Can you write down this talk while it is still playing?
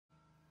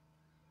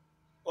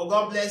Oh,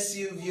 God bless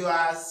you,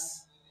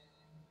 viewers.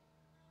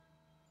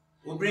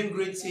 We bring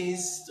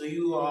greetings to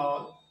you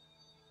all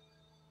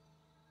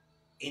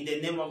in the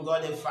name of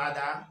God the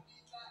Father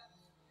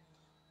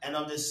and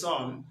of the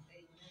Son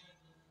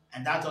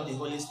and that of the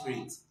Holy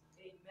Spirit.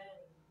 Amen.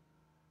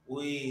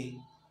 We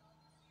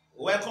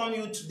welcome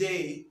you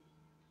today,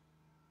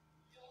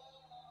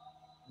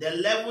 the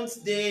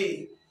 11th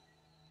day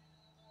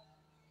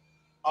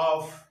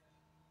of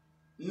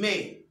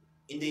May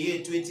in the year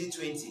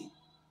 2020.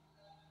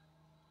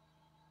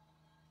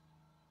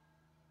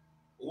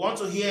 We want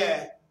to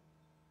hear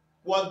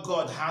what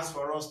God has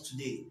for us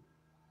today.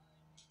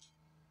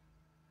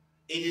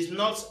 It is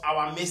not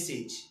our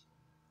message,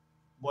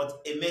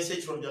 but a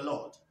message from the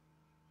Lord.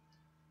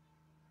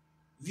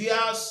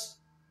 Viewers,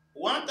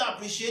 we want to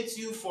appreciate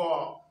you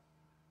for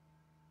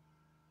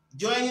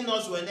joining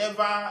us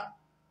whenever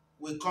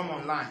we come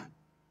online.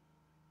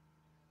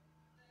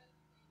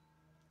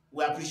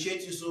 We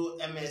appreciate you so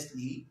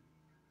immensely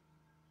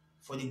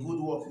for the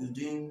good work you're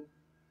doing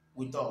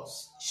with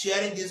us,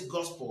 sharing this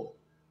gospel,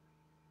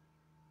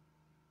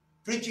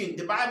 preaching.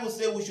 The Bible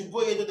says we should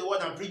go into the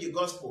world and preach the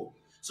gospel.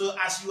 So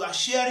as you are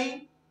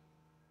sharing,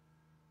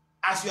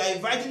 as you are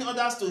inviting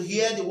others to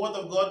hear the word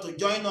of God, to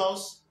join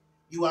us,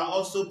 you are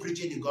also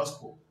preaching the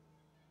gospel.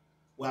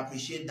 We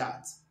appreciate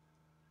that.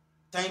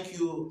 Thank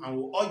you, and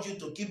we urge you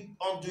to keep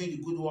on doing the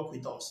good work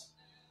with us.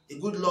 The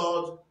good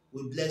Lord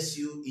will bless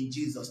you in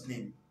Jesus'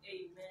 name.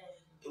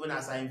 Amen. Even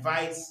as I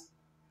invite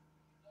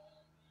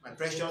my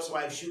precious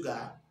wife,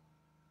 Sugar,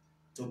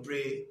 to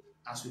pray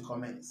as we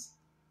commence.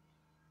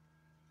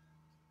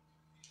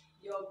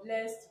 Your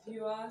blessed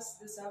viewers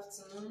this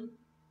afternoon,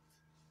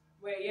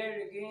 we're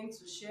here again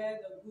to share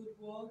the good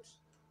word,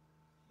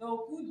 the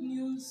good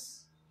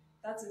news.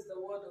 That is the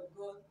word of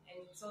God,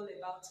 and it's all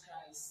about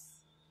Christ.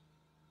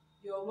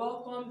 You're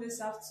welcome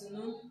this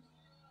afternoon.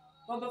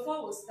 But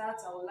before we start,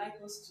 I would like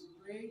us to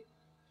pray.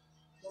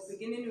 We're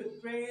beginning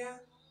with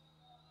prayer.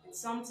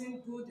 It's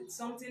something good, it's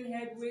something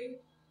headway,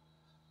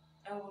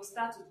 and we'll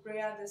start with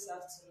prayer this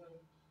afternoon.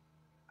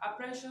 Our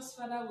precious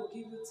Father, will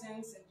give you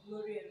thanks and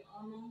glory and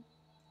honor,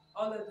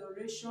 all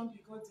adoration,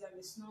 because there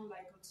is none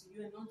like unto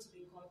you and none to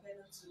be compared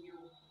unto you.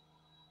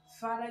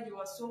 Father, you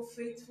are so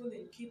faithful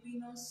in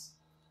keeping us.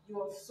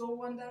 You are so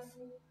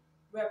wonderful.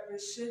 We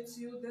appreciate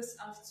you this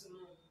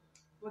afternoon.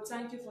 We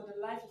thank you for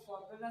the life of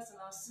our brothers and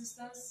our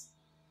sisters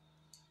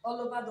all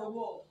over the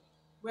world.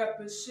 We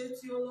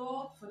appreciate you,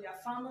 Lord, for their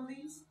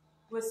families.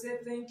 We say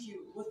thank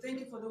you. We thank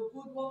you for the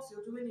good works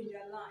you're doing in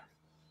their life.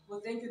 We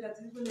thank you that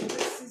even in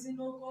this season,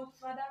 oh God,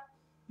 Father,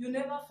 you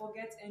never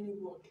forget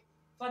anyone.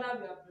 Father,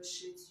 we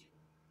appreciate you.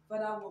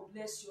 Father, we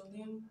bless your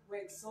name. We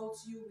exalt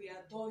you. We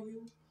adore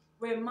you.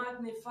 We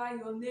magnify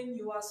your name.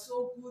 You are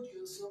so good.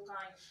 You're so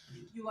kind.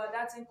 You are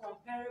that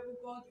incomparable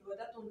God. You are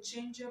that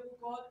unchangeable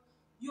God.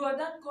 You are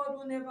that God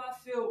who never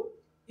failed.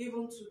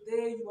 Even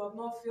today, you have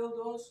not failed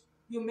us.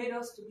 You made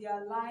us to be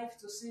alive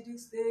to see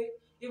this day.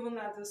 Even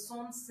as the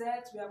sun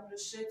sets, we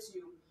appreciate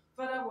you.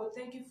 Father, we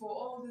thank you for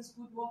all these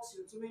good works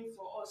you're doing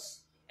for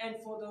us and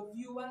for the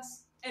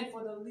viewers and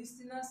for the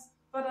listeners.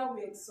 Father,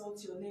 we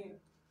exalt your name.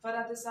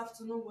 Father, this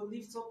afternoon we'll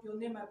lift up your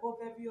name above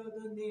every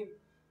other name.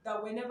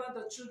 That whenever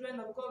the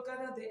children of God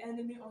gather, the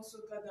enemy also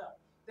gather.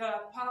 There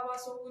are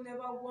powers who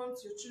never want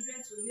your children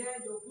to hear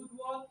your good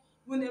word,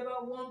 who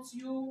never want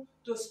you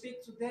to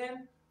speak to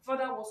them.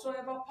 Father,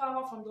 whatsoever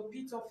power from the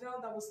pit of hell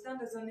that will stand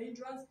as an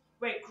hindrance,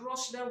 we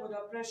crush them with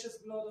the precious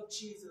blood of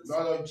Jesus.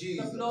 Blood of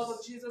Jesus. The blood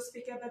of Jesus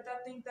speak a better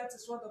thing. That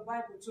is what the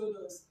Bible told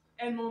us.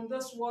 And on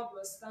this word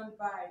we'll stand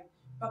by.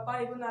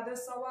 Papa, even at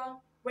this hour,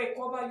 we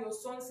cover your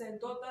sons and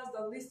daughters,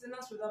 the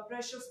listeners, with the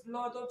precious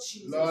blood of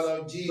Jesus. Blood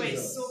of Jesus. We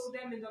soak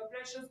them in the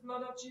precious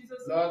blood of Jesus.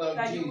 Blood of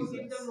that Jesus. You will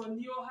give them a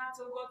new heart,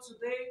 oh God,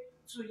 today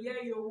to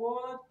hear your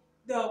word,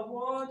 the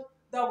word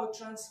that will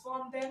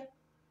transform them,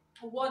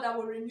 the word that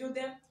will renew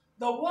them,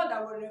 the word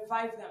that will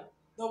revive them,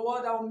 the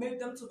word that will make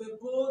them to be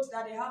bold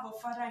that they have a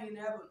Father in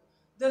heaven.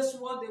 This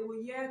word they will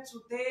hear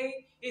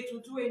today, it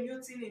will do a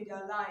new thing in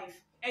their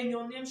life. And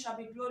your name shall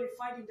be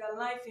glorified in their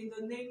life in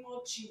the name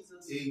of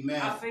Jesus. Amen.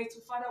 Our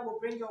faithful Father will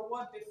bring your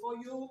word before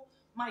you,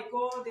 my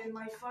God and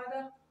my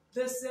Father.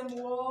 The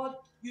same word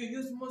you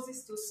used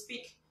Moses to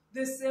speak.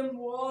 The same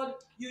word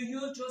you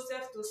used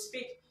Joseph to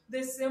speak.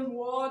 The same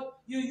word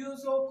you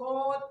use, oh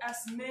God, as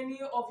many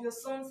of your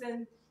sons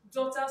and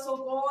daughters,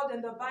 oh God,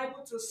 in the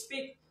Bible to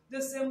speak.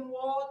 The same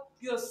word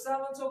your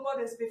servant, oh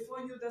God, is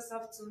before you this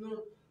afternoon.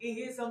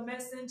 He is a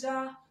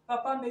messenger.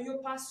 Papa, may you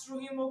pass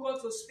through him, oh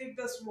God, to speak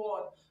this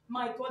word.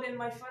 My God and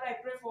my Father, I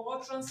pray for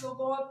utterance, oh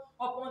God,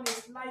 upon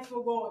his life,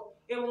 oh God.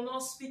 He will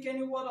not speak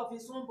any word of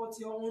his own, but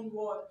your own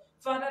word.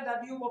 Father,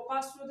 that you will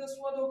pass through this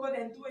word, oh God,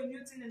 and do a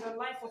new thing in the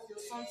life of your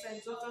sons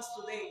and daughters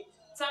today.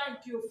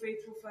 Thank you,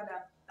 faithful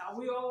Father, that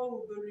we all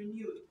will be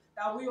renewed,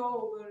 that we all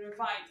will be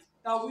revived,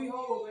 that we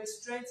all will be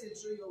strengthened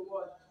through your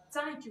word.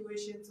 Thank you,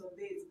 Ancient of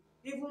Days.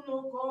 Even,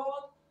 oh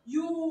God,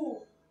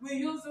 you will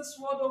use this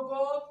word, oh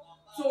God,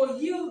 to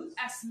heal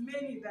as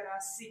many that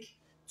are sick,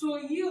 to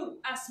heal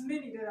as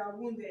many that are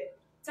wounded.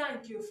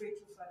 Thank you,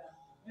 faithful Father.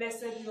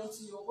 Blessed be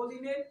unto your holy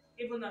name,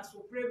 even as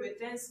we pray with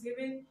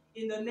thanksgiving,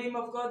 in the name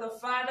of God the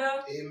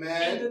Father,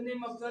 Amen. in the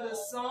name of God the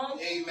Son,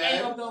 Amen.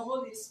 and of the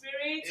Holy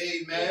Spirit.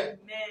 Amen.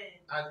 Amen.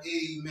 And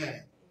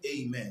amen.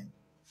 Amen.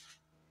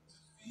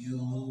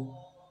 You,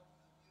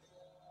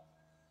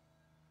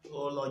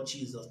 oh Lord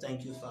Jesus,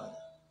 thank you, Father.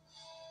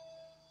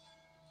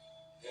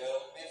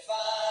 Help me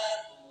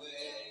find a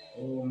way.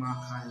 Oh, my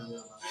kind of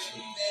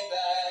Bring me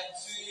back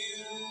to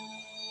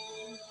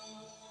you.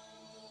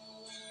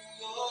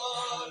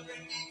 Lord,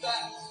 bring me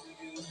back to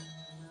you.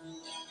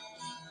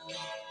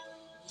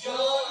 You're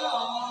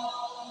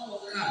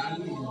all I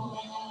want.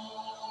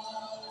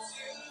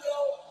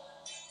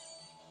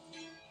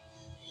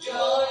 You're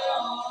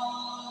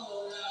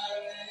all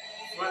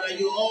I Father,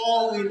 you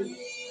all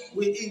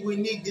we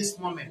need this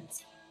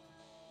moment.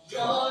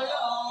 You're all I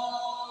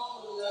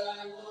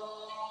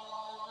want.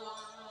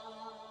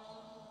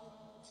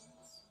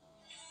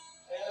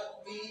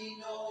 Help me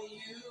know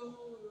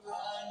you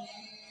are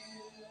near.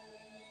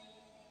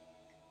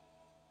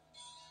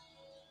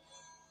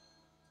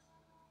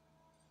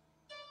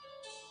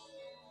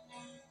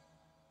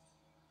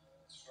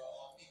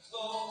 Draw me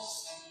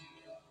close to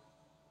you.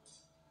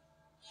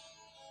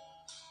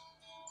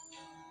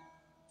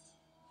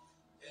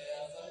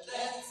 Never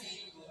let me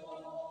go.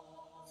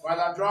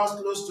 Father, draw us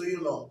close to you,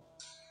 Lord.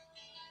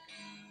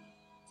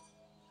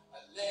 I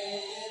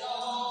lay it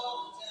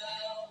all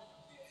down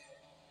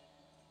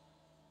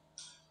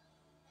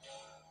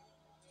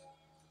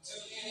to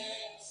hear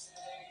you say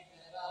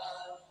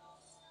that I'm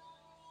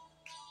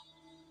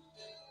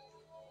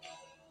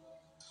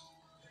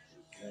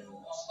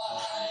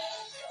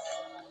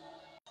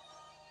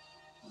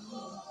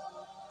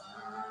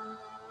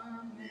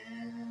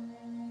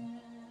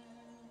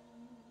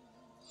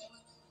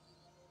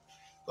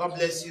God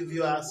bless you,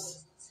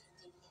 viewers.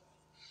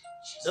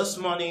 This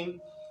morning,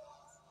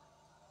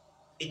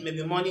 it may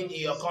be morning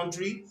in your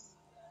country,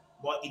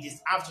 but it is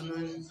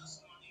afternoon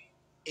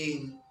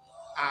in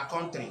our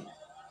country,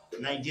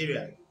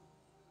 Nigeria.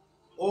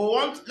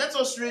 Let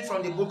us read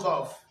from the book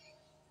of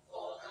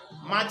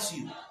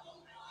Matthew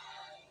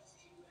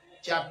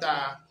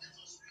chapter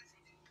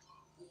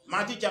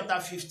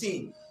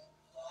 15,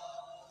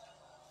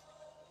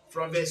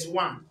 from verse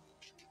 1.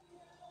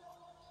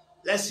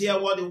 Let's hear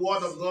what the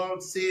word of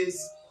God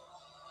says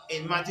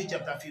in Matthew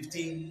chapter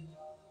 15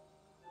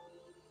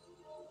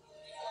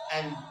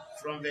 and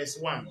from verse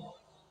 1.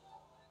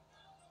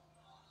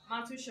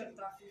 Matthew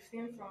chapter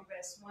 15 from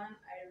verse 1,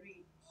 I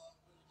read.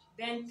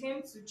 Then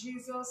came to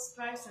Jesus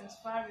scribes and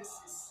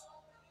Pharisees,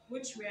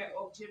 which were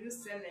of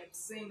Jerusalem,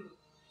 saying,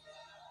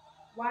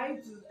 Why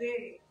do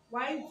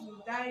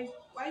thy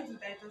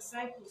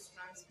disciples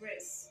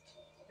transgress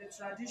the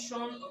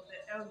tradition of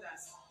the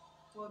elders?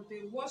 For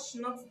they wash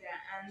not their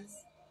hands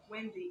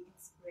when they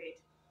eat bread.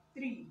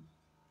 3.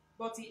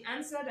 But he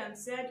answered and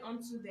said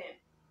unto them,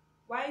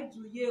 Why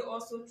do ye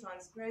also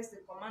transgress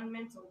the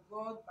commandment of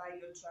God by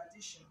your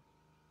tradition?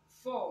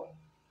 4.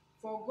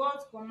 For God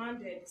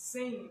commanded,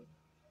 saying,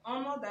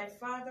 Honor thy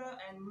father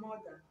and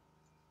mother,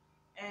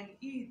 and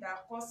he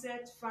that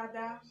curseth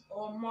father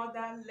or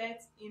mother,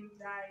 let him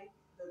die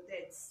the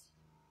death.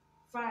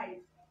 5.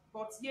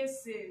 But ye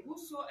say,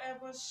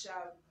 Whosoever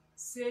shall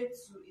say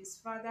to his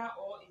father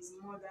or his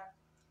mother,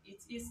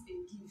 It is a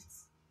gift,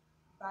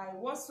 by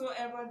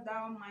whatsoever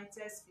thou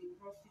mightest be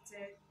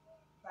profited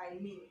by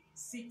me.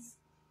 6.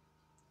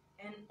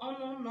 And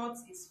honor not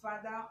his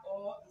father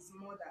or his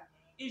mother,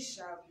 he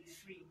shall be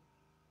free.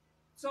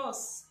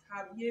 Thus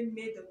have ye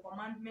made the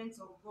commandments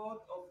of God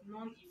of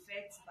none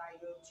effect by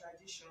your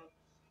tradition.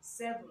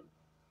 7.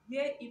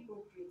 Ye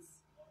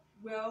hypocrites,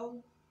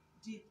 well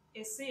did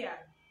Isaiah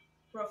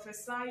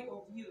prophesy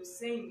of you,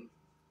 saying,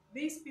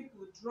 These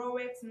people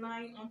draweth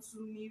nigh unto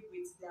me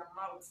with their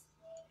mouth,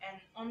 and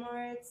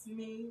honoureth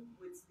me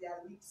with their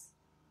lips,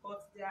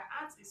 but their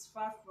heart is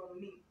far from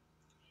me.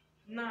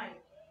 9.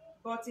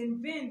 But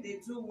in vain they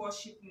do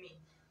worship me,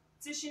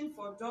 teaching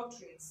for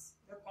doctrines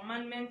the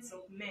commandments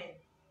of men.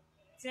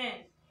 10.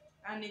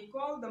 And he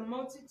called the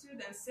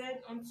multitude and said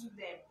unto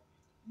them,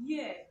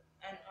 Hear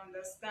and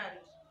understand.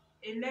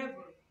 11.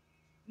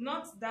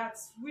 Not that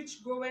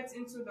which goeth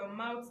into the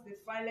mouth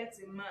defileth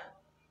a man,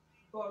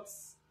 but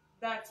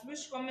that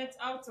which cometh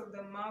out of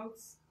the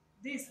mouth,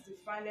 this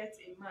defileth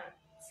a man.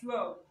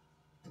 12.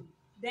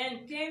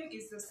 Then came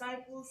his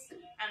disciples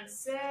and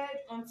said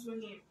unto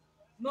him,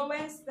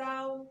 Knowest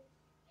thou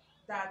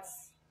that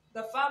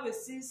the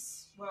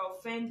Pharisees were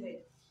offended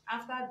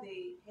after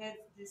they heard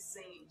this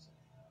saying?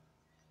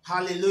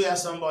 Hallelujah,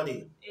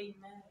 somebody.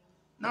 Amen.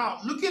 Now,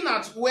 looking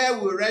at where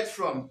we read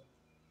from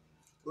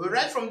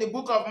the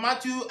book of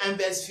Matthew and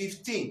verse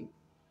 15.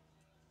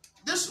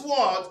 This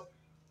word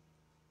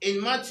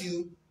in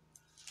Matthew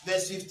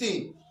verse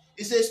 15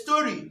 is a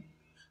story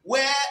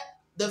where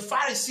the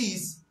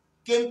Pharisees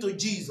came to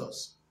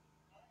Jesus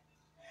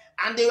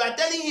and they were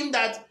telling him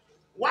that,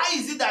 why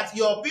is it that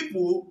your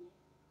people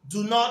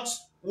do not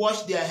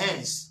wash their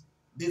hands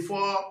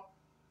before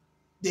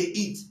they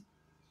eat?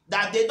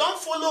 That they don't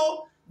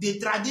follow the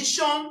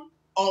tradition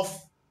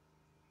of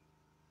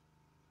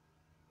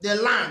the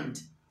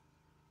land.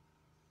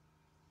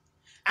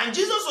 And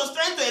Jesus was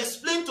trying to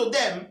explain to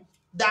them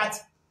that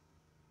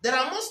there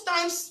are most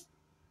times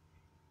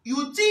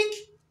you think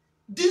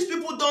these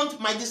people don't,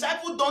 my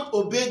disciples don't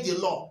obey the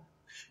law.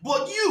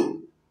 But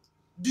you,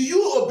 do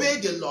you obey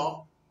the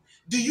law?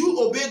 Do you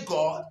obey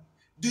God?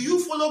 Do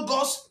you follow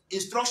God's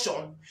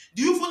instruction?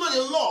 Do you follow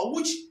the law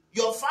which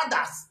your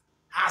fathers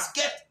has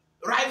kept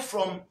right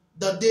from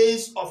the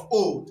days of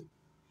old?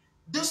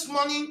 This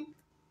morning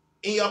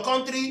in your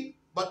country,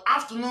 but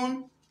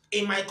afternoon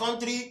in my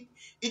country,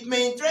 it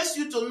may interest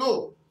you to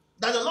know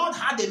that the Lord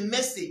had a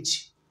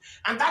message.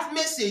 And that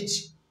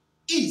message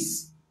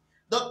is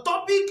the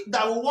topic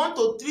that we want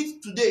to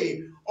treat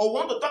today or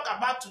want to talk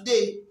about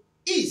today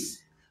is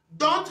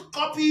don't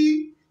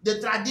copy the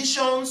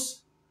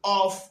traditions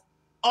of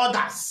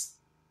others.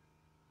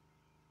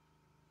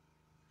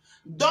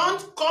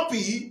 Don't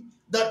copy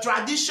the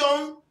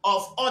tradition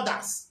of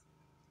others.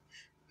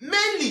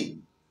 Mainly,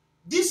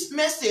 this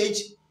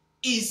message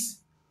is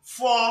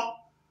for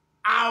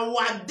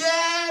our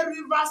dear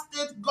River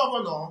State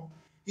Governor,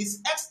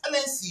 His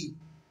Excellency,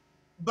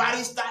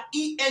 Barrister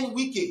E.N.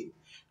 WIKE,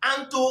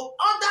 and to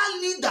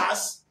other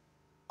leaders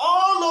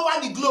all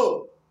over the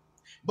globe.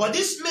 But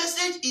this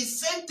message is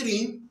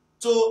centering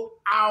to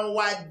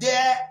our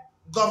dear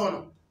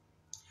governor.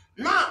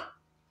 Now,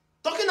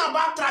 talking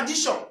about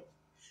tradition,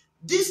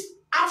 this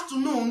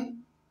afternoon,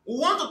 we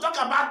want to talk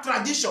about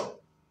tradition.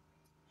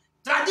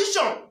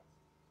 Tradition,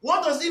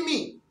 what does it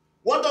mean?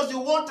 What does the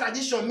word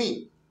tradition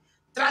mean?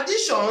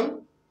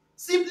 Tradition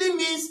simply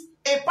means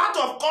a part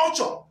of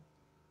culture.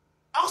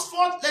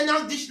 Oxford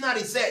Learner's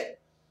Dictionary said,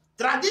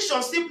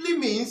 tradition simply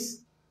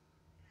means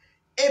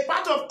a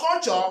part of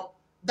culture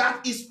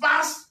that is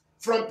passed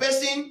from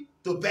person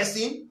to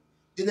person,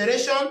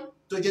 generation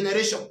to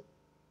generation.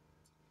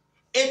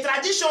 A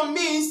tradition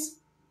means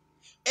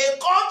a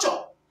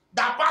culture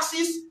that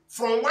passes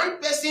from one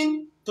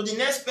person to the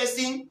next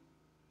person,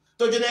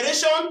 to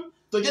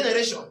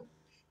generation.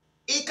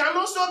 It can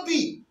also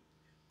be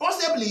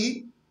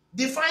possibly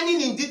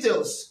defining in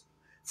details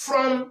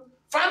from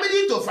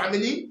family to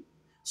family,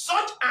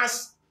 such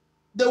as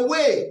the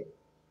way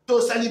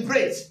to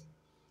celebrate.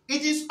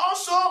 It is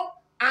also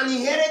an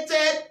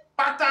inherited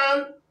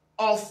pattern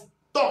of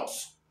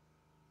thoughts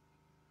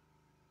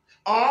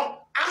or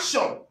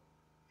action,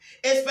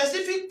 a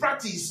specific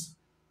practice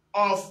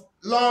of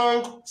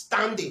long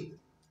standing.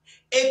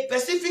 A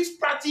specific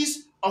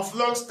practice of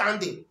long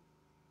standing.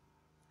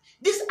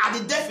 These are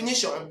the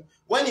definition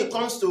when it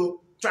comes to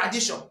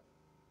tradition.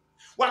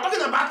 We're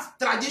talking about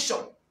tradition.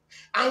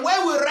 And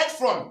where we read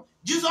from,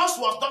 Jesus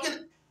was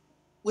talking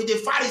with the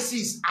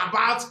Pharisees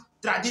about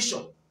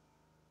tradition,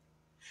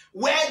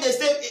 where they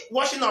say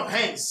washing of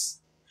hands.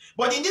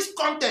 But in this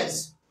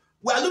context,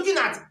 we are looking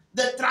at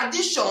the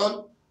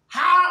tradition,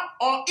 how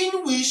or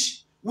in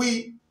which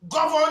we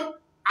govern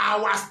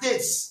our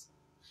states.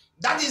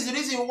 That is the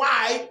reason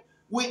why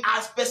we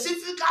are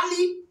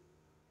specifically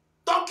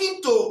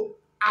talking to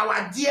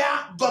our dear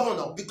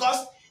governor,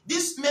 because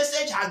this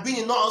message has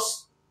been in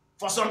us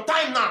for some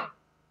time now.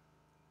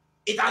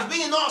 It has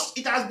been in us.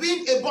 It has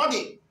been a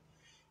burden.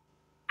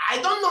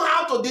 I don't know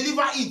how to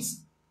deliver it.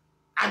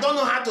 I don't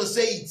know how to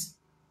say it.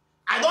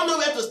 I don't know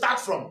where to start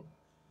from.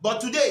 But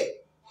today,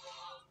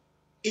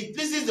 it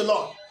pleases the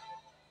Lord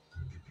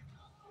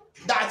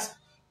that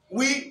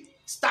we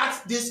start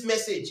this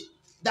message,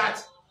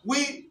 that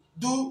we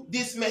do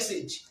this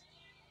message.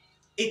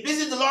 It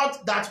pleases the Lord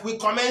that we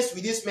commence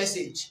with this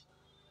message.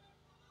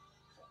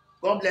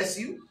 God bless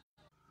you.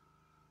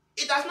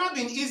 It has not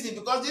been easy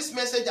because this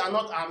message are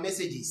not our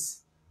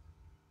messages.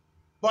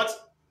 But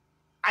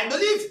I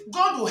believe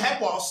God will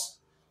help us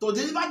to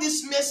deliver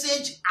this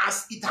message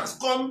as it has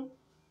come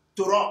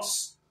to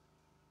us.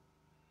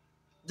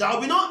 There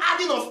will be no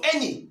adding of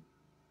any.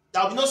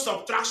 There will be no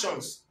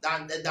subtractions.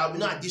 There will be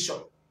no addition.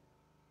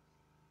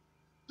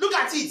 Look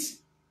at it.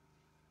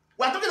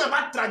 We are talking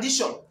about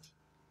tradition.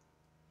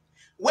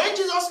 When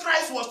Jesus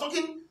Christ was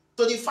talking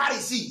to the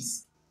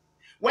Pharisees,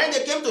 when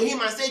they came to him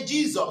and said,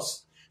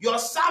 Jesus, your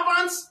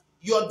servants,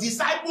 your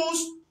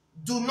disciples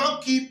do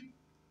not keep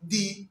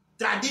the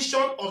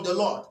tradition of the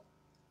Lord.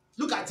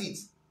 Look at it.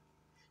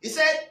 He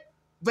said,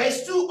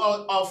 verse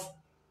 2 of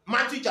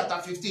Matthew chapter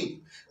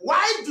 15.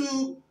 Why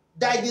do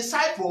thy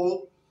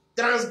disciples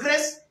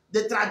transgress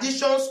the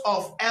traditions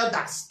of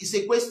elders? It's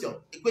a question.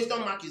 A question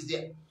mark is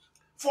there.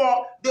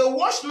 For they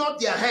wash not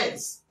their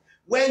hands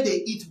when they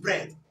eat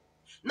bread.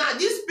 Now,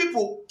 these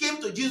people came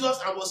to Jesus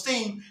and was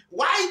saying,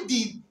 why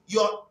did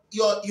your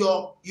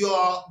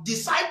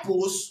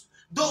disciples,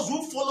 those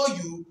who follow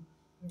you,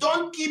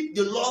 don't keep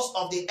the laws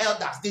of the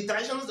elders, the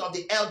traditions of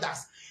the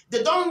elders?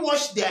 They don't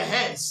wash their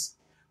hands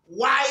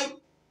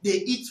while they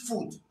eat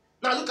food.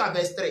 Now look at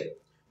verse 3.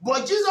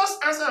 But Jesus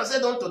answered and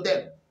said unto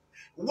them,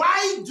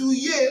 why do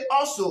ye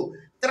also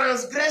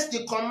transgress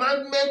the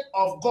commandment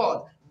of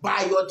God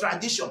by your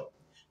tradition?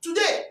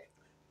 Today,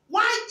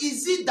 why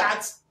is it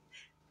that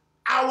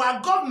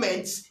our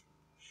governments,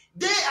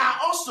 they are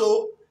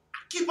also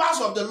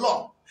keepers of the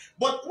law,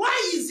 but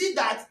why is it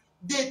that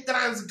they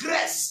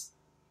transgress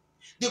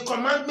the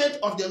commandment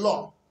of the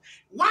law?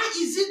 Why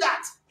is it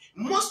that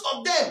most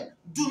of them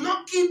do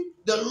not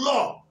keep the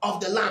law of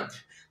the land?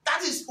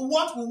 That is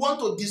what we want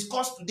to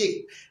discuss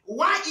today.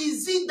 Why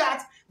is it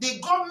that the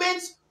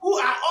governments who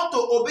are ought to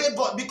obey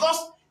God,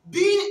 because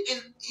being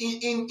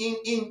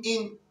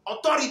in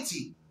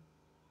authority,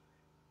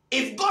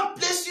 if God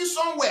places you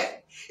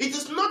somewhere, it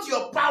is not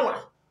your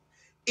power,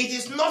 it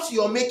is not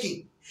your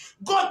making.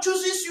 God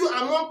chooses you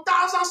among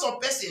thousands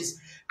of persons,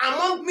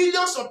 among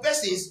millions of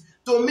persons,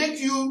 to make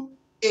you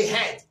a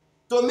head,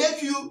 to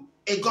make you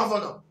a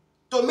governor,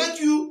 to make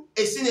you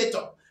a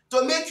senator,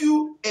 to make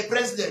you a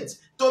president,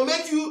 to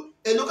make you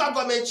a local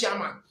government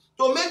chairman,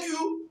 to make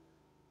you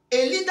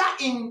a leader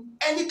in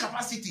any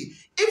capacity,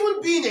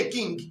 even being a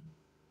king.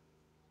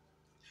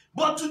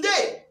 But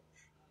today,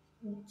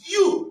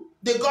 you,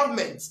 the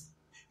government,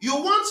 you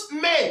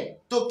want men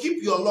to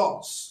keep your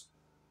laws.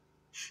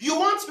 You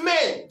want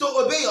men to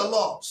obey your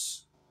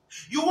laws.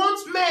 You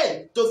want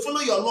men to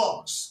follow your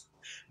laws.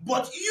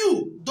 But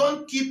you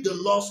don't keep the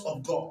laws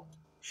of God.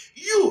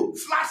 You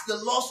flash the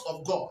laws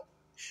of God.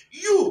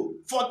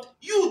 You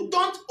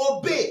don't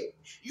obey.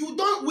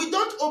 We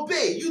don't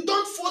obey. You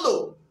don't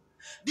follow.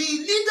 The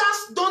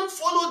leaders don't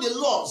follow the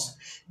laws.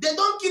 They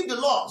don't keep the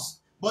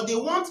laws, but they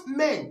want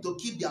men to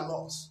keep their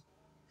laws.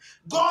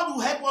 God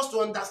will help us to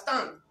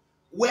understand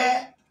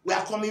where we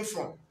are coming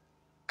from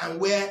and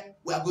where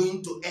we are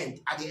going to end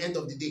at the end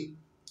of the day.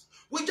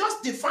 We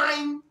just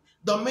define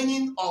the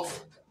meaning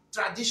of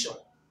tradition,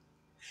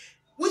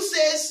 which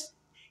says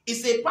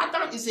it's a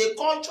pattern, it's a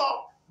culture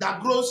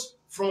that grows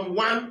from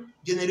one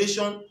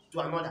generation to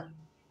another.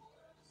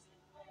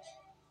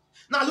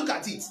 Now look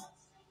at it.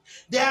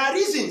 There are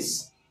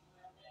reasons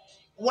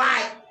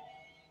why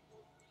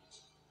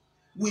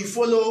we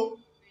follow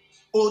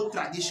old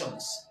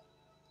traditions.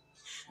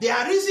 There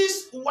are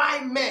reasons why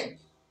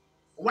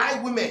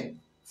women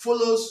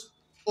follows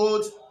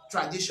old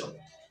tradition.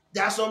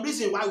 There are some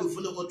reasons why we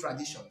follow old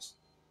traditions.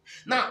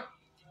 Now,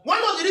 one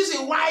of the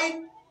reasons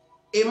why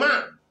a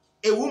man,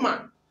 a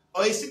woman,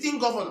 or a sitting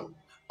governor,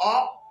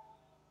 or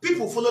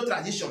people follow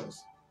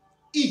traditions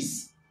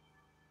is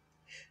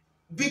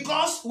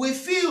because we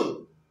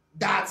feel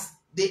that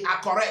they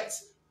are correct.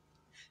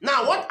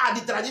 Now, what are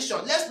the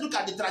traditions? Let's look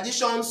at the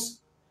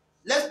traditions.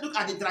 Let's look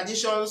at the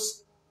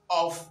traditions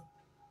of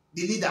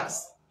the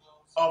leaders,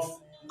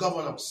 of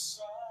governors,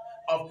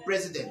 of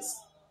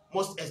presidents,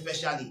 most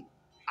especially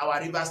our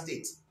river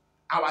state,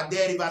 our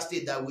dear river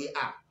state that we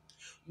are.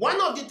 One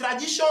of the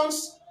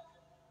traditions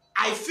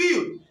I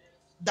feel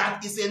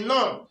that is a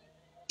norm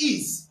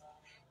is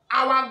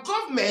our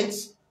government,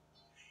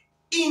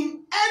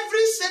 in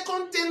every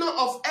second tenure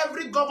of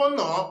every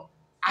governor,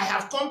 I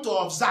have come to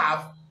observe,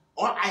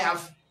 or I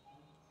have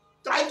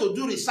tried to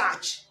do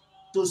research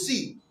to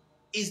see,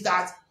 is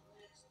that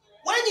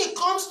when it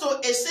comes to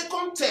a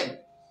second term,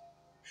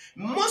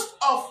 most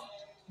of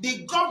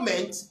the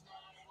government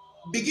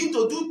begin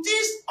to do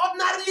things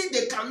ordinarily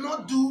they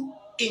cannot do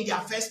in their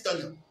first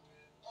tenure.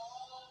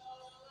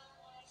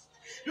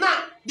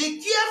 Now, the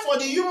care for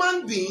the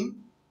human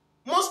being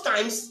most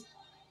times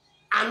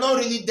are not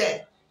really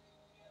there.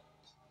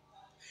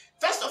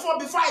 First of all,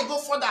 before I go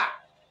further,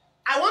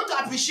 I want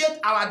to appreciate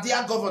our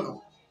dear governor,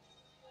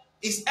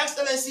 His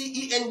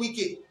Excellency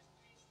WIKE.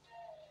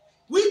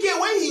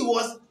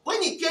 WIKE,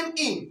 when he came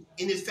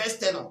in his first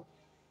tenure,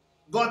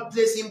 God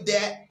placed him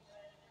there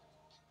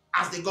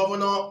as the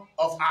governor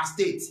of our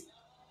state.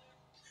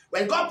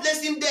 When God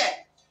placed him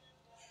there,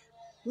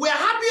 we are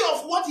happy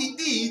of what he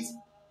did,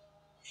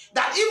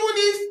 that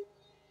even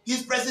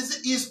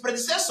if his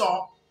predecessor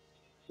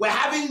were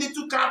having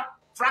little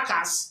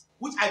fracas,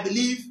 which I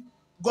believe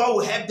God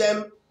will help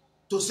them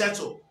to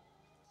settle,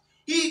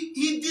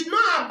 he did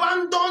not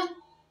abandon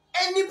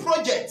any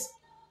project.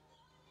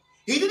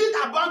 He didn't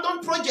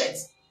abandon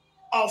projects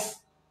of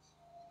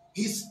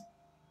his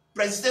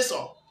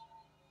predecessor,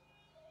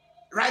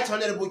 Right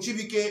Honorable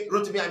Chibuike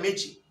Rotimi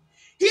Amechi.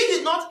 He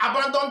did not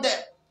abandon them.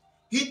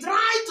 He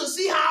tried to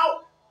see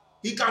how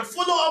he can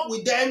follow up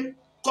with them,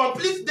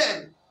 complete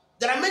them.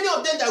 There are many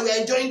of them that we are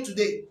enjoying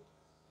today.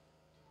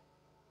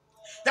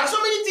 There are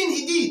so many things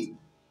he did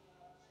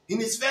in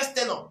his first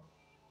tenure.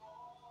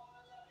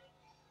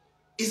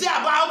 Is it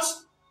about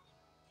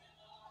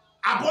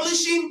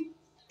abolishing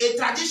a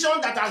tradition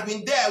that has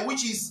been there,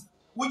 which is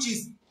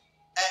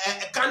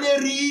a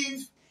carnival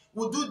reef?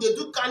 They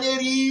do carnival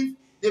reef.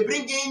 They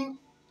bring in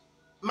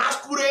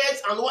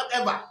masquerades and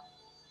whatever.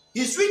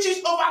 He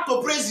switches over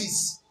to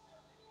praises.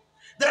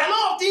 There are a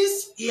lot of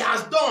things he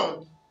has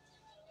done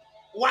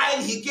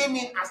while he came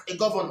in as a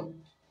governor.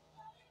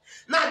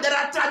 Now, there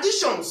are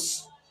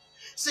traditions.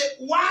 Say,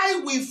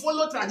 why we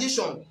follow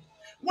tradition?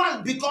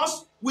 One,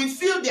 because we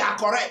feel they are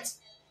correct.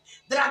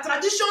 There are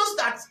traditions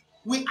that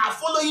we are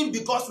following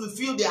because we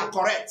feel they are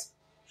correct.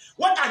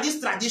 What are these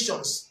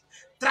traditions?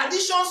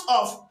 Traditions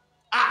of,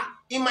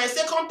 in my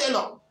second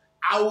tenure,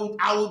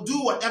 I will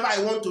do whatever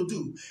I want to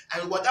do,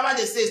 and whatever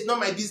they say is not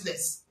my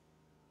business,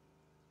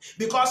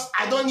 because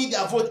I don't need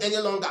their vote any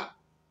longer.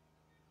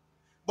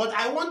 But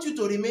I want you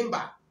to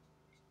remember,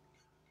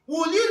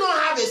 will you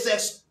not have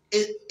a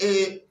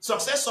a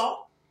successor?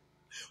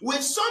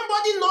 Will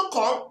somebody not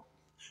come?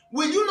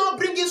 Will you not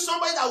bring in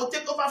somebody that will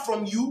take over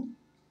from you?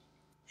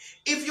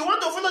 If you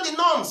want to follow the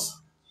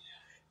norms,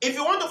 if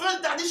you want to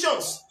follow the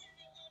traditions,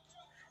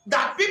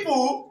 that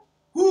people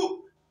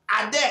who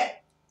are there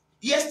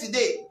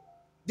yesterday,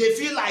 they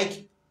feel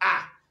like,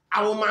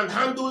 I will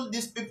manhandle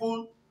these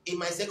people in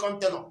my second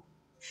tenure.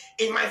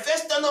 In my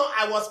first tenure,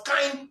 I was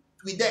kind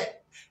with them.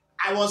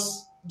 I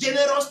was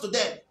generous to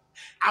them.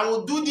 I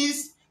will do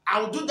this,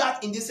 I will do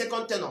that in the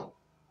second tenure.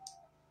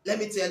 Let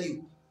me tell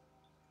you,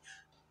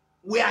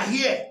 we are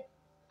here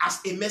as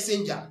a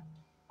messenger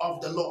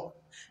of the Lord,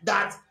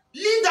 that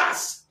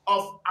leaders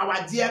of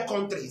our dear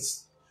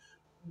countries,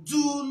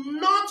 do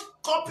not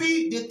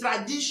copy the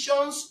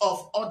traditions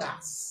of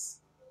others.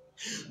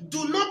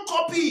 Do not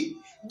copy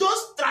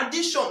those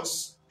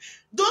traditions.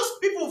 Those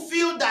people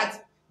feel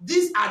that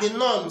these are the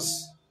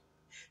norms.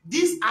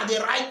 These are the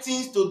right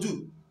things to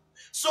do.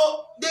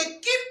 So they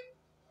keep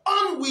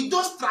on with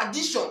those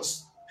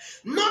traditions,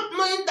 not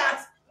knowing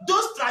that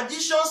those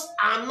traditions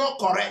are not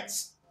correct.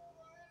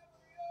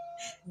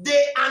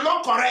 They are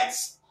not correct.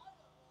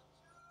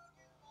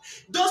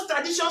 Those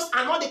traditions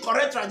are not the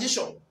correct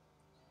tradition.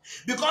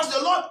 Because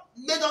the Lord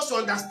made us to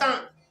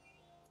understand.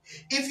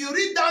 If you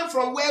read down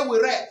from where we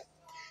read,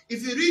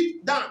 if you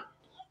read down,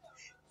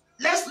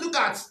 let's look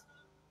at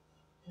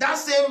that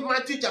same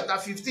Matthew chapter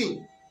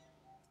 15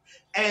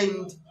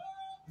 and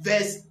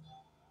verse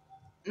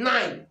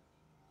 9.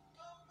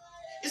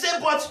 He said,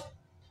 but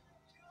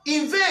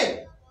in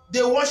vain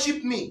they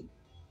worship me,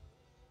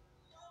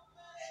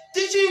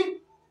 teaching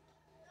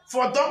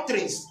for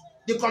doctrines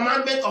the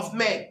commandment of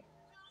men.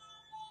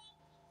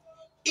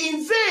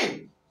 In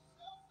vain.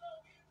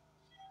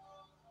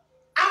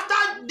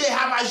 After they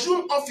have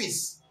assumed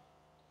office,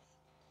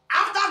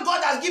 after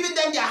God has given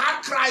them their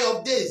heart cry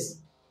of days,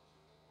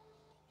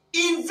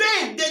 in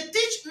vain they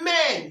teach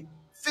men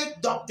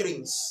fake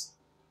doctrines.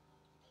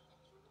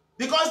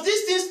 Because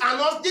these things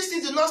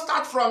do not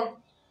start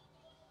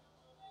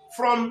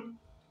from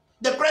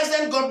the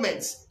present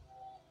government.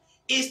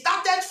 It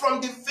started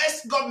from the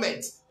first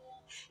government.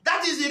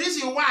 That is the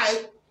reason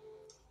why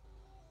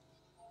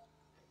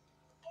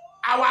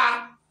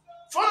our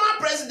former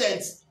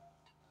president,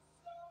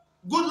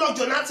 GOODLUCK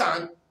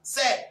Jonathan,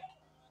 said,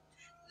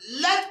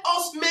 let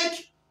us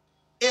make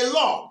a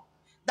law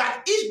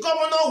that each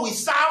governor will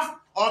serve,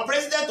 or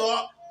president,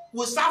 or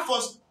will serve for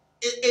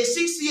a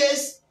 6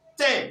 years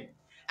term.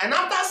 And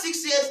after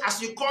 6 years,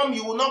 as you come,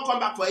 you will not come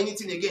back for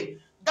anything again.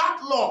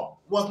 That law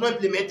was not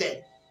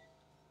implemented.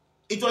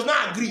 It was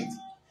not agreed.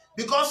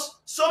 Because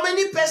so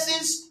many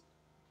persons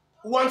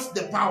want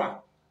the power.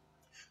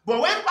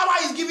 But when power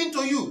is given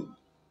to you,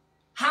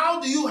 how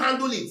do you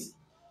handle it?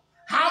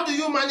 How do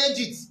you manage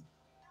it?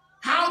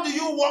 How do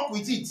you work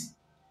with it?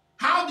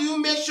 How do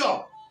you make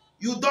sure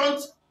you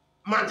don't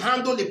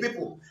manhandle the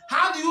people?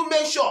 How do you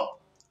make sure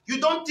you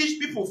don't teach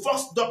people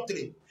false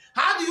doctrine?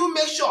 How do you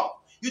make sure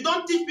you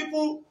don't teach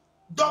people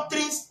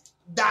doctrines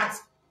that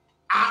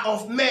are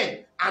of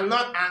men and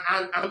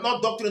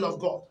not doctrine of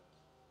God?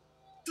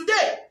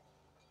 Today,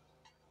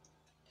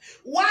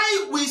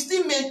 why we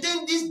still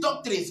maintain these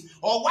doctrines,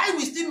 or why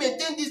we still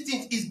maintain these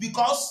things, is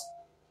because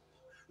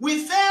we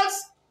felt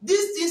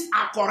these things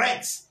are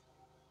correct.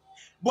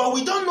 But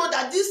we don't know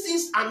that these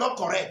things are not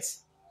correct.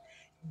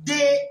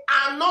 They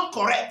are not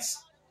correct.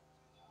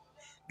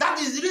 That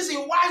is the reason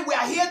why we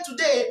are here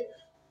today,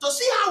 to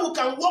see how we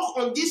can work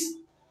on this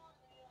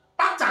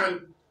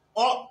pattern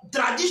or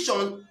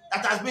tradition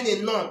that has been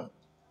a norm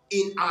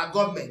in our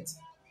government.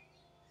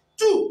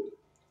 2,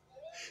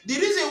 the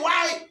reason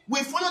why we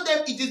follow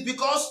them, it is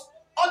because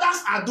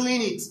others are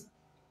doing it.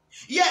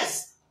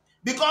 Yes,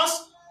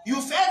 because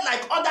you felt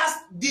like others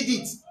did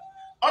it.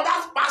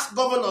 Other past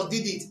governors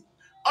did it.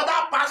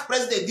 Other past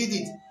presidents did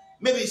it.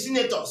 Maybe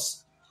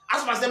senators,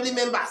 House of Assembly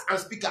members and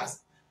speakers.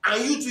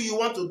 And you too, you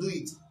want to do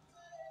it.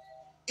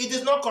 It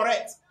is not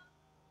correct.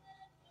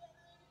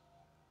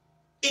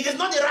 It is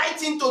not the right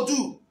thing to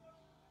do.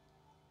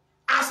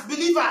 As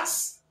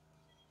believers,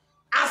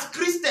 as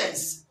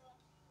Christians,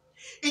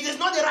 it is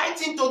not the right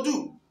thing to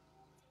do.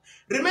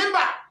 Remember,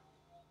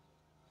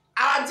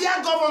 our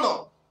dear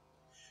governor,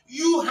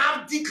 you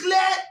have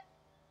declared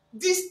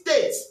this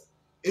state,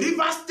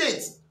 River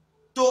State,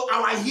 to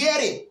our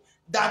hearing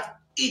that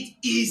it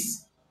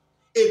is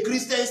a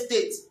Christian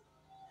state.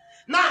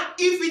 Now,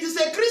 if it is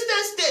a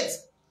Christian state,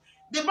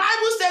 the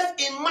Bible says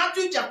in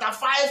Matthew chapter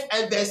 5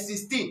 and verse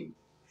 16,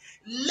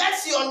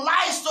 let your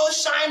light so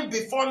shine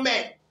before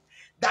men,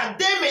 that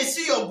they may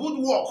see your good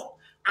work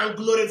and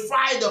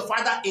glorify the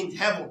Father in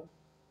heaven.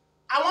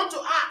 I want to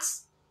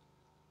ask,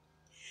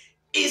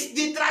 is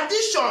the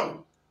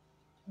tradition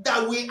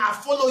that we are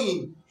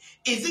following,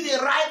 is it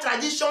the right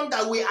tradition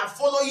that we are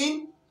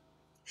following?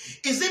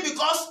 Is it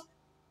because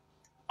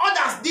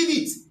others did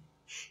it?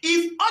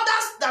 If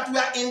others that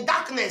were in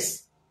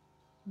darkness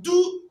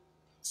do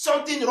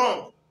something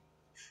wrong,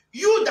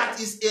 you that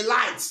is a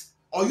light,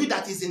 or you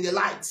that is in the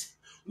light,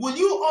 will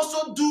you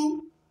also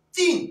do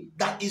thing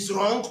that is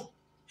wrong?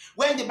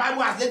 When the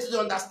Bible has let you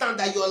understand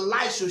that your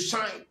light should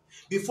shine,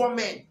 before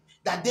men,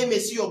 that they may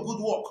see your good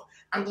work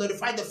and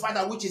glorify the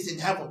Father which is in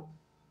heaven.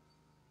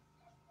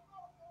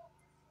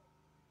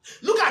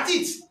 Look at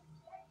it.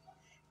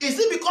 Is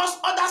it because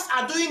others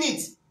are doing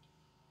it?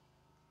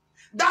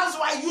 That's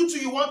why you too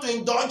you want to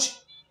indulge?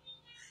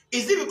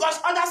 Is it because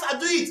others are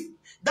doing it?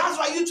 That's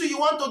why you too you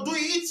want to do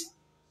it?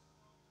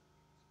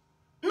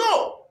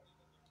 No.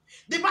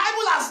 The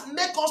Bible has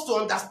made us to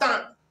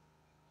understand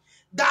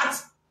that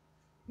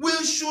we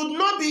should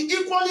not be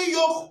equally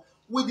yoked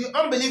with the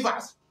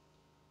unbelievers.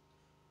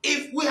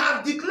 If we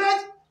have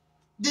declared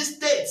this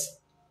state,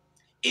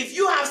 if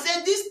you have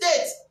said this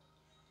state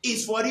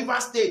is for River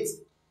State,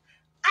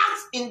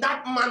 act in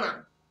that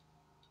manner.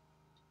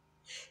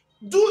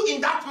 Do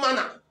in that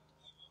manner.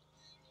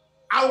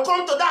 I'll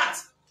come to that.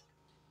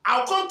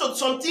 I'll come to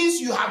some things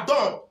you have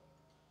done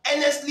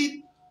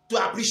earnestly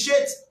to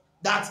appreciate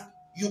that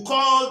you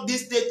call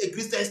this state a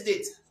Christian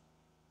state.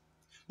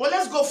 But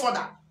let's go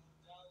further.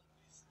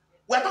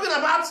 We're talking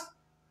about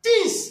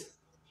things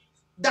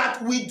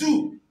that we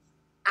do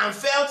and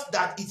felt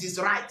that it is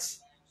right.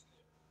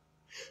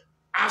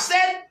 I've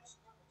said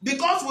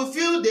because we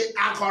feel they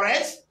are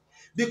correct,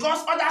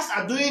 because others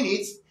are doing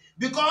it,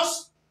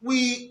 because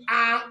we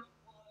are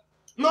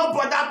not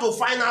bothered to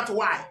find out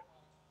why.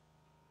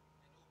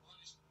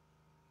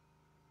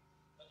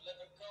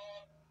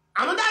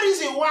 Another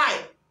reason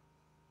why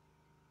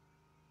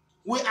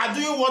we are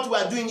doing what we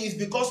are doing is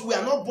because we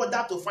are not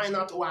bothered to find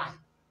out why.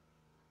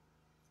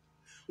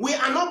 We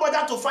are not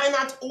bothered to find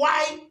out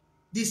why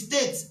the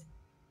state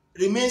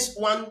remains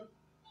one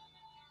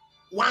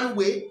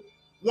way,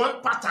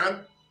 one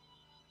pattern.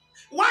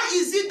 Why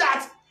is it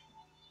that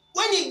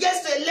when it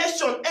gets to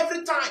election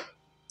every time,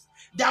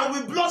 there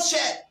will be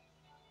bloodshed?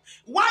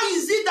 Why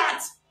is it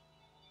that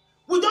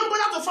we don't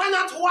bother to find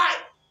out why?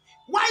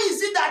 Why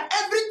is it that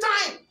every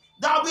time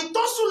there will be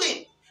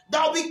tussling,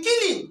 there will be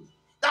killing,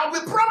 there will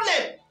be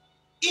problem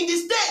in the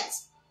state?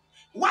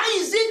 Why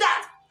is it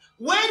that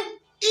when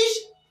each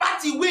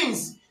party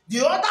wins,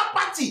 the other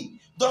party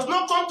does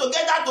not come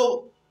together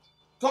to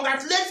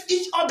congratulate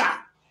each other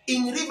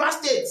in River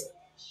State?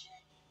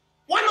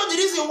 One of the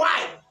reasons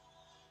why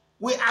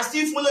we are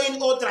still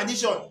following old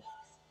tradition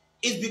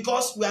is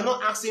because we are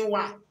not asking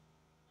why.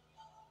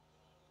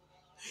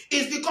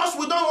 It's because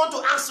we don't want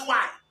to ask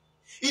why.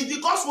 It's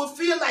because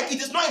we feel like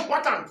it is not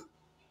important.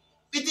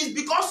 It is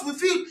because we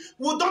feel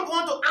we don't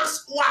want to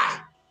ask why.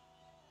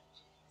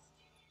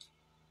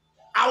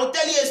 I will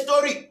tell you a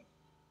story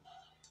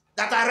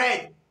that I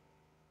read.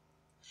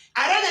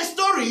 I read a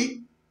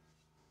story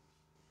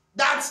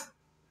that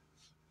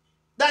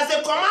there's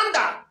a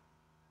commander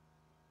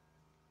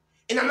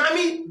in an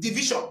army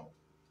division.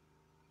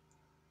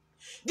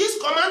 This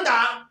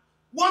commander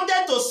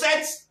wanted to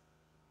set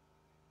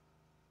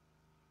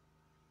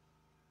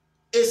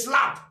a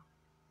slab,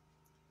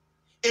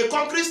 a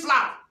concrete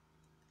slab,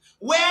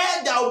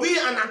 where there will be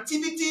an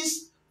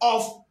activities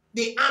of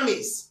the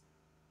armies.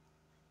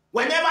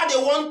 Whenever they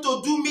want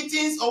to do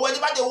meetings or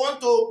whenever they want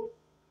to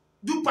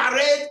do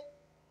parade,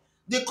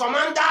 the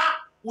commander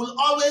will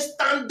always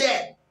stand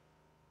there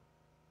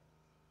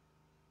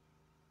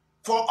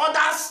for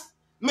others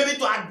maybe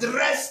to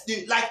address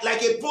the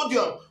like a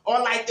podium or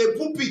like a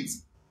pulpit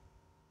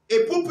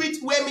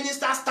where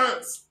minister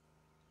stands.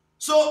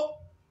 So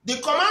the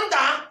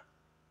commander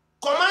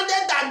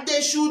commanded that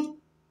they should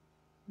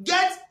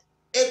get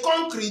a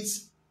concrete,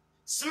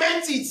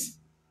 cement it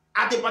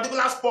at a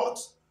particular spot.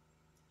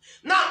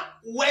 Now,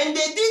 when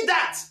they did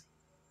that,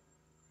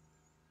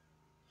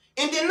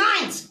 in the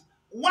night,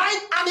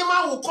 white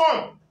animal will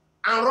come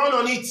and run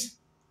on it.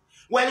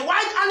 When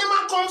white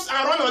animal comes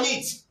and run on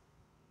it,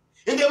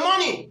 in the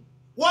morning,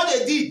 what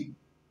they did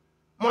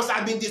must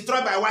have been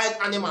destroyed by wild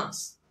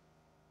animals.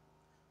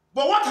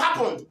 But what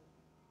happened?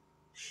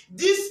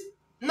 This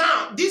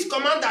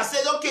commander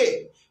said,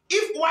 okay,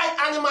 if white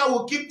animal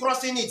will keep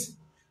crossing it,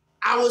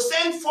 I will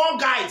send 4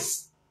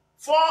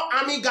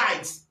 army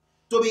guides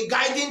to be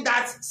guiding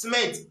that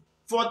cement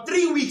for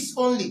 3 weeks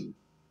only.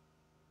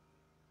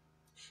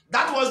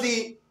 That was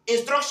the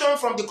instruction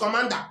from the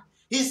commander.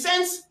 He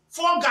sends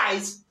 4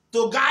 guys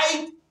to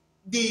guide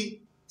the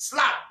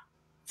slab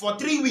for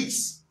 3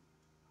 weeks.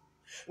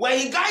 When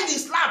they guide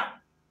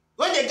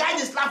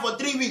the slab for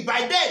 3 weeks,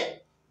 by then,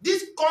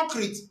 this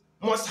concrete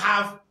must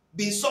have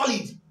been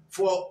solid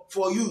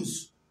for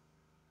use.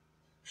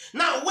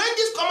 Now, when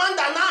this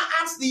commander now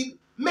asks the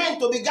men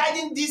to be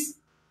guiding this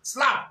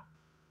slab,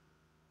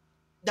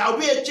 there will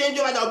be a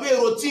changeover, there will be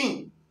a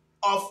routine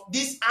of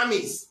these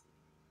armies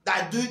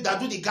that do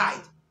the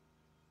guide.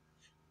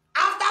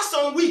 After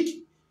some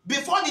week,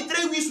 before the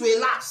 3 weeks will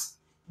elapse,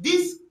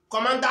 this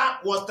commander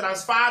was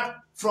transferred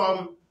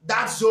from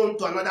that zone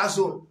to another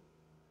zone.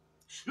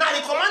 Now,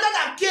 the commander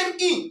that came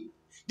in,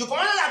 the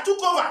commander that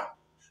took over,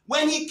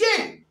 when he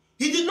came,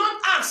 he did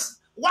not ask,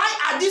 why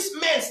are these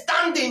men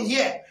standing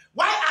here?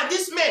 Why are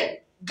these men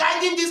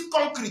guiding this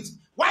concrete?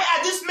 Why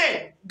are these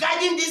men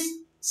guiding this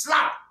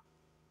slab?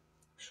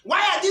 Why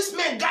are these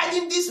men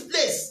guiding this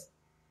place?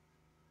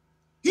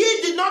 He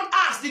did not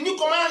ask. The new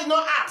commander did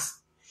not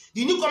ask.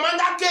 The new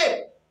commander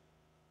came.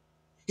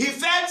 He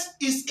felt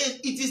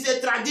it is a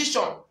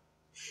tradition.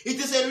 It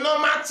is a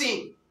normal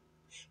thing.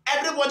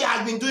 Everybody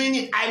has been doing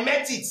it. I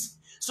met it.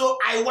 So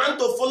I want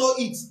to follow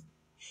it.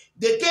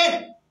 They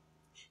came.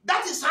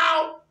 That is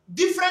how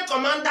different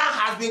commander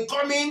has been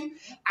coming,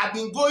 have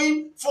been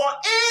going for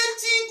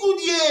 80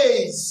 good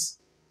years.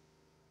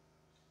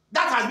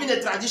 That has been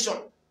a tradition.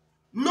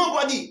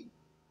 Nobody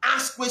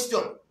asks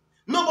question.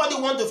 Nobody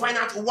wants to find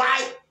out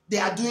why they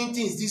are doing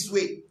things this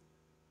way.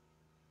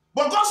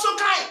 But God so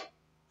kind.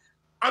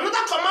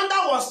 Another commander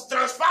was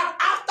transferred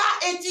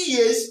after 80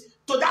 years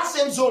to that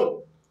same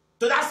zone,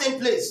 to that same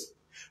place.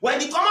 When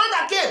the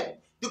commander came,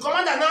 the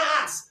commander now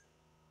asked,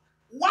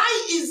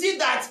 why is it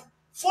that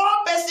 4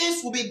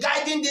 persons will be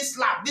guiding this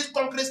slab, this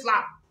concrete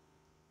slab?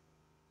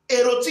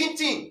 A routine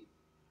thing.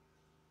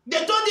 They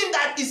told him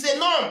that it's a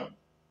norm.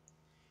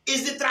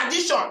 It's the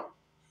tradition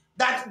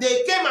that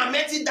they came and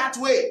met it that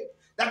way.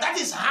 That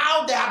is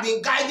how they have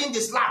been guiding the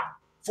slab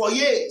for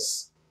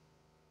years.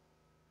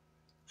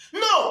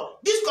 No,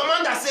 this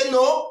commander said,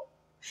 no,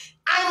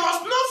 I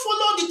must not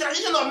follow the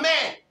tradition of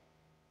men.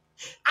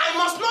 I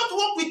must not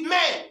work with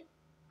men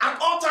at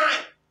all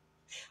times.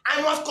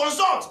 I must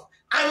consult.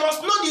 I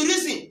must know the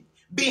reason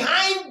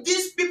behind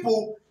these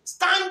people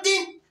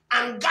standing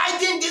and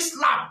guiding this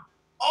slab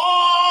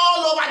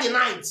all over the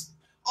night,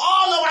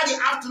 all over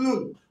the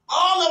afternoon,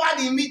 all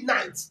over the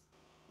midnight.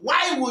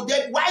 Why would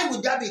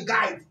there be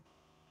guide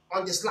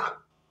on the slab?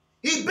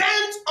 He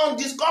bent on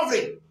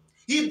discovering.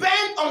 He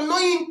bent on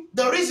knowing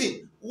the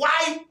reason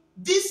why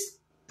these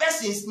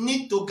persons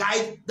need to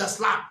guide the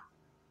slab.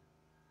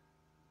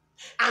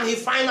 And he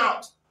find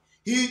out.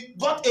 He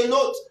got a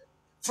note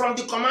from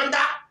the commander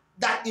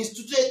that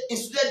instituted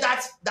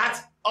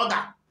that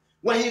order.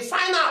 When he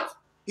find out,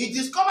 he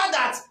discovered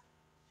that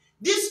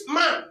this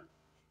man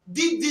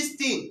did this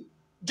thing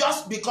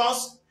just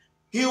because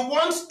he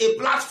wants a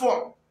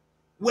platform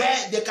where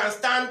they can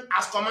stand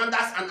as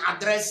commanders and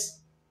address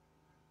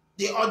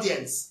the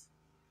audience,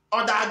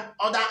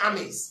 other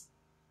armies,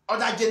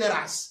 other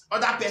generals,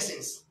 other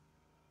persons.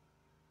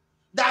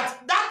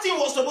 That thing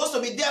was supposed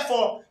to be there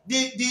for,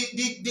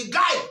 the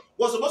guide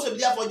was supposed to be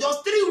there for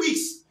just 3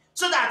 weeks,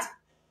 so that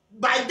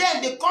by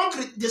then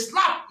the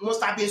slab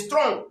must have been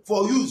strong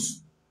for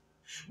use.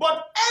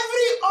 But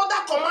every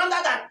other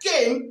commander that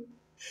came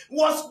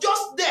was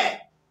just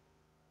there,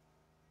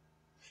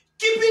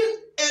 keeping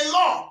a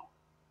law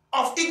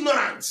of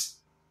ignorance,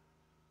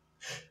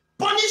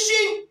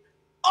 punishing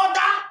other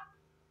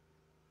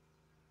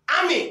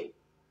army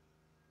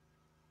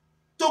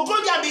to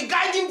go there and be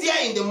guiding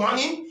there in the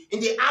morning, in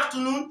the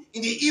afternoon,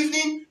 in the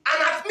evening,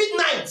 and at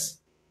midnight.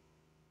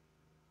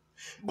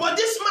 But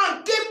this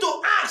man came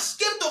to ask,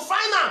 came to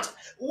find out,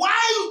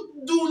 why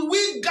do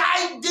we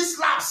guide these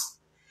slabs?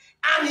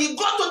 And he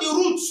got to the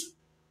roots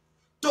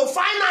to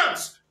find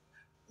out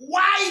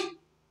why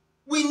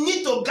we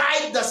need to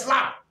guide the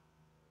slab.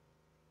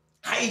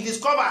 And he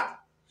discovered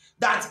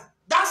that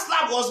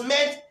slab was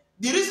meant,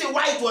 the reason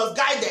why it was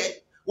guided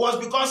was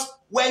because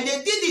when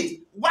they did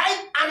it,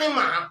 white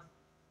animal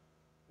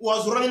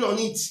was running on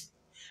it.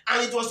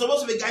 And it was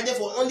supposed to be guided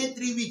for only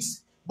 3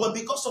 weeks. But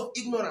because of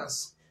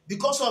ignorance,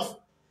 because of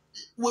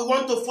we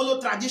want to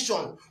follow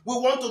tradition, we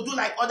want to do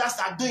like others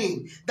are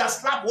doing, the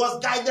slab was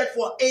guided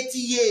for 80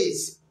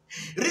 years.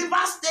 River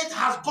State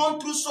has gone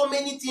through so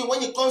many things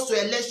when it comes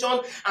to election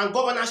and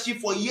governorship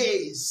for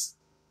years.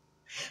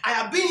 I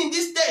have been in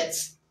this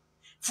state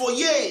for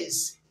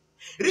years.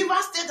 River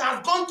State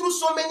has gone through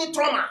so many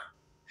trauma.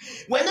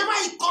 Whenever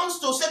it comes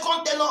to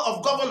second tenure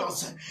of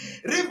governors,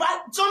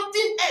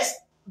 something else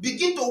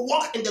begin to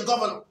work in the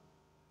governor.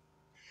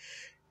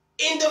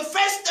 In the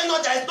first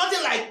tenure, there is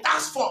nothing like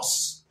task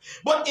force.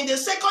 But in the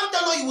second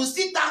tenure, you will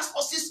see task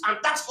forces and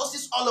task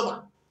forces all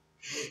over.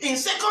 In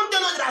second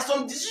tenure, there are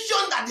some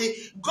decisions that the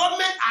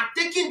government are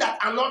taking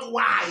that are not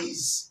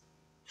wise.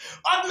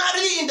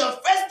 Ordinarily, in the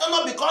first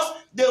tenure, because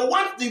they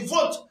want the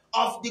vote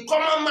of the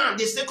common man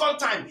the second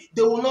time,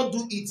 they will not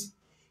do it.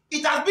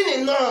 It has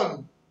been a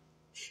norm.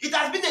 It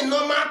has been a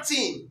normal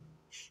thing.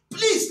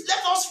 Please,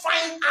 let us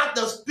find out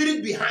the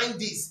spirit behind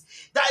this.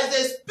 There is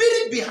a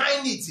spirit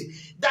behind it.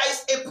 There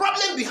is a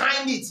problem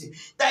behind it.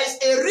 There is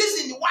a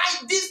reason why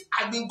this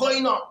has been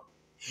going on.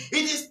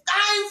 It is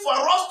time for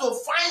us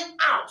to find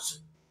out,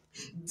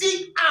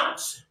 dig out.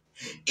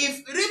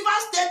 If River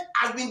State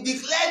has been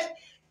declared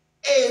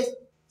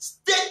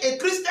a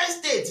Christian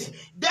state,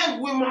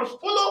 then we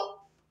must follow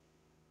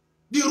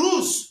the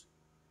rules,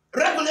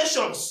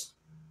 regulations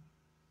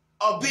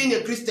of being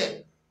a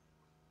Christian.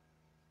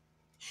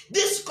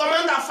 This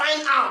commander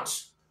find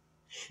out.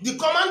 The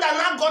commander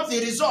now got the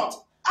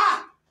result.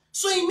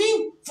 So it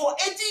means for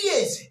 80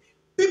 years,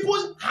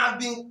 people have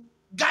been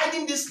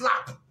guiding this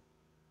slab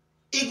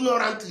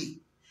ignorantly.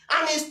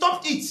 And he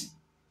stopped it.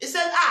 He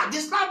said,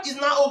 this slab is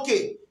now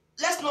okay.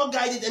 Let's not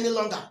guide it any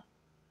longer.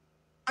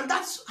 And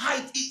that's how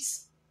it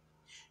is.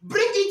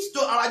 Bring it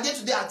to our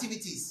day-to-day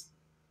activities.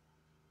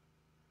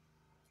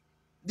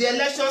 The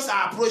elections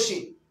are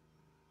approaching.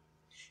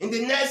 In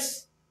the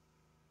next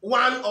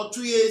 1 or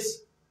 2 years,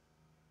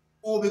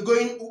 we'll be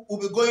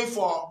going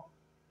for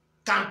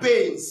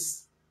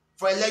campaigns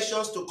for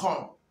elections to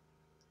come?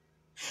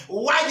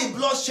 Why the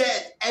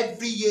bloodshed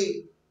every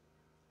year?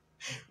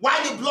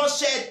 Why the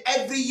bloodshed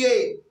every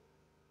year?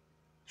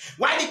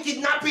 Why the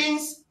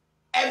kidnappings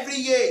every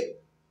year?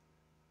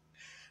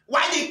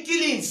 Why the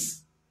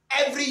killings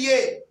every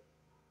year?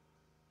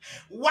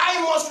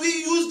 Why must we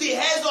use the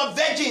hairs of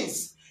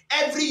virgins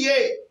every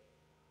year?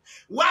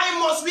 Why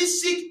must we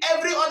seek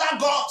every other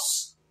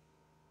gods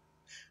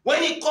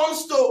when it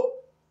comes to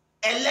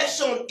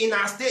election in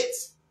our state?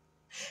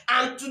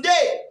 And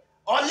today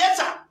or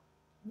later,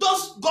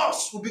 those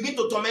gods will begin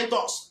to torment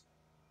us.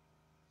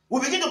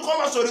 Will begin to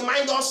come us to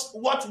remind us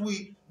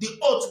the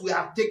oath we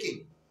have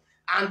taken.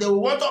 And they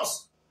will want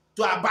us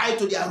to abide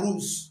to their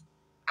rules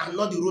and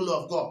not the rule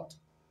of God.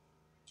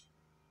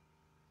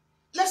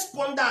 Let's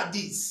ponder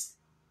this.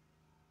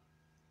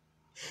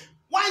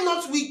 Why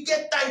not we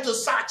get time to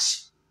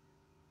search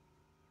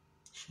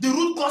the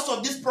root cause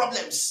of these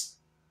problems?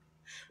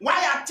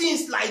 Why are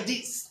things like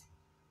this?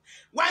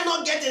 Why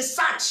not get a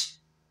search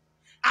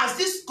as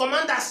this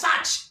commander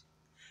search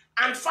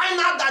and find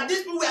out that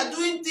these people were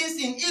doing things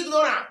in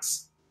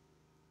ignorance?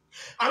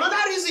 Another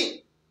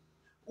reason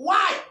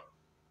why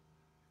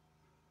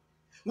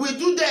we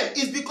do them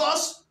is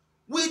because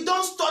we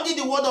don't study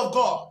the word of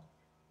God.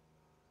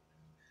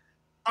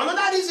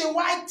 Another reason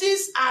why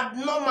things are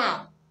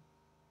normal,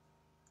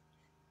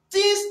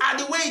 things are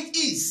the way it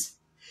is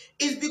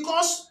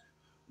because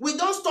we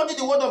don't study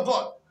the word of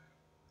God.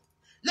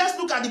 Let's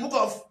look at the book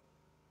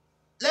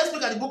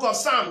of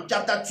Psalm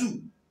chapter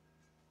 2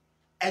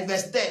 and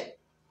verse 10.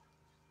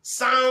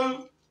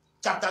 Psalm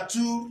chapter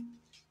 2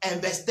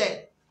 and verse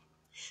 10.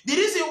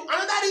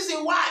 Another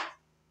reason why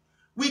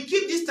we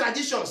keep these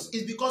traditions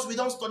is because we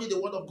don't study the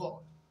word of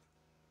God.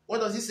 What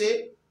does it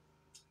say?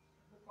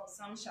 Book of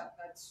Psalm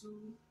chapter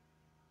 2,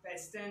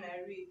 verse 10,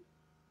 I read,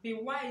 "Be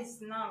wise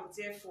now,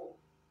 therefore,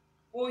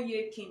 O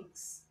ye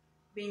kings,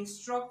 be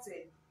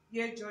instructed,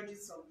 ye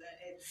judges of the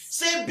earth."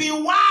 Say, be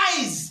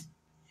wise.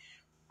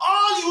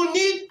 All you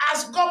need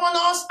as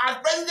governors, as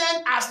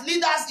presidents, as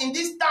leaders in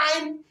this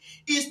time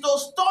is to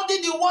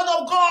study the word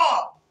of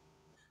God.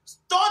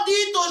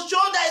 Study to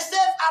show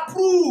thyself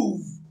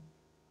approved.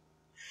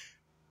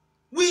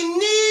 We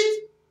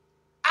need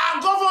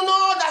a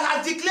governor that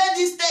has declared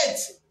this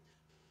state.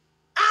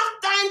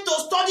 Have time to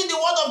study the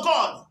word of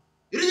God.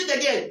 Read it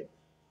again.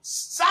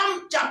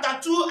 Psalm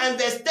chapter 2 and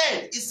verse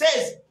 10. It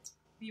says,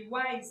 "Be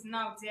wise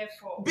now,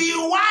 therefore. Be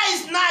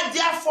wise now,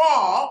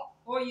 therefore,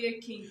 O ye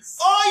kings.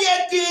 O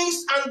ye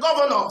kings and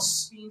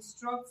governors. Be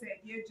instructed,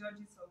 ye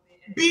judges of the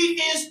earth."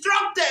 Be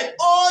instructed,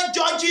 O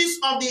judges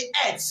of the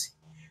earth.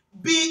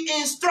 Be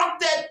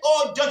instructed,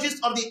 O judges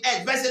of the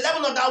earth. Verse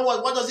 11 of that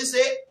word, what does it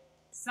say?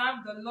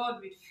 "Serve the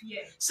Lord with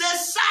fear." Say,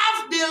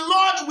 serve the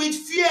Lord with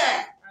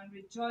fear. "And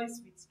rejoice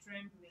with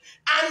trembling."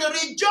 And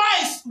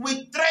rejoice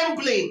with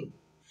trembling.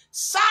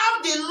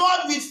 Serve the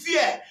Lord with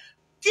fear.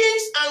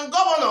 Kings and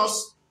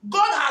governors,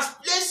 God has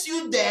placed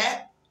you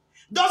there.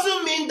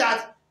 Doesn't mean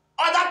that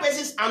other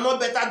persons are not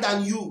better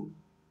than you.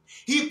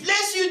 He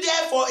placed you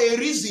there for a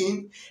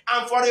reason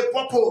and for a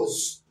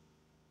purpose.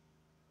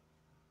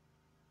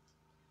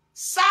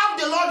 Serve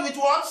the Lord with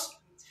what?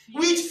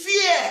 With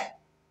fear.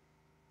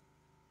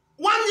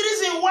 One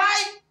reason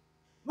why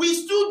we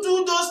still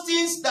do those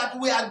things that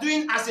we are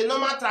doing as a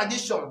normal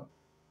tradition.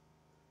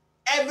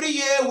 Every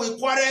year we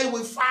quarrel,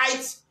 we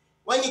fight.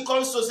 When it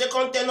comes to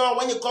second tenor,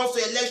 when it comes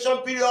to election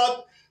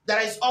period,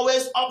 there is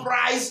always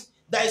uprise.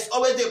 There is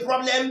always a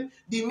problem.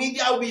 The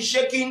media will be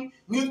shaking.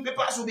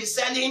 Newspapers will be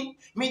selling.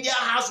 Media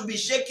house will be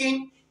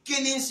shaking.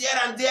 Killings here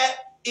and there.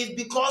 It's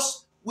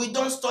because we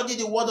don't study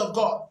the word of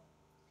God.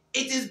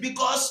 It is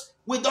because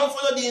we don't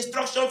follow the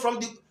instruction from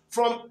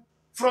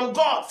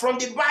God, from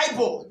the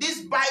Bible.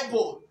 This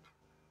Bible,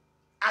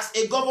 as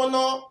a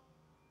governor,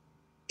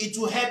 it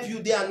will help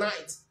you day and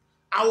night.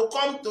 I will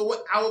come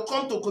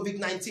to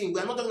COVID-19. We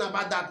are not talking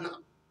about that now.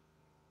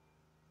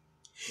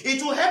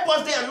 It will help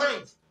us day and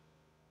night.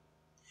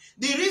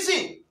 The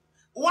reason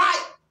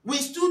why we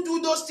still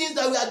do those things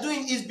that we are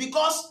doing is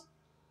because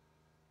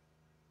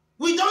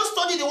we don't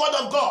study the word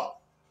of God.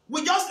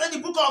 We just read the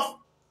book of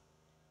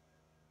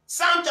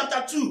Psalm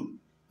chapter 2,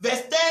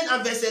 verse 10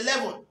 and verse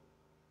 11.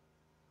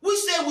 We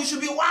say we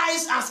should be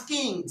wise as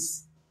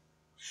kings.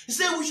 He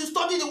said we should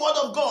study the word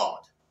of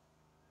God.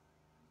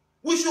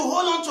 We should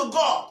hold on to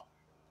God.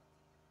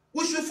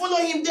 We should follow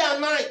him day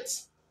and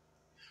night.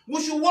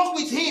 We should walk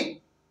with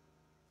him.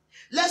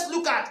 Let's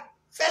look at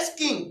 1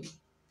 King.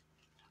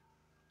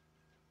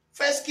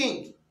 1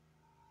 King.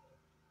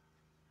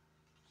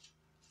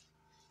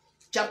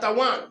 Chapter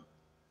 1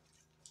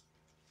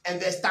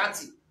 and verse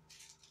 30.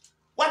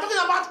 We're talking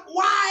about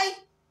why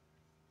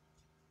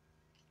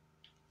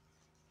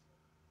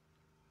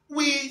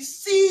we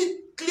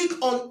click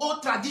on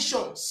old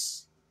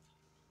traditions.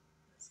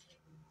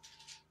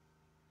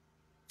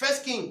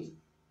 1 King.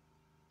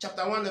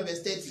 Chapter 1 and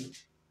verse 30.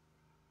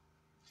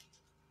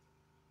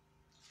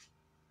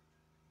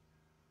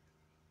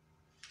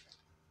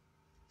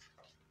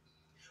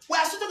 We're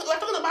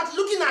talking about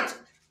looking at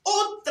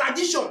old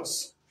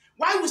traditions.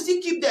 Why we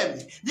still keep them?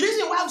 The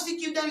reason why we still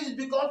keep them is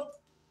because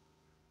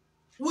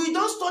we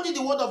don't study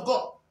the word of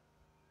God.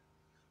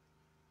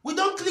 We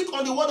don't click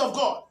on the word of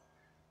God.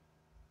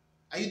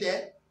 Are you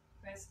there?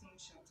 1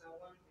 Kings chapter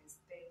 1 verse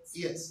 30.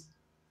 Yes.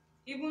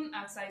 Even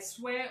as I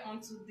swear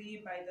unto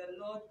thee by the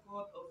Lord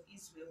God of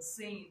Israel,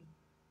 saying,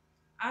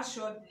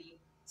 assuredly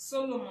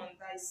Solomon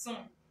thy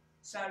son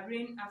shall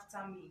reign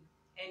after me,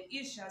 and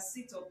he shall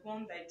sit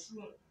upon thy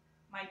throne,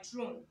 my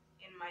throne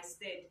in my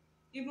stead.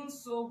 Even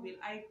so will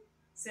I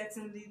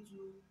certainly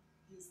do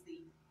this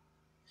day.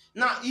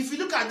 Now, if you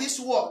look at this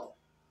word,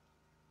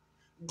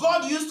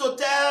 God used to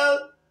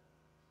tell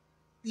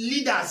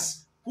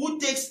leaders who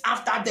takes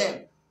after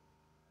them,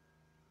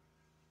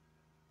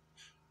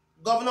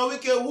 Governor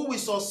Wike, who will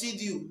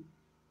succeed you?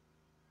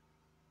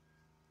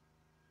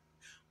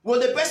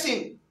 Will the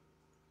person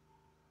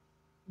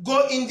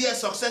go in there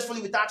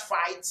successfully without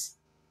fights?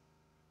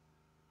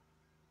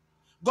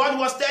 God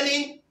was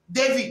telling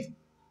David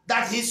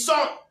that his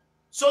son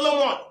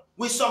Solomon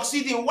will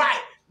succeed him. Why?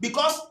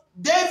 Because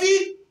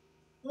David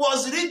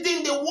was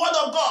reading the word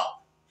of God.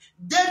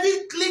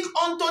 David clicked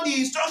onto the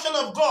instruction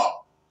of God.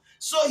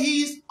 So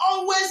he is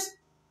always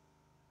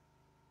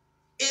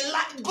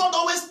God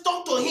always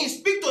talk to him,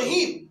 speak to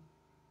him.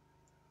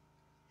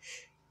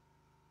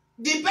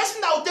 The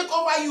person that will take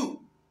over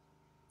you,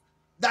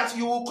 that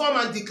you will come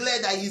and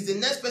declare that he's the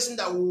next person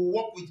that we will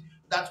work with,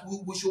 that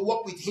we should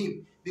work with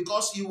him,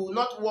 because you will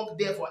not work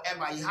there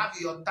forever. You have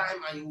your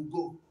time and you will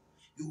go.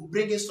 You will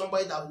bring in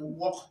somebody that will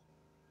work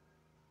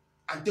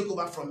and take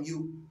over from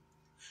you.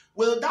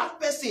 Will that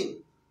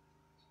person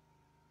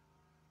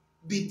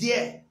be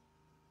there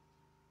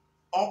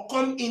or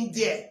come in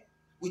there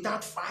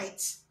without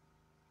fights,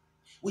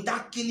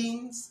 without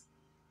killings,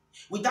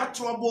 without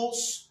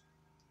troubles?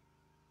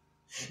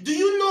 Do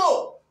you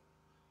know,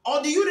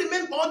 or do you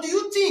remember, or do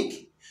you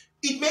think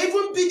it may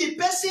even be the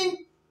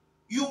person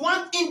you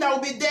want in that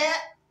will be there?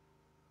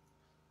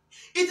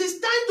 It is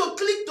time to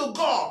click to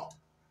God.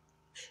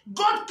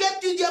 God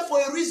kept you there for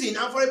a reason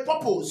and for a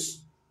purpose.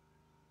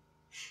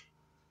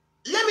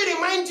 Let me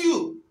remind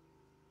you,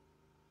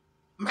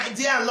 my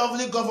dear and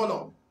lovely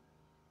governor,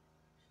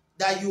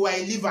 that you are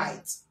a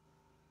Levite.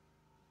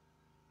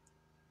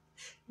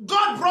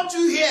 God brought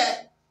you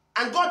here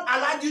and God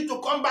allowed you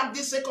to come back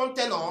this second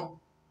tenure.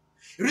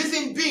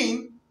 Reason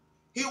being,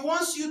 he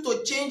wants you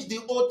to change the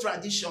old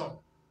tradition.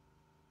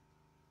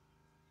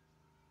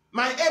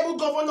 My able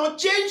governor,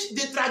 change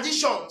the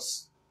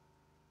traditions.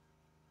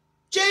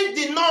 Change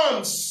the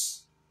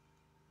norms.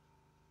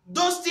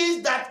 Those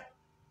things that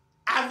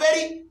are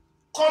very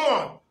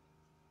common,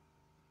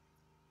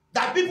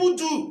 that people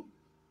do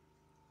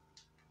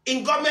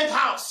in government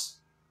house.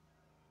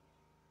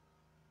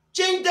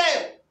 Change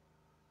them.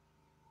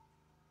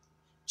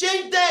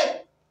 Change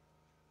them.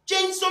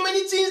 Change so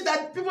many things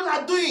that people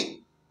are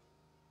doing.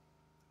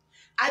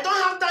 I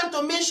don't have time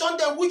to mention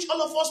them, which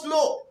all of us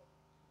know.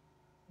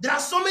 There are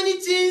so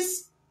many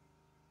things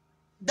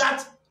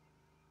that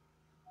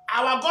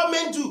our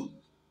government do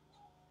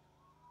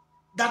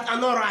that are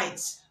not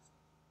right.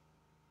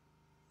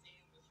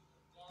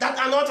 That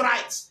are not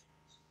right.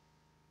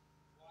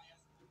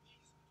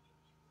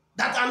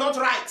 That are not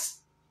right.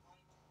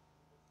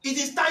 It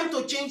is time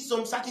to change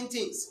some certain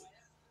things.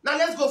 Now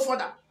let's go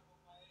further.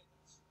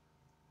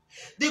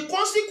 The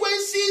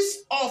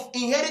consequences of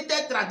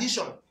inherited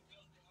tradition.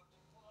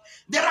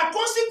 There are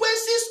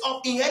consequences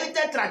of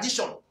inherited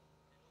tradition.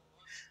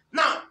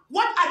 Now,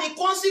 what are the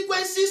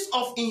consequences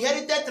of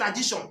inherited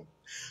tradition?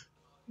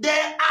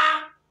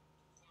 I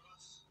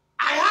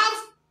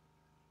have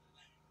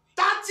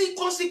 30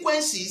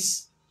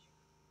 consequences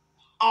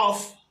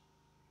of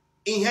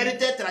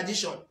inherited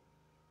tradition.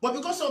 But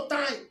because of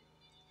time,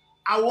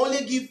 I will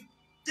only give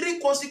 3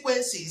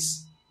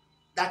 consequences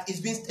that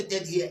is being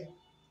stated here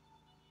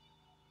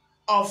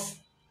of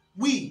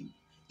we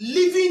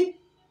living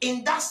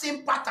in that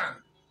same pattern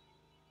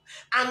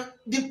and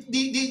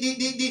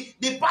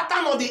the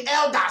pattern of the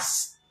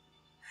elders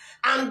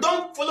and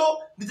don't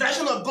follow the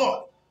direction of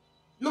God.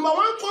 Number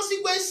 1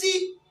 consequence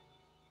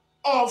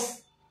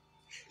of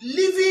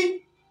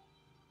living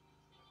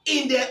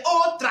in the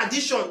old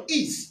tradition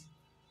is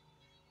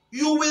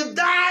you will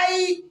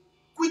die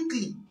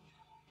quickly.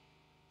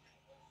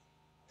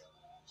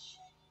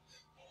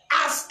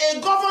 As a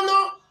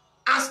governor,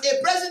 as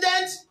a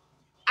president,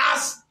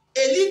 as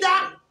a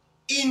leader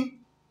in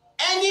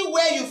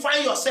anywhere you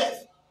find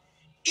yourself,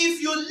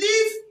 if you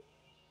live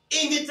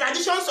in the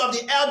traditions of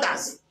the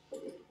elders,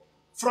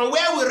 from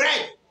where we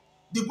read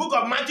the book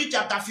of Matthew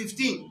chapter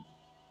 15,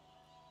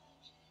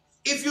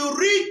 if you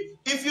live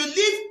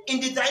in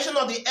the tradition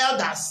of the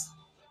elders,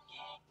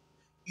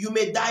 you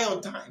may die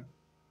on time.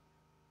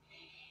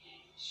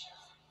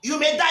 You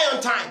may die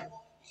on time.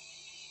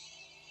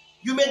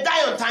 You may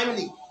die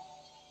untimely.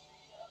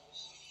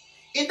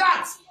 In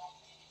that,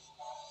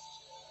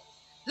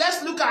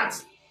 let's look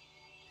at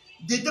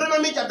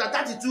Deuteronomy chapter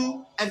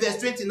 32 and verse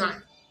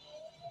 29.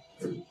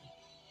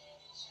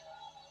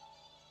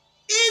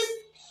 If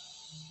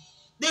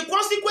the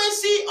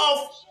consequence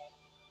of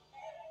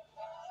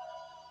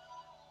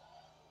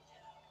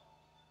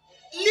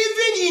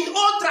living in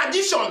old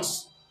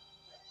traditions,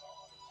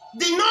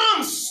 the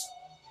norms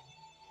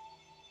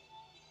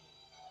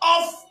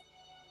of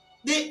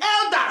the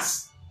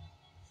elders,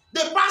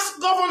 the past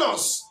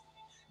governors,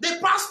 the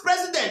past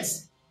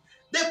presidents,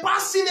 the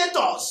past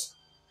senators,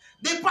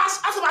 the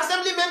past House of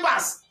Assembly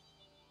members.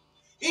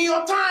 In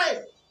your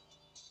time,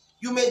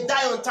 you may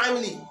die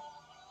untimely.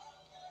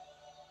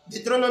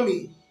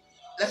 Deuteronomy,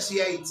 let's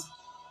hear it.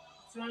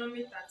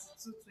 Deuteronomy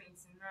 32:29.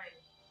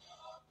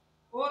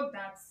 Oh,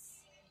 that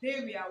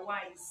they were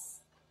wise,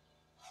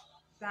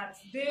 that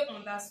they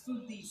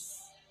understood this,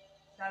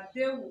 that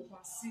they will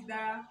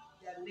consider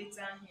their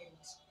later end.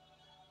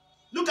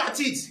 Look at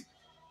it.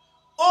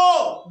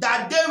 Oh,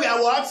 that they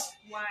were what?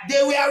 Wise.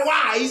 They were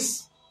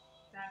wise.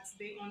 That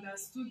they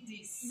understood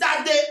this.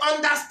 That they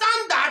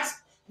understand that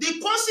the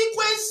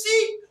consequence,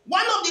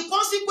 one of the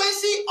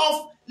consequences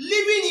of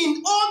living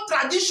in old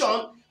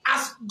tradition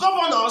as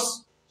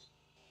governors,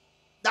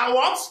 that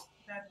what?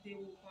 That they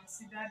will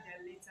consider their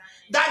later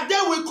end. That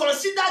they will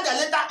consider their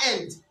later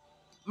end.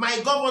 My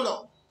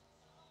governor,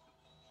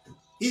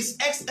 His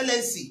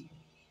Excellency,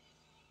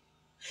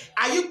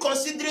 are you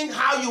considering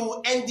how you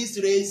will end this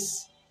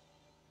race?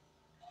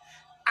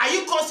 Are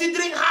you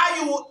considering how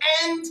you will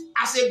end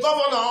as a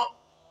governor?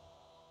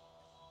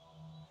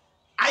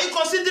 Are you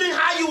considering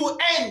how you will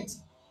end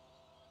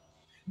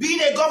being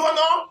a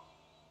governor?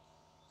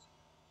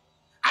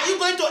 Are you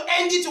going to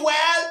end it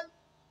well?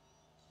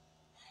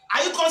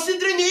 Are you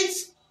considering it?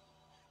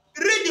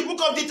 Read the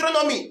book of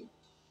Deuteronomy.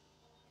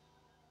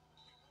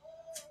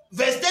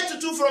 Verse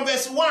 32 from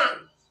verse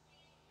 1.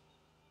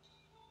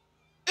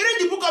 Read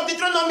the book of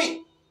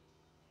Deuteronomy.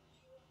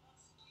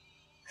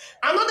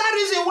 Another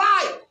reason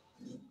why.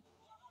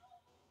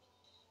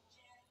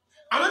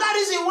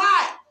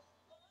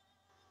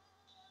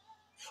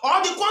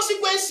 Or the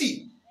consequence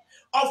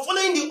of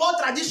following the old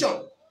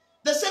tradition.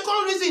 The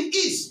second reason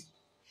is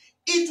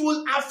it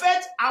will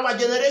affect our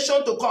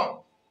generation to come.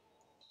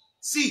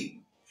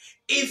 See,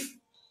 if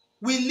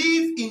we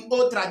live in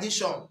old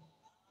tradition,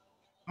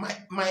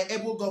 my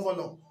able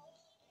governor,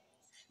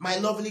 my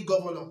lovely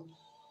governor,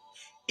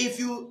 if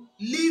you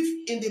live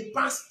in the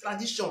past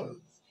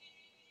tradition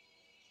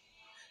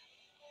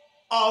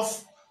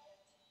of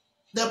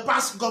the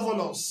past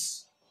governors,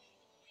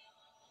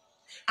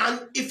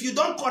 and if you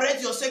don't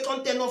correct your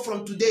second tenure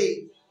from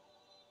today,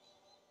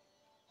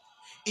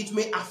 it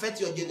may affect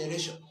your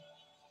generation.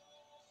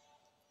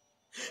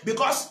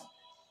 Because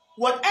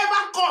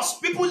whatever curse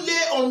people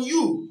lay on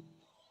you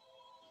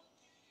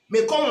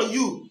may come on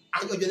you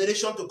and your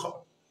generation to come.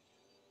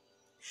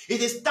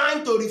 It is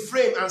time to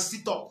reframe and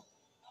sit up.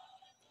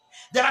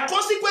 There are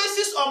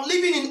consequences of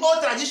living in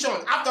old tradition.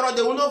 After all,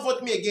 they will not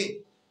vote me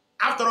again.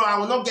 After all, I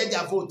will not get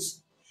their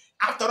votes.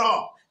 After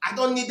all, I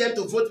don't need them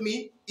to vote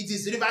me. It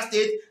is River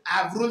State.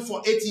 I have ruled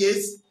for 8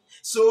 years.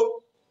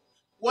 So,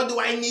 what do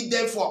I need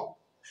them for?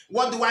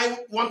 What do I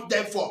want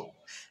them for?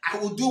 I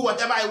will do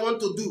whatever I want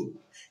to do.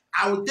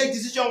 I will take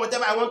decision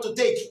whatever I want to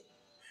take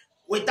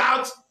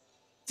without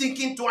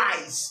thinking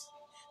twice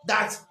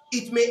that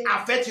it may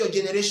affect your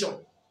generation.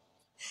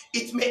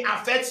 It may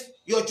affect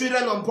your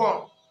children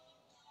unborn.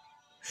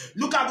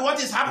 Look at what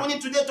is happening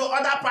today to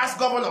other past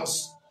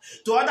governors,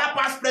 to other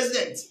past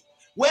presidents.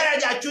 Where are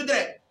their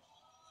children?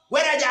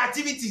 Where are their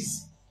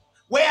activities?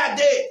 Where are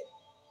they?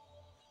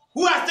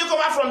 Who has taken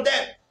over from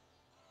them?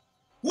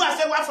 Who has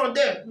taken over from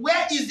them?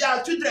 Where is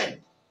their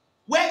children?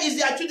 Where is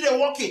their children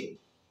working?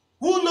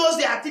 Who knows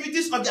the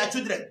activities of their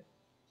children?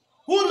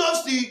 Who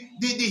knows the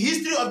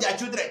history of their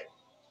children?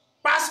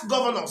 Past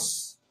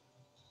governors.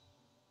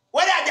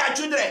 Where are their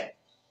children?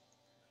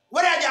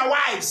 Where are their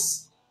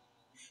wives?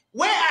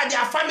 Where are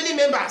their family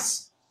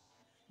members?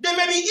 They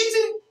may be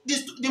eating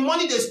the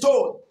money they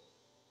stole.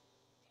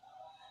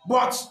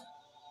 But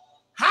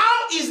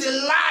how is the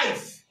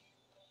life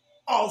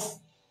of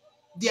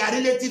their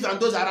relatives and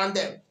those around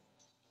them?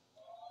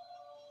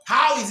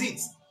 How is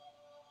it?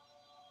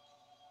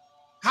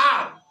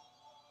 How?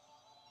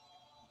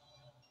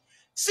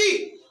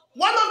 See,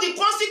 one of the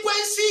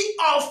consequences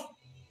of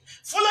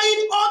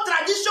following all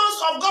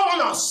traditions of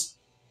governors,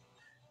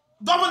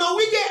 Governor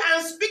WIKE,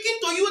 I'm speaking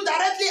to you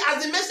directly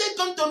as the message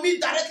comes to me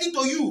directly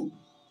to you.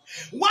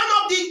 One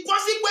of the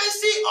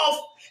consequences of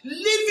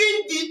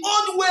living the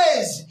old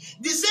ways,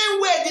 the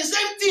same way, the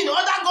same thing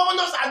other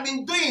governors have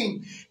been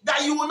doing,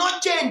 that you will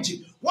not change.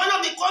 One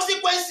of the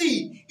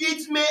consequences,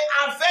 it may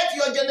affect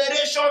your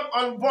generation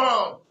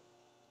unborn.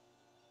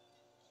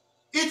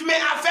 It may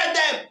affect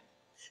them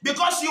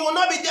because you will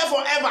not be there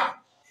forever.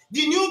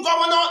 The new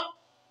governor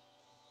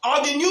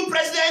or the new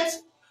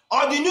president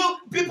or the new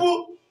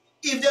people,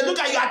 if they look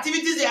at your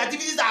activities, the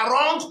activities are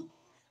wrong,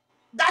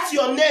 that's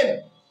your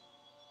name.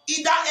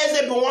 Either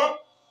EZENOWU,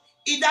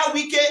 either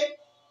WIKE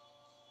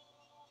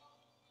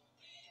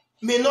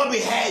may not be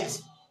heard.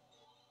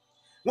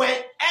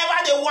 Whenever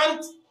they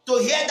want to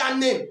hear that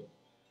name,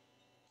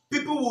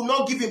 people will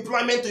not give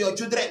employment to your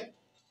children.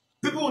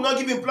 People will not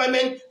give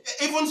employment,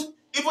 even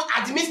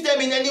admit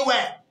them in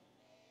anywhere.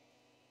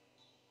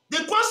 The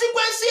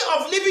consequences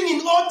of living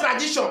in old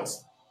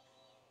traditions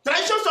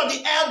of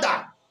the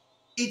elder,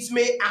 it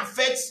may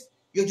affect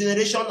your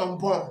generation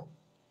unborn,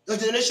 your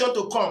generation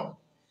to come.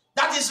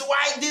 That is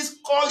why this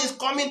call is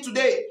coming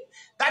today.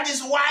 That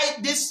is why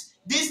this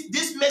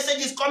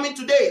message is coming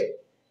today.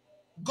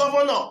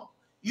 Governor,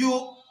 you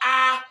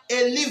are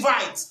a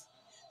Levite.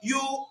 You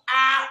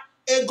are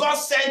a God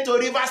sent to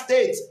River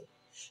State.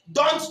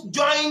 Don't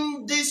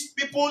join these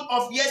people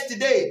of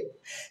yesterday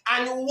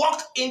and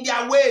walk in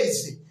their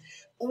ways,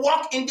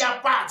 walk in their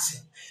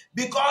paths,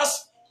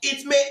 because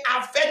it may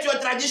affect your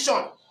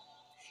tradition.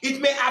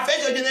 It may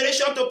affect your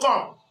generation to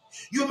come.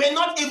 You may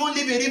not even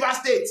live in River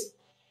State.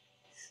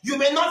 You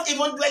may not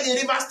even dwell in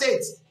River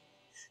State.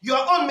 Your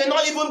own may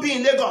not even be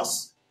in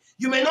Lagos.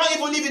 You may not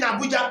even live in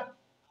Abuja.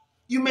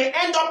 You may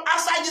end up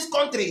outside this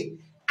country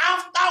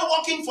after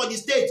working for the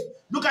state.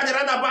 Look at the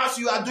roundabouts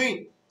you are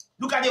doing.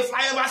 Look at the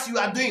flyovers you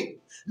are doing.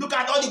 Look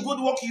at all the good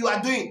work you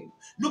are doing.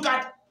 Look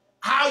at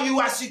how you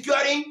are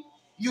securing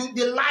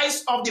the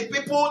lives of the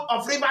people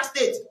of River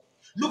State.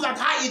 Look at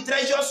how it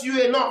treasures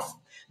you enough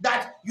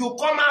that you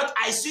come out.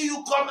 I see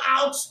you come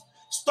out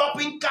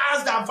stopping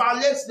cars that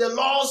violate the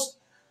laws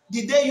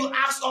the day you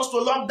asked us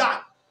to lock down.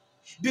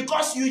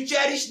 Because you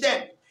cherish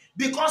them.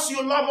 Because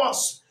you love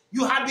us.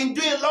 You have been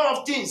doing a lot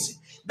of things.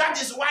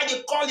 That is why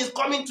the call is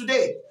coming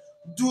today.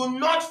 Do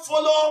not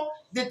follow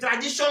the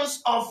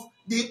traditions of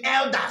the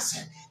elders,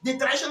 the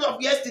tradition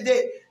of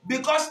yesterday,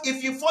 because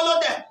if you follow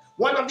them,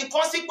 one of the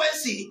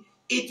consequences,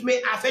 it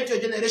may affect your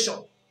generation.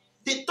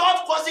 The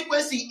third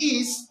consequence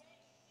is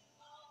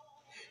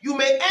you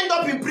may end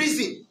up in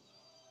prison.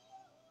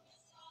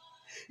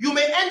 You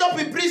may end up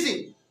in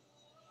prison,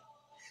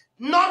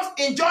 not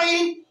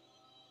enjoying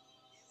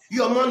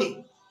your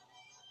money.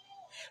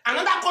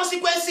 Another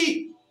consequence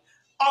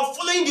of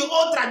following the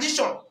old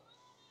tradition.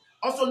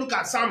 Also look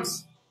at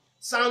Psalms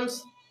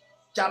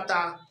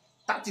chapter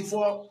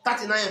 34,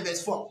 39 and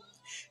verse 4.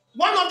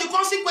 One of the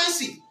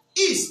consequences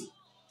is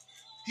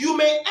you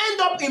may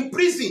end up in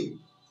prison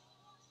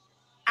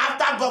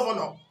after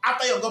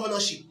your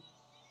governorship.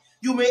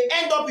 You may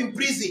end up in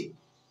prison.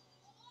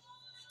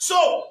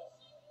 So,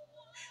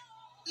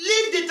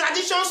 leave the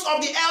traditions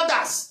of the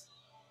elders.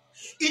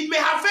 It may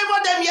have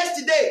favored them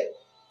yesterday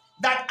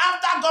that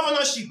after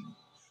governorship,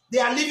 they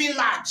are living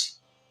large.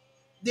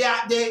 They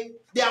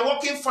are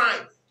working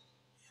fine.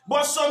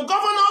 But some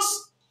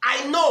governors,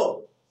 I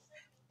know,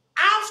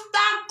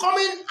 after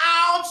coming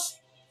out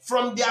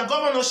from their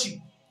governorship,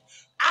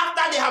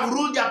 after they have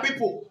ruled their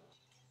people,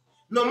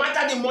 no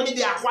matter the money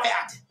they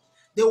acquired,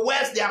 the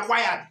wealth they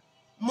acquired,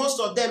 most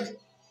of them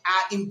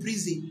are in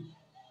prison.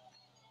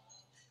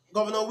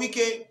 Governor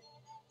WIKE,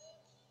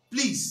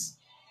 please,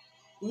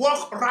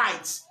 work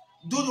right,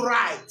 do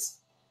right,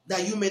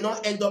 that you may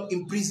not end up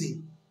in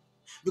prison.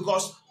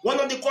 Because one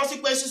of the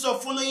consequences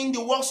of following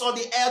the works of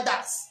the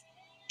elders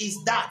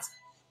is that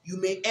you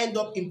may end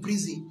up in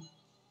prison.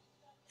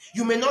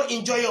 You may not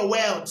enjoy your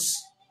wealth.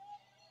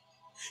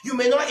 You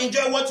may not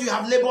enjoy what you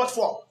have labored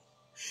for.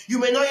 You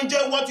may not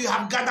enjoy what you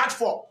have gathered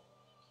for.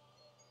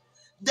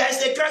 There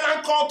is a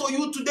clear call to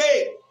you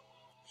today.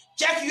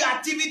 Check your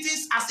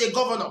activities as a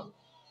governor.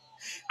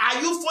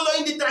 Are you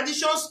following the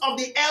traditions of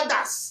the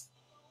elders?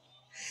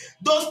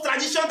 Those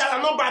traditions that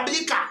are not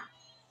biblical.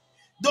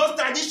 Those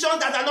traditions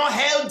that are not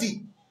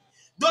healthy.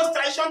 Those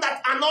traditions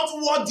that are not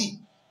worthy.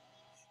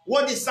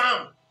 What is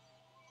Psalm?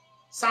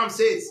 Psalm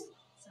says.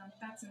 Psalm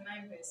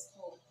 39 verse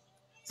 4.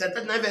 Psalm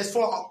 39 verse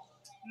 4.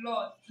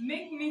 Lord,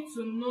 make me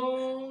to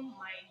know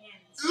my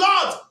ends.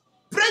 Lord,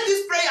 pray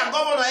this prayer,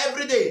 Governor,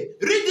 every day.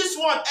 Read this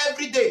word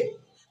every day.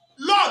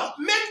 Lord,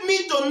 make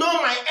me to know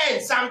my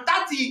end. Psalm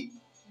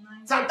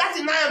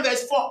 39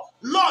 verse 4.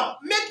 Lord,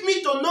 make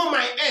me to know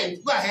my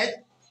end. Go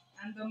ahead.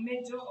 And the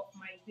measure of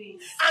my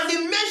days. And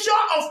the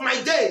measure of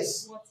my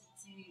days. What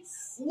it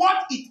is.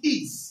 What it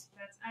is.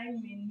 That I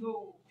may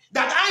know.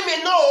 That I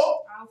may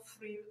know how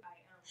frail I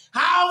am.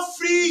 How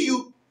free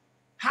you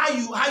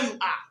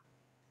are.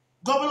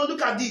 Governor,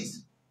 look at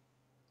this.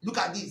 Look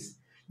at this.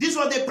 This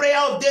was the prayer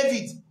of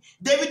David.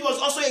 David was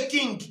also a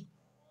king.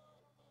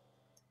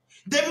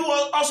 David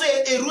was also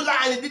a ruler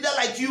and a leader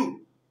like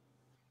you.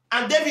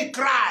 And David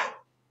cried.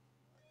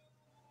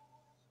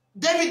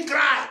 David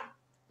cried.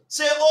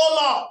 Say, oh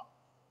Lord,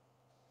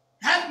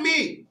 help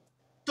me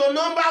to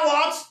number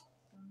what?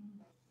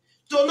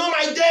 To know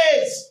my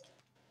days.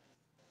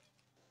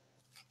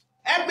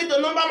 Help me to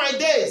number my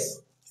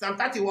days. Psalm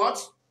 30 what?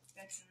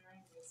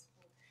 39 verse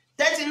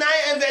 4. 39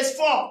 and verse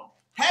 4.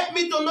 Help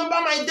me to number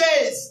my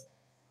days.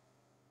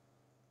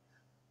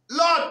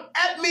 Lord,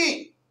 help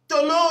me to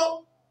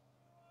know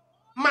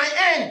my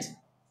end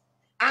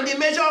and the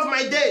measure of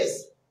my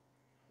days.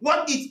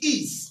 What it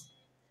is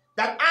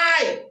that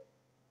I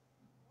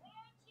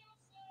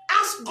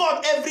ask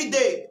God every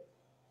day,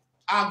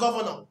 our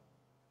governor,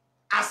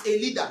 as a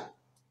leader.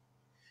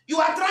 You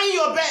are trying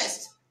your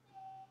best.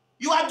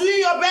 You are doing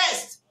your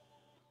best.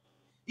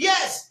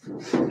 Yes.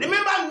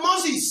 Remember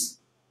Moses.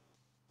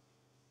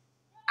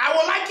 I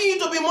would like you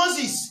to be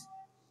Moses.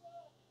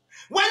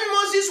 When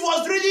Moses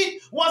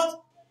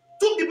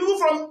took the people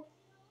from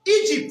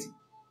Egypt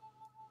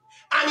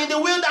and in the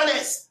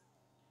wilderness,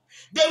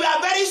 they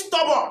were very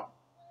stubborn.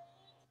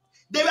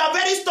 They were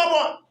very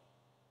stubborn.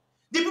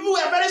 The people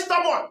were very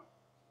stubborn.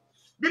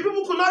 The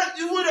people could not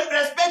even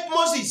respect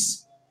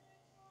Moses.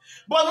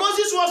 But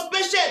Moses was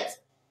patient.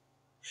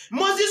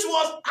 Moses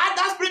had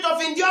that spirit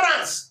of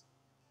endurance.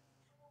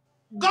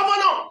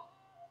 Governor,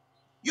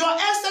 Your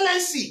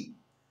Excellency,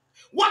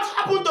 what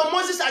happened to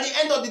Moses at the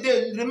end of the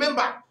day?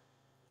 Remember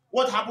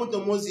what happened to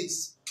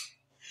Moses.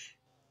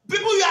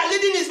 People you are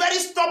leading is very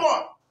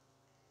stubborn.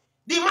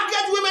 The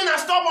market women are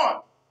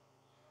stubborn.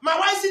 My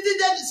wife sitting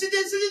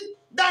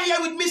down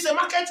here with me is a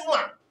market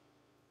woman.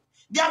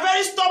 They are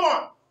very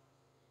stubborn.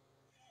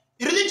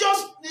 Religious,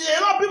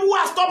 a lot of people who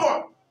are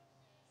stubborn.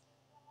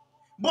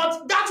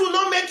 But that will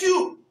not make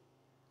you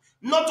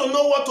not to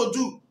know what to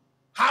do,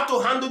 how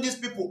to handle these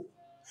people.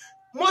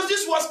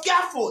 Moses was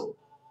careful.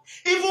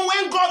 Even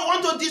when God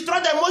wanted to destroy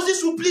them,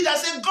 Moses would plead and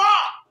say,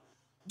 God,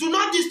 do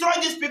not destroy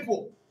these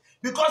people.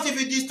 Because if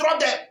you destroy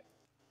them,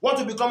 what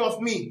will become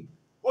of me?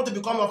 What will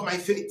become of my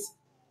faith?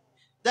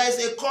 There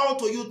is a call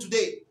to you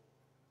today.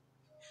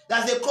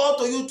 There's a call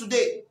to you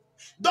today.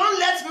 Don't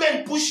let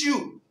men push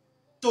you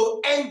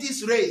to end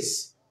this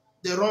race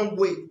the wrong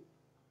way.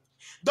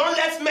 Don't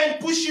let men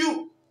push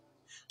you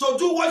to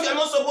do what you're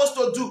not supposed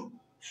to do.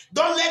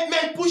 Don't let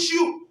men push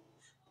you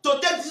to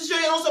take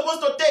decisions you're not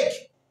supposed to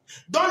take.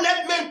 Don't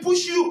let men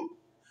push you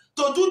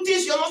to do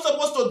things you're not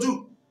supposed to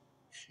do.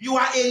 You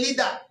are a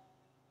leader.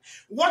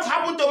 What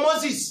happened to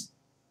Moses?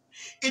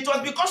 It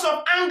was because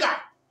of anger.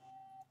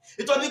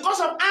 It was because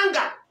of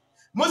anger.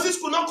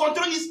 Moses could not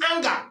control his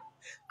anger.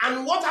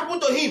 And what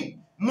happened to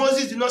him?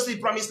 Moses did not see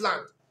promised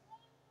land.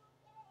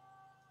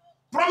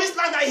 Promised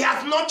land that he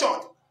has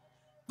nurtured.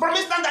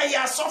 Promised land that he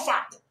has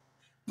suffered.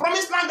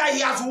 Promised land that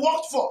he has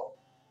worked for.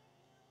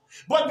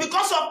 But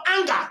because of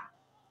anger,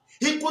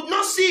 he could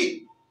not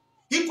see.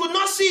 He could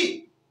not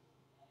see.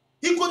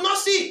 He could not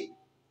see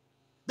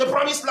the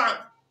promised land.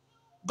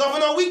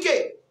 Governor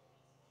WIKE,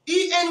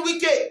 EN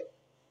WIKE,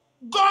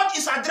 God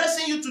is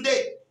addressing you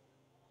today.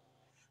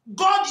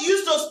 God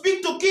used to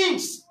speak to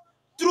kings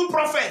through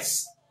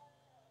prophets.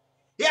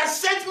 He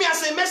has sent me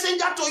as a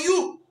messenger to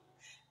you.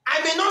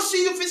 I may not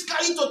see you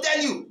physically to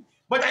tell you,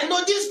 but I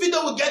know this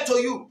video will get to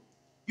you.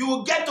 You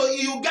will get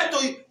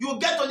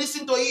to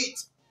listen to it.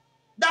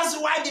 That's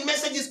why the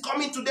message is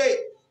coming today.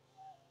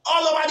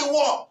 All over the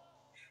world,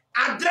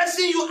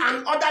 addressing you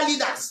and other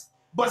leaders,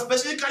 but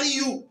specifically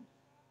you.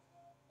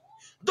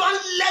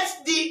 Don't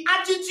let the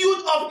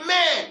attitude of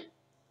men,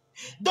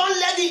 don't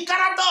let the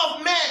character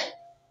of men,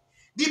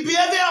 the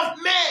behavior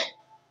of men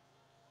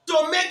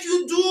to make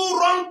you do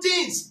wrong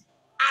things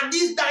at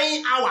this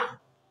dying hour,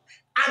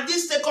 at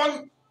this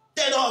second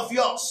tenor of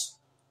yours.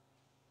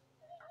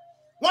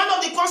 One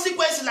of the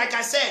consequences, like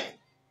I said,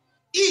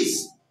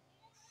 is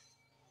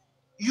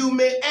you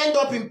may end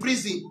up in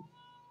prison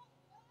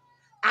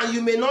and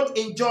you may not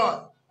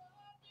enjoy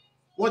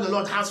what the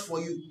Lord has for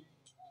you.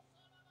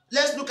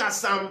 Let's look at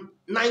Psalm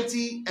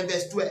 90 and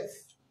verse 12.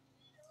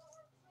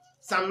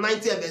 Psalm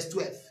 90 and verse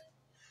 12.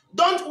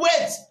 Don't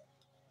wait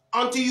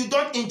until you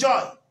don't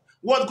enjoy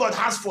what God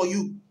has for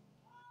you.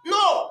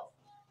 No,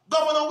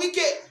 Governor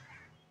WIKE,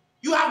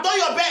 you have done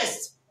your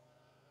best.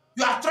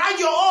 You have tried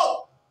your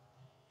own.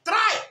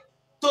 Try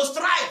to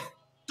strive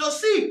to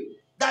see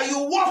that you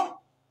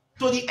walk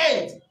to the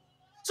end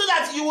so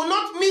that you will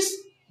not miss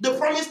the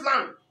promised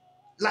land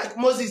like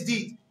Moses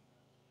did.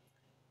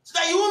 So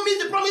that you won't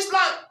miss the promised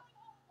land.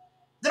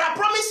 There are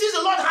promises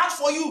the Lord has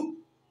for you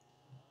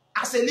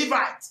as a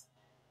Levite.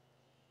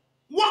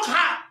 Work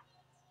hard.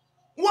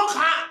 Work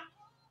hard.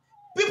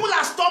 People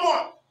are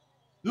stubborn.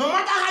 No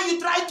matter how you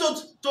try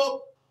to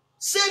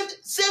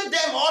save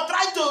them or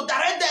try to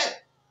direct them,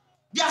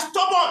 they are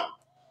stubborn.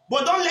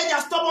 But don't let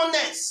their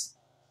stubbornness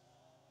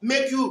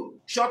make you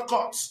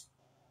shortcuts.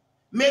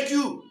 Make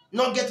you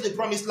not get to the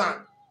promised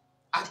land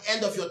at the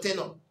end of your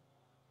tenure.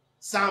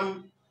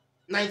 Psalm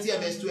 90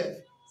 verse 12.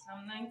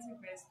 Psalm 90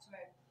 verse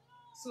 12.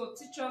 So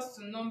teach us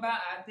to number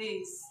our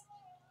days,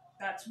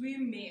 that we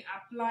may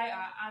apply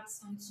our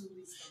hearts unto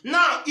wisdom.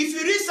 Now, if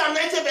you read Psalm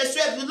 90 verse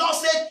 12, the Lord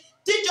said,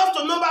 teach us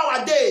to number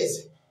our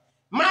days.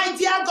 My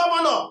dear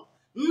governor,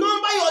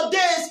 number your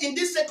days in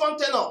this second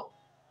tenure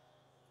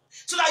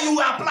so that you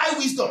will apply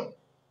wisdom.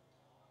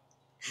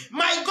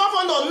 My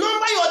governor,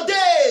 number your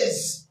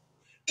days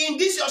in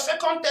this your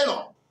second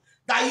tenure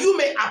that you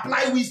may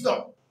apply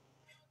wisdom.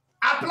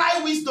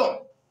 Apply wisdom.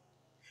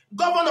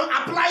 Governor,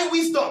 apply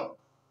wisdom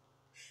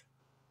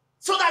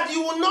so that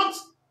you will not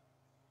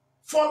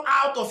fall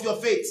out of your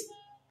faith.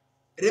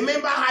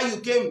 Remember how you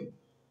came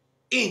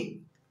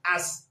in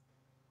as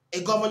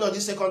a governor of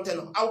this second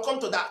tenure. I will come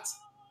to that.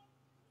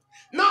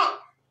 Now,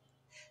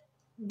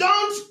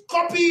 don't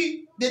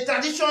copy the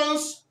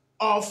traditions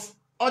of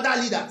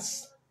other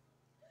leaders.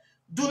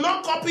 Do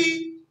not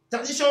copy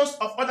traditions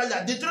of other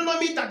leaders.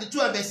 Deuteronomy 32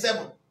 and verse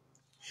 7.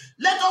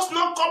 Let us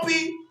not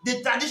copy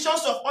the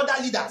traditions of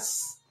other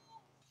leaders.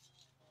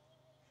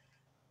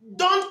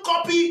 Don't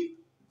copy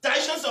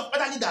traditions of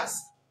other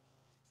leaders.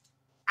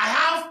 I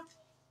have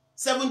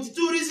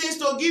 72 reasons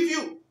to give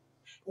you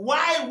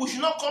why we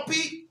should not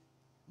copy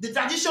the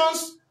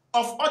traditions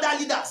of other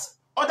leaders,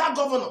 other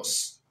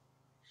governors.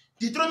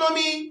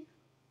 Deuteronomy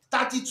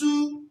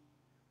 32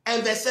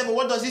 and verse 7.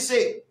 What does it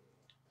say?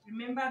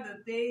 Remember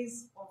the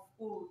days of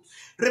old.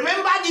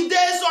 Remember the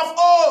days of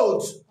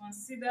old.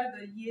 Consider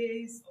the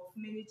years of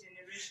many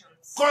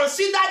generations.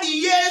 Consider the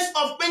years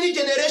of many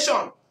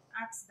generations.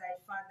 Ask thy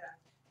father.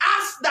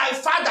 Ask thy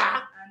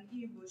father, and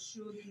he will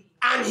show thee.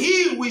 And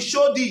he will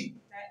show thee.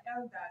 Thy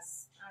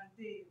elders, and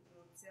they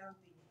will tell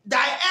thee.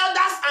 Thy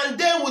elders, and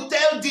they will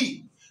tell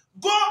thee.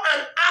 Go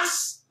and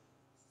ask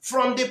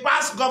from the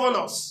past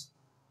governors.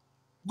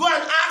 Go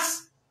and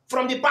ask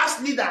from the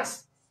past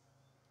leaders.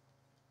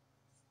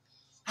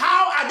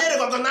 How are they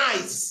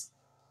recognized?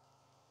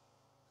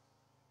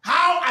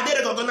 How are they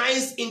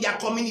recognized in their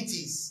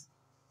communities?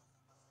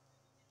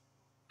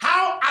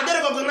 How are they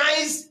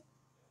recognized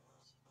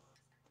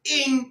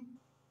in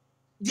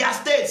their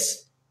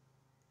states?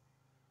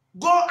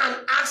 Go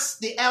and ask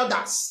the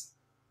elders.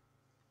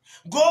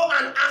 Go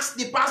and ask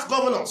the past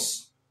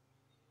governors.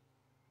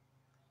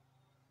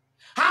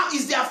 How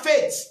is their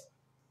faith?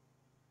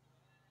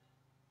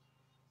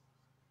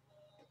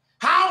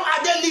 How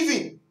are they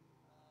living?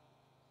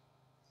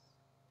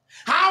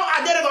 How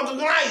are they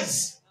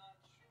recognized?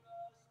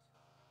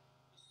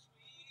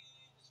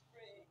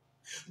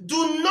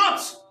 Do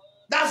not,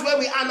 that's where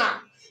we are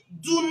now.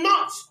 Do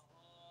not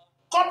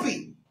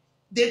copy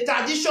the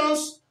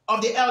traditions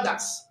of the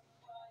elders.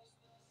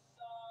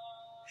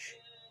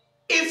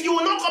 If you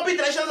will not copy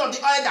the traditions of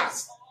the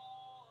elders,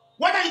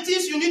 what are the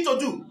things you need to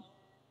do?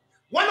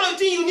 One of the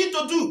things you need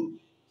to do,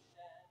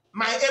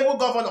 my able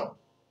governor,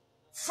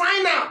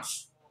 find out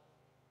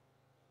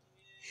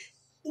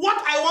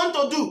what I want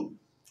to do.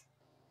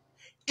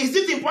 Is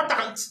it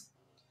important?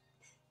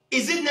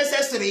 Is it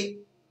necessary?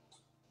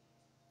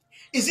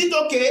 Is it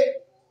okay?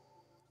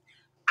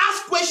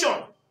 Ask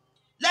question.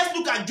 Let's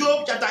look at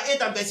Job chapter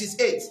 8 and verses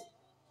 8.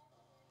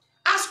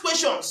 Ask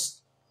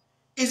questions.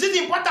 Is it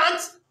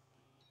important?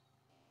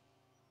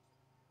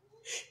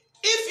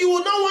 If you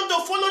will not want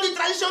to follow the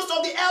traditions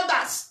of the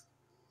elders,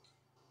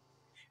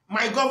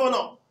 my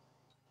governor,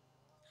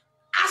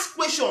 ask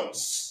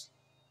questions.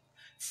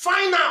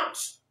 Find out.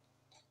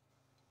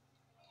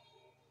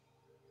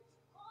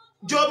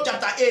 Job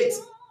chapter 8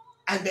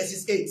 and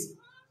verses 8. Job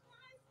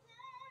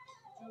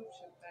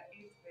chapter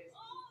 8 verse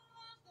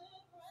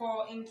 8.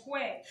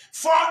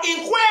 For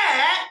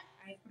inquire,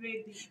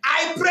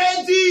 I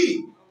pray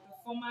thee,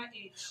 of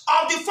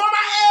the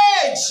former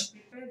age,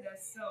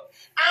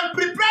 and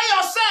prepare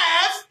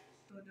yourself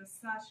to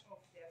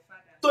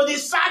the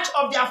search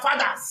of their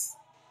fathers.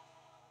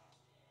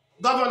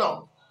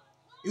 Governor,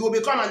 you will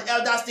become an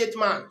elder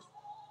statesman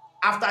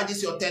after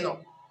this your tenure.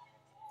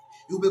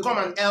 You will become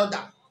an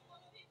elder.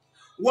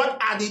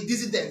 What are the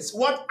dissidents?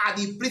 What are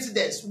the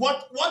precedents?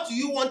 What do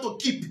you want to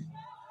keep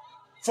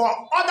for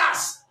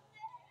others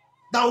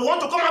that want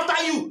to come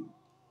after you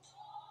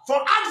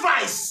for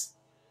advice?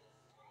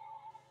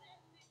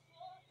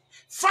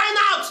 Find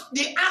out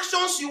the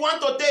actions you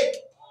want to take.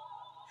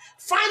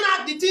 Find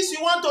out the things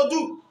you want to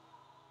do.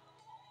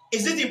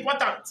 Is it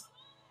important?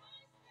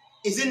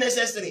 Is it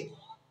necessary?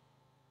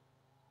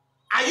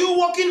 Are you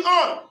working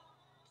on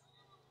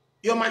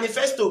your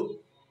manifesto?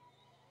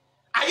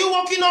 Are you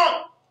working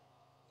on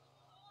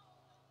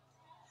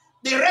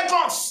the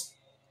records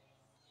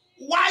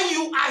why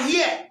you are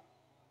here?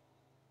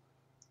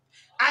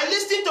 I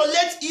listened to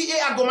late E.A.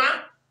 Agoma,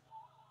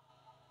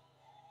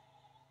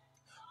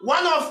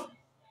 one of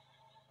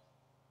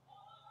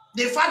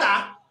the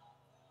father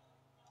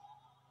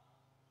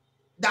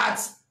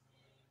that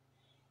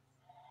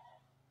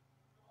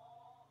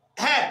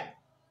helped.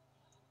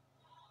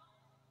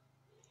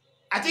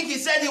 I think he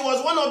said he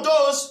was one of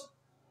those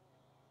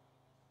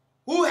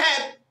who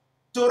helped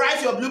to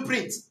write your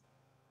blueprint.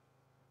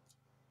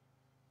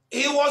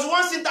 He was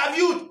once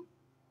interviewed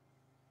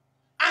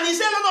and he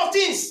said a lot of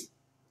things,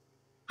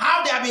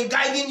 how they have been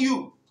guiding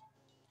you.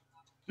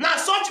 Now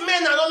such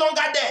men are no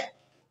longer there.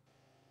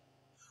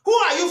 Who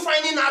are you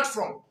finding out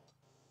from?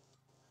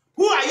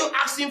 Who are you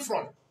asking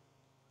from?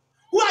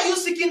 Who are you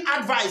seeking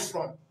advice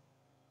from?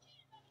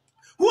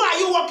 Who are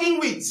you working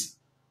with?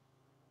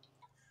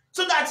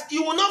 So that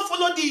you will not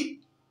follow the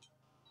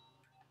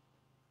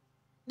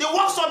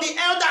works of the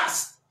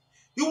elders.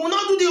 You will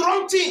not do the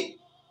wrong thing.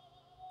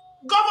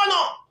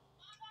 Governor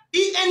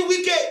E.N.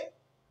 WIKE,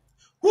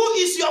 who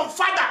is your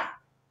father?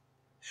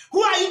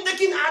 Who are you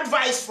taking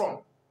advice from?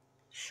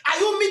 Are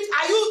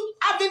you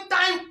having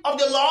time of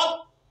the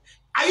Lord?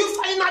 Are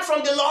you finding out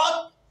from the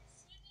Lord?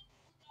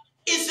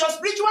 Is your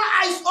spiritual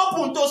eyes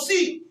open to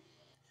see,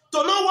 to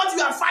know what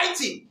you are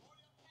fighting,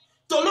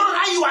 to know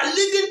how you are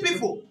leading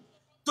people,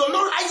 to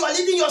know how you are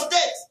leading your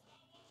state?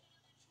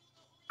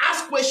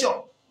 Ask question.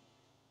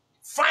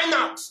 Find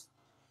out.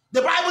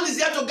 The Bible is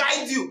here to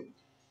guide you.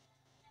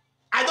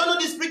 I don't know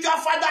the spiritual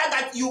father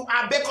that you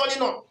are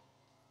beckoning on.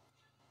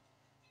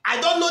 I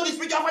don't know the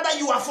spiritual father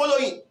you are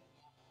following.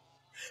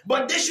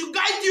 But they should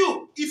guide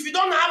you. If you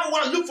don't have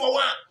one, look for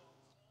one.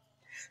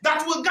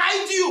 That will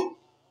guide you.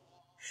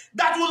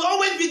 That will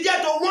always be there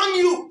to warn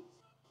you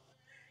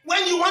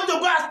when you want to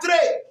go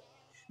astray.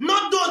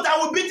 Not those that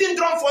will beat in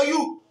drum for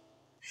you.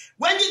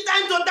 When it's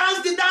time to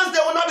dance the dance,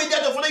 they will not be there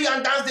to follow you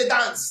and dance the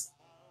dance.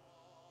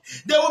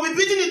 They will be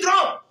beating the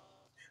drum.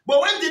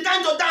 But when it's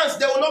time to dance,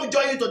 they will not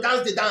join you to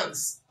dance the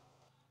dance.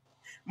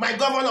 My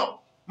governor,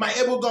 my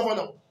able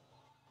governor,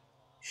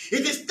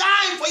 it is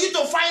time for you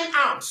to find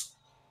out.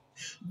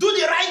 Do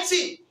the right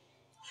thing.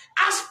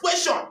 Ask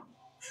questions.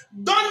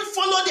 Don't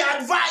follow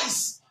the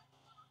advice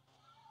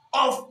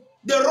of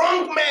the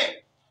wrong men.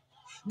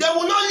 They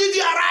will not lead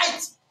you right.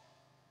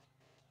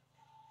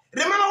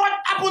 Remember what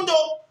happened to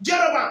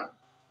Jeroboam?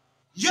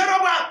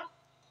 Jeroboam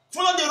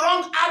followed the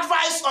wrong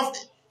advice of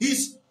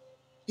his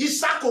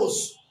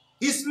circles,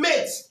 his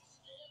mates.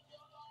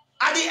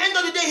 At the end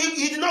of the day,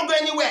 he did not go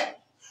anywhere.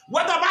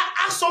 What about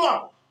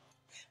Absalom?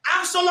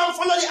 Absalom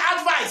followed the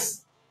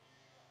advice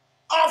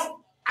of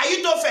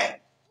Ahithophel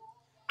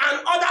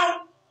and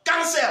other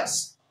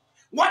counsels.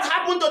 What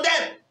happened to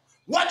them?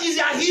 What is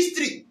their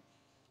history?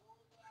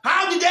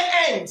 How did they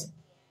end?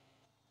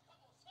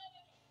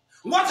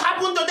 What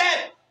happened to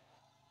them?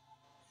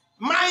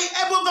 My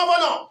able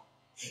governor,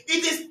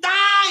 it is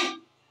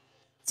time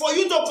for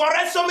you to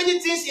correct so many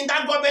things in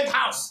that government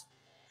house.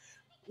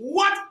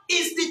 What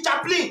is the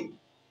chaplain?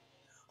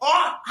 Or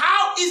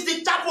how is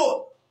the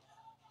chapel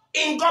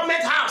in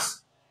government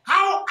house?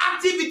 How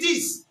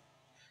activities?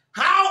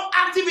 How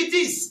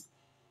activities?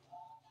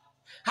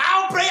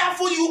 How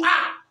prayerful you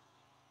are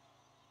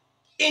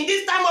in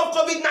this time of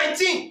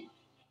COVID-19.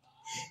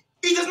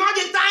 It is not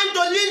the time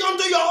to lean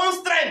onto your own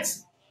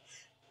strength.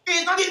 It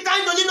is not the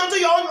time to lean onto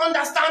your own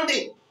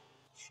understanding.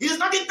 It is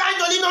not the time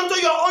to lean onto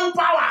your own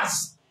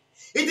powers.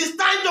 It is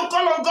time to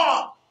call on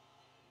God.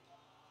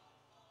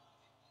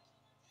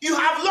 You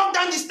have locked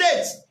down the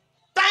state.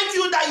 Thank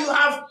you that you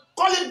have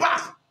called it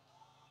back.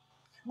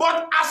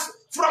 But as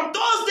from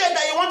those days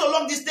that you want to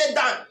lock the state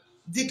down,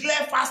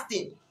 declare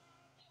fasting.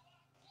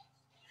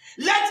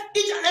 Let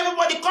each and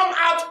everybody come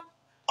out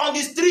on the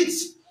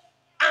streets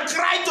and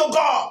cry to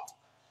God.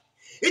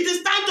 It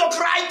is time to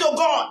cry to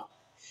God.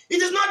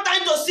 It is not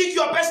time to seek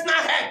your personal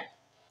help.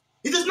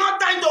 It is not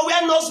time to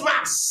wear nose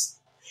masks.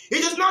 It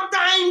is not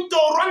time to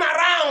run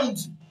around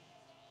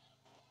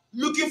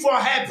looking for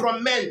help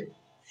from men.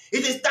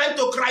 It is time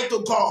to cry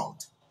to God.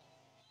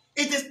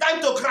 It is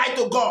time to cry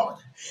to God.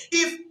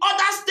 If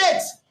other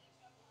states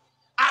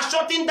are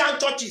shutting down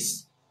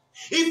churches,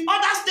 if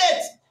other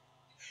states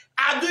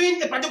are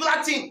doing a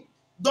particular thing,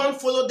 don't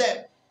follow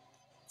them.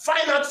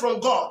 Find out from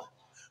God.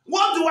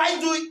 What do I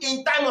do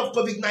in time of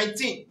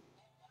COVID-19?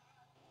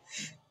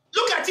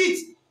 Look at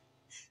it.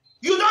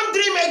 You don't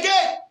dream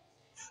again.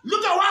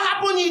 Look at what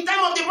happened in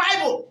time of the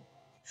Bible.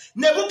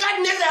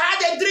 Nebuchadnezzar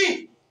had a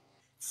dream.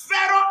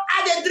 Pharaoh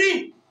had a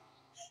dream.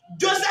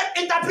 Joseph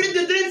interpreted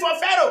the dream for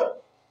Pharaoh.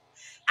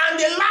 And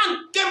the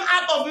land came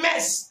out of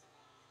mess.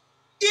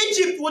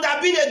 Egypt would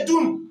have been a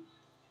doom.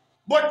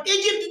 But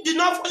Egypt did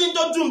not fall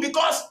into doom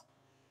because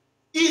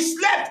he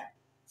slept.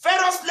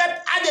 Pharaoh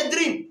slept, had a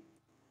dream.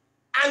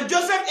 And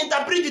Joseph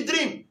interpreted the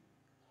dream.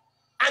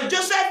 And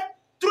Joseph,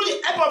 through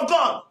the help of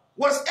God,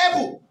 was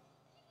able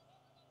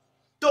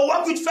to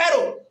work with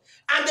Pharaoh.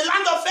 And the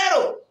land of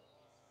Pharaoh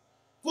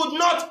could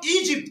not,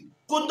 Egypt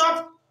could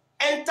not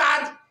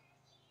enter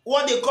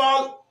what they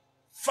call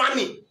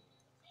famine,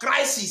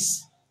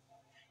 crisis.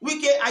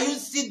 WIKE, are you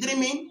still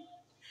dreaming?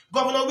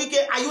 Governor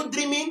WIKE, are you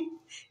dreaming?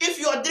 If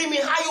you are dreaming,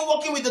 how are you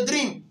working with the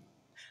dream?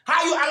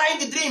 How are you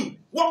aligning the dream?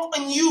 Work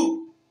on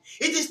you.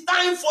 It is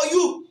time for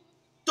you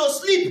to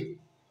sleep,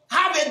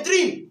 have a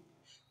dream,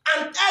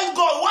 and tell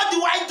God, what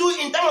do I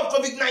do in time of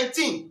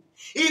COVID-19?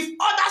 If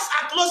others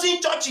are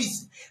closing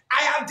churches,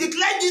 I have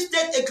declared this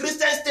state a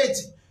Christian state.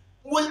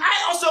 Will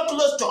I also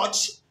close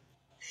church?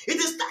 It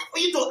is time for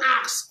you to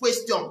ask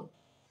questions.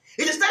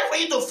 It is time for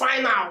you to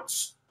find out.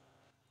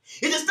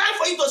 It is time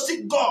for you to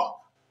seek God,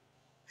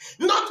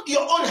 not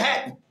your own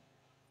help.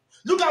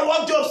 Look at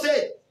what Job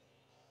said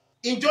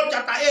in Job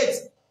chapter 8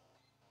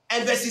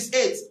 and verses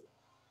 8.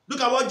 Look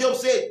at what Job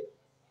said.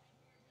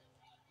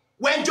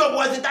 When Job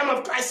was in time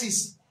of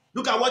crisis,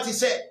 look at what he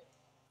said.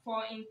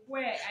 For in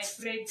where I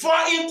prayed thee. For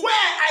in where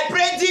I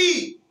prayed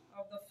thee.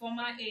 Of the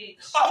former age.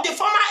 Of the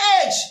former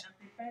age.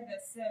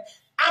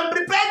 And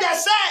prepare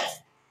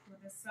themselves. To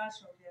the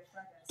search of their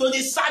fathers. To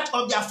the search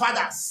of their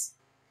fathers.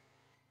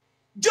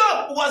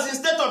 Job was in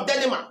state of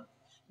dilemma.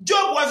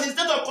 Job was in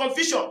state of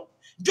confusion.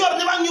 Job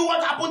never knew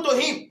what happened to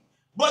him.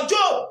 But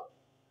Job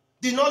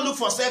did not look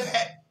for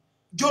self-help.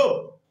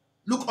 Job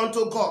looked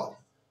unto God,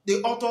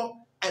 the author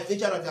and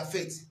finisher of your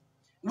faith.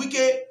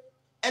 WIKE,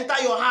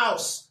 enter your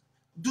house.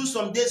 Do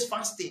some days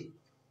fasting.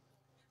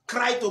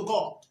 Cry to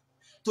God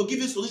to give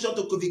you solution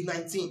to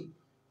COVID-19.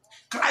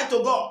 Cry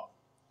to God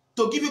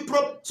to give you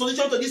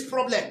solution to this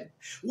problem.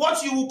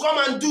 What you will come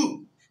and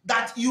do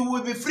that you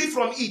will be free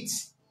from it.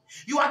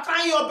 You are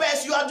trying your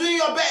best. You are doing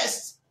your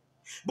best.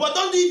 But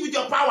don't do it with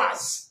your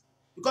powers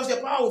because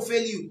your power will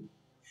fail you.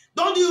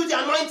 Don't do it with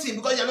the anointing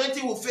because the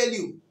anointing will fail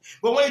you.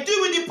 But when you do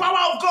it with the power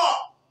of God,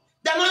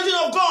 the anointing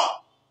of God,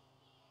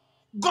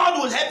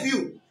 God will help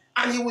you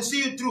and he will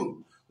see you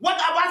through. What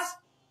about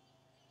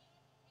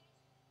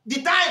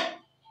the time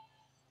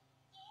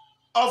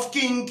of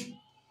King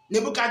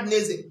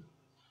Nebuchadnezzar.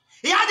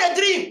 He had a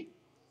dream.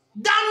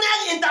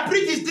 Daniel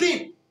interpreted his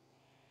dream.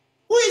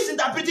 Who is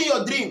interpreting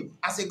your dream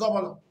as a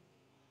governor?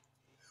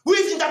 Who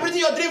is interpreting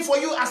your dream for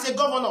you as a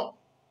governor?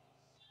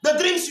 The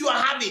dreams you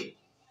are having.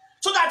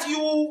 So that you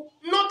will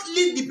not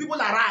lead the people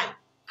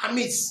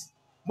amiss,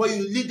 but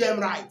you lead them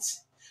right.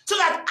 So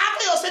that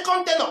after your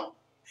second tenure,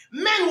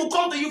 men will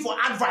come to you for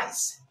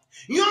advice.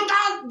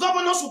 Younger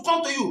governors will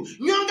come to you.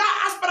 Younger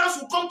aspirants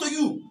will come to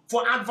you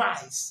for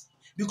advice.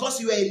 Because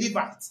you are a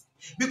Levite.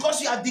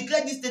 Because you have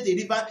declared this state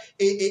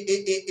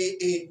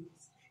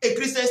a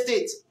Christian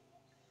state.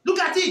 Look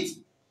at it.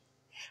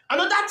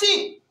 Another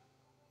thing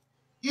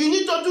you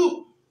need to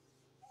do,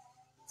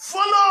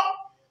 follow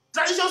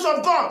traditions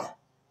of God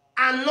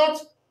and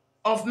not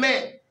of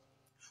men.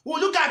 We'll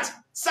look at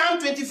Psalm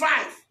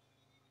 25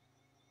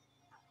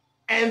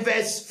 and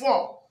verse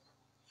 4.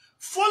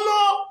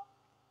 Follow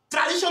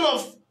tradition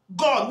of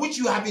God which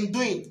you have been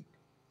doing.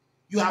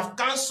 You have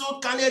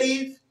cancelled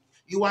canary.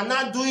 You are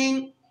not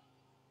doing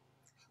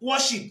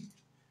worship.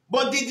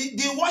 But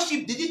the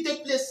worship, did it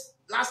take place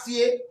last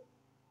year?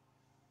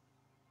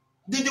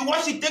 Did the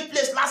worship take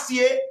place last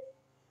year?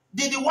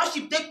 Did the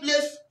worship take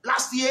place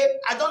last year?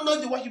 I don't know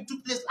if the worship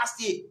took place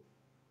last year.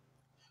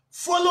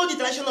 Follow the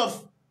tradition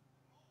of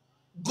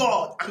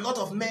God and not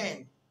of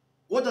men.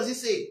 What does it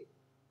say?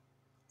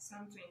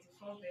 Psalm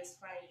 24 verse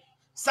 5.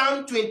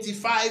 Psalm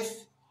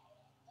 25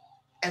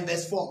 and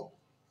verse 4.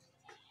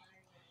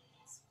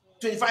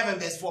 25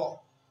 and verse 4.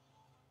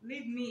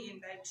 Lead me in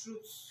thy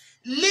truth.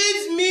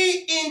 Lead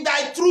me in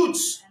thy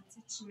truth. And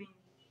teach me.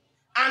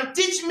 And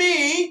teach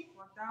me.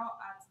 For thou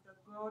art the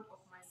God of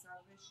my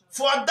salvation.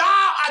 For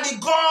thou art the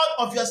God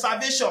of your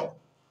salvation.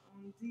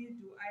 On thee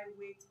do I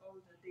wait all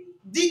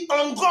the day.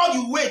 On God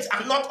you wait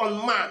and not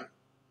on man.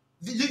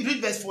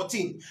 Read verse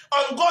 14.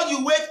 On God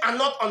you wait and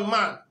not on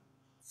man.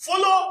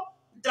 Follow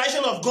the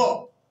tradition of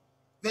God.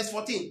 Verse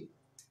 14.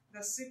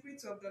 The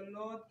secret of the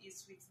Lord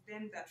is with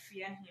them that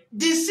fear him.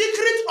 The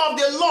secret of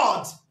the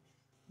Lord.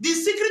 The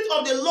secret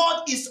of the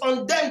Lord is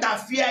on them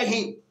that fear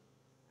him.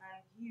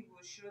 And he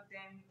will show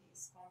them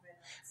his covenant.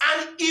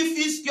 And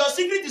if your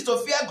secret is to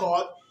fear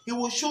God, he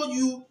will show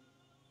you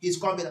his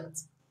covenant.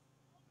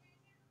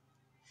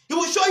 He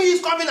will show you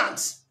his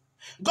covenant.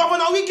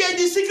 Governor WIKE,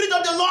 the secret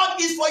of the Lord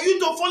is for you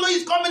to follow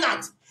his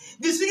covenant.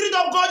 The secret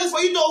of God is for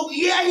you to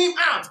hear him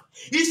out.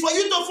 It's for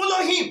you to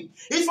follow him.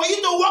 It's for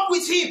you to walk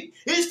with him.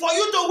 It's for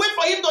you to wait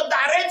for him to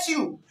direct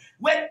you.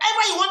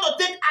 Whenever you want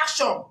to take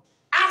action,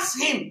 ask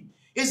him.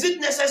 Is it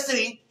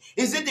necessary?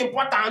 Is it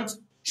important?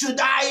 Should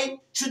I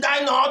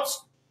not?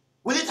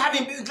 Will it have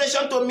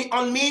implication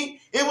on me,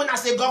 even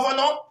as a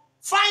governor?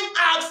 Find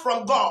out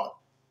from God.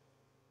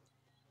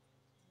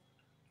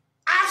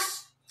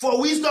 Ask for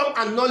wisdom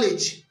and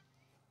knowledge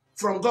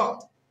from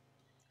God.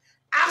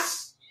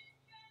 Ask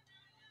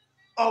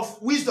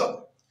of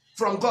wisdom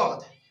from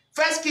God.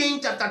 1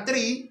 Kings chapter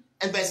 3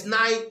 and verse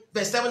 9,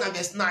 verse 7 and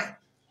verse 9.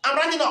 I'm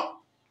rounding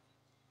up.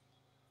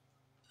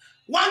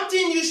 One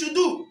thing you should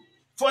do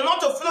for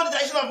not to follow the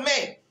tradition of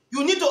men,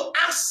 you need to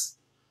ask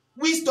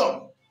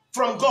wisdom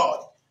from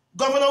God.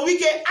 Governor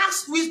WIKE,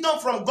 ask wisdom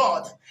from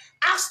God.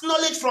 Ask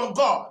knowledge from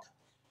God,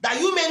 that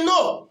you may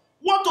know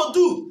what to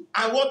do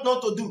and what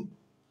not to do.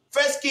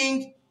 1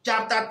 Kings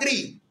chapter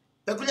 3.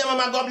 Peculiar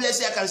Mama, God bless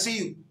you, I can see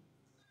you.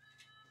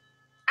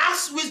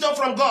 Ask wisdom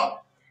from God.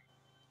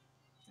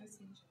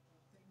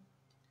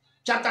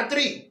 Chapter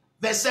 3,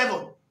 verse 7.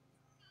 Chapter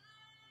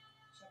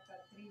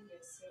 3,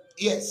 verse 7.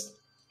 Yes.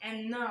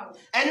 And now,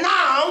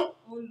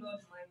 O Lord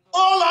my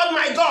God, Lord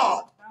my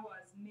God, thou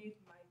hast made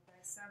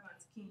thy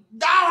servant king.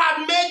 Thou hast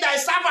made thy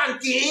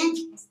servant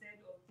king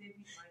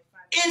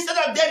instead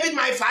of David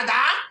my father.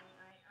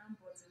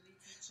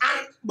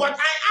 But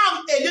I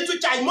am a little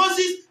child.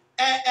 Moses,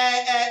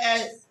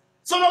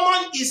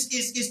 Solomon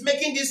is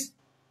making this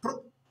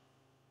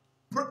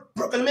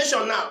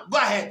proclamation now. Go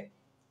ahead.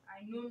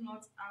 I know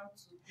not how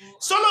to go.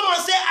 Solomon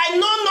said, I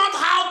know not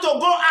how to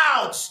go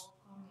out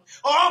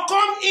or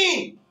come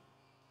in.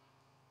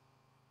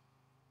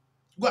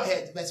 Go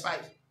ahead, verse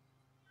 5.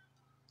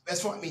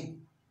 Verse 4, I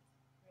mean.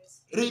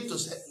 Read it to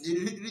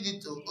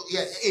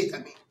 8, I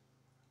mean.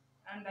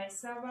 And thy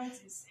servant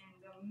is in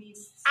the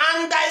midst.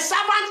 And thy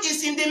servant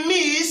is in the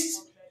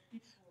midst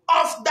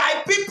of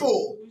thy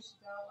people, which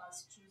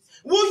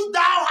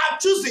thou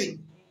hast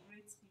chosen,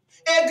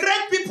 a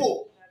great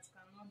people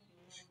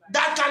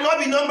that cannot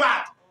be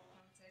numbered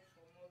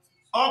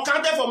or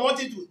counted for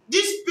multitude.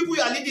 These people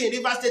you are leading in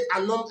River State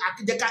are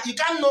you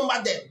can't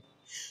number them.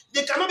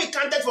 They cannot be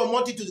counted for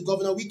multitude.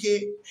 Governor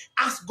WIKE,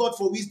 ask God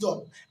for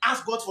wisdom.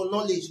 Ask God for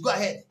knowledge. Go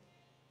ahead.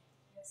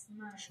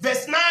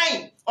 Verse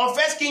 9 of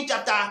 1 Kings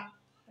chapter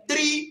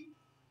 3,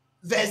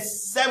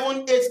 verse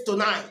 7, 8 to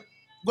 9.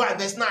 Go ahead,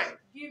 verse 9.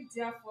 Give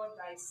therefore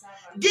thy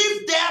servant.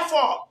 Give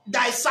therefore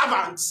thy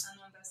servants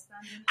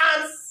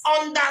an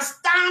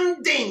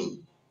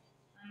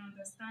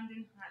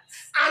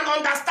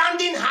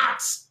understanding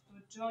hearts.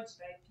 To judge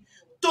thy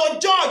people. To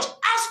judge.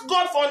 Ask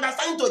God for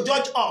understanding to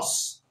judge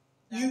us.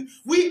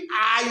 We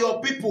are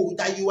your people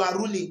that you are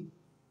ruling.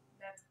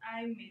 That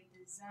I may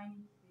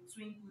design with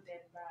between good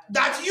and bad.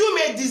 That you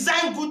may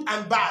design good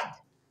and bad.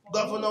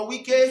 Governor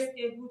WIKE is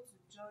able to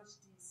judge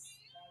this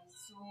by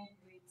so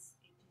great a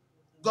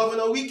people.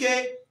 Governor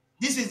WIKE,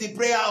 this is the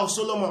prayer of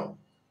Solomon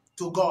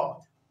to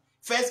God.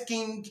 1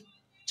 Kings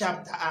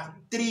chapter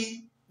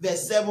 3,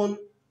 verse 7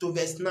 to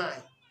verse 9.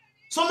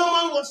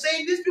 Solomon was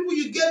saying, these people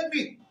you gave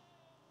me,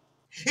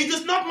 it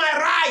is not my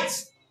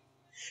right.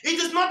 It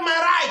is not my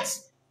right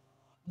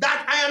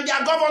that I am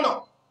their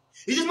governor.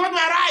 It is not my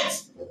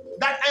right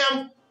that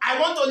I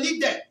want to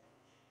lead them.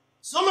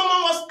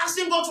 Solomon was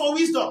asking God for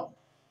wisdom.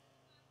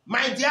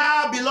 My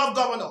dear beloved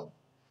governor,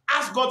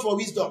 ask God for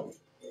wisdom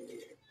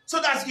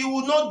so that you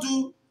will not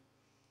do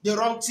the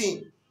wrong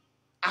thing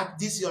at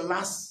this your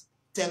last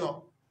tenure.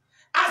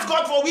 Ask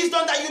God for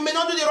wisdom that you may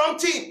not do the wrong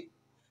thing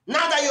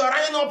now that you are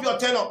running up your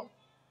tenure.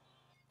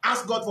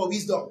 Ask God for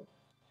wisdom.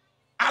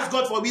 Ask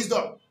God for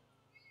wisdom.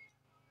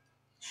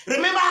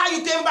 Remember how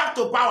you came back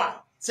to power,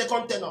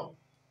 second tenure.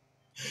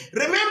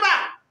 Remember,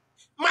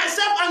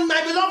 myself and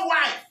my beloved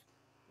wife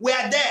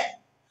were there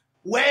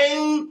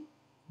when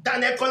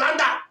Daniel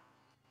Kolanda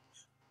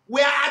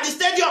were at the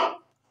stadium.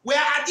 We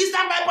are at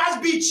Eastern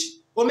Bypass Beach,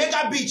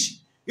 Omega Beach.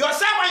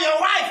 Yourself and your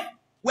wife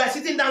were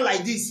sitting down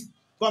like this.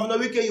 Governor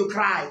WIKE, you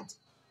cried.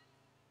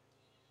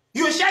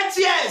 You shed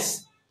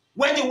tears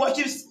when the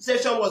worship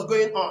session was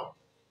going on.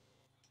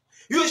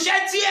 You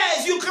shed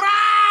tears. You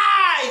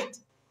cried.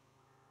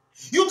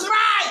 You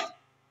cried.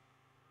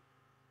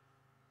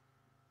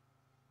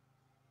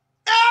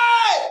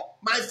 Hey,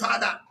 my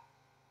father.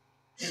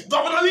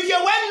 Governor WIKE,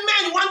 when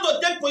men want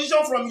to take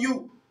position from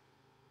you,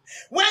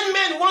 when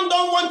men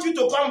don't want you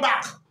to come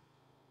back,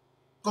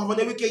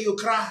 Governor WIKE, you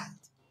cried.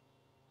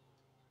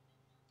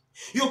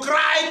 You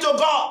cried to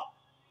God.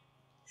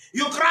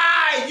 You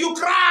cried. You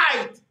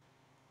cried.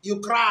 You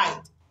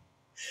cried.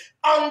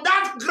 On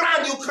that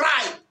ground you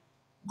cried.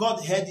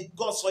 God heard it.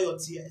 God saw your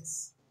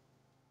tears.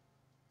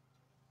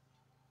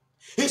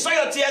 He saw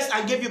your tears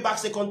and gave you back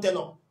second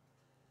tenure.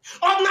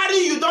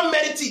 Ordinarily, you don't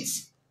merit it.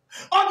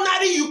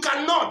 Ordinarily, you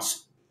cannot.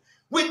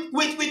 With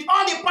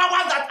all the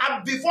powers that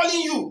are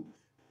befalling you.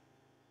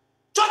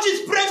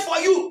 Churches prayed for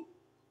you.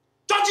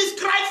 Churches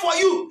cried for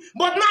you.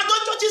 But now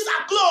those churches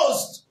are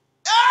closed.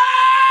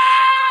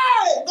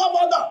 Hey!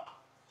 Governor.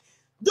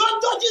 Those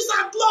churches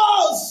are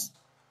closed.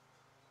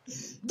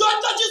 Those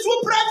churches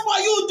who prayed for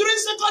you during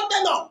second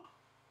tenure.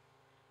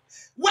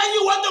 When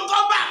you want to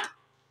come back.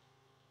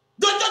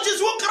 Those churches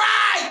who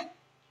cried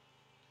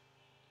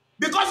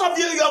because of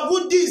your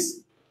good deeds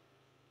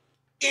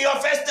in your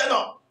first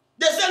tenure.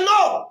 They said,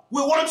 no,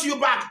 we want you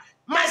back.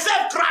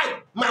 Myself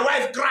cried. My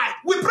wife cried.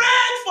 We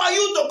prayed for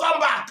you to come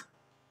back.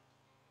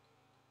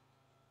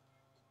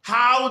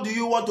 How do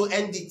you want to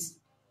end it?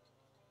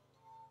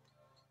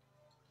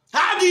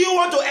 How do you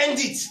want to end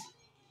it?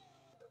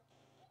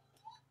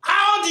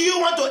 How do you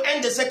want to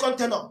end the second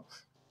tenure?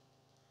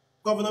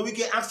 Governor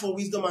WIKE, ask for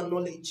wisdom and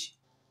knowledge.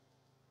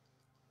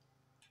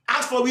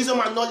 Ask for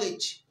wisdom and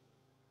knowledge.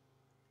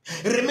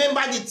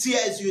 Remember the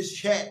tears you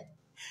shed.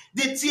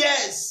 The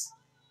tears.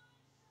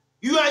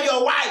 You and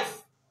your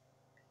wife.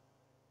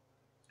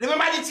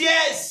 Remember the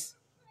tears.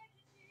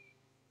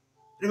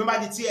 Remember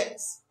the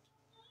tears.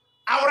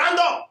 I'll round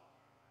up.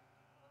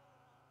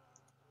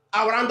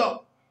 I'll round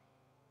up.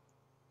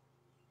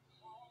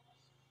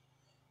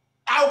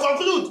 I'll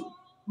conclude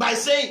by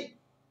saying,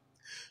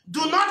 do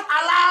not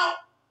allow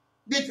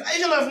the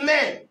tradition of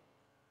men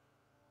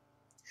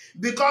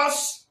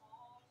because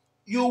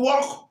you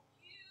walk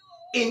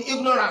in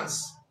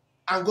ignorance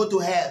and go to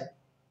hell.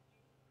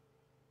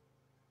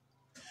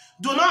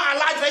 Do not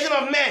allow the tradition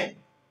of men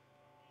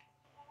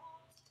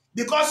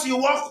because you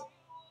walk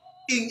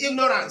in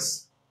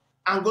ignorance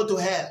and go to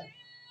hell.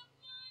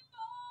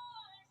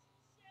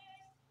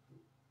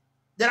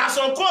 There are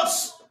some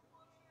quotes.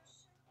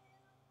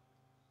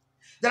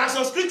 There are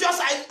some scriptures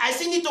I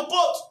still need to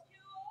quote.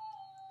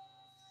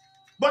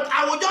 But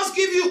I will just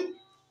give you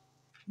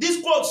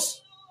these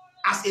quotes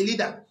as a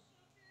leader.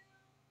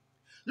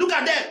 Look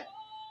at them.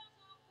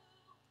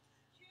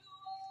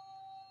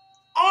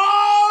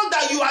 All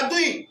that you are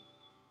doing,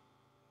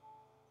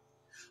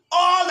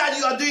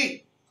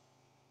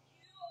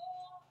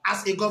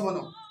 as a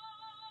governor,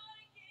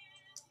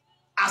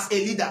 as a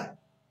leader,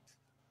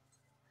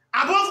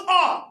 above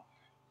all,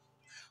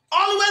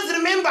 always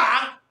remember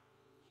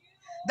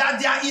that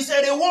there is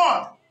a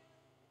reward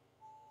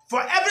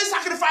for every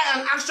sacrifice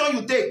and action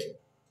you take.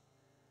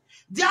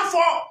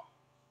 Therefore,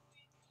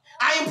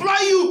 I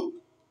implore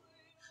you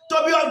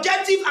to be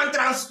objective and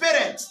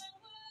transparent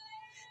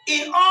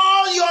in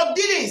all your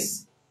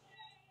dealings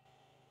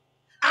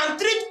and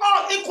treat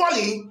all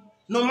equally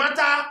no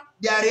matter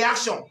their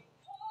reaction.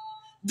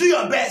 Do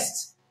your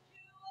best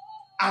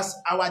as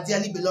our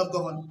dearly beloved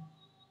governor.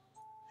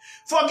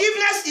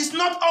 Forgiveness is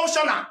not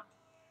optional,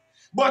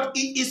 but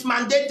it is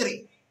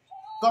mandatory.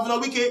 Governor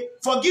WIKE,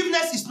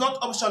 forgiveness is not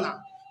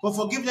optional, but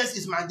forgiveness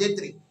is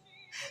mandatory.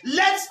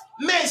 Let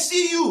men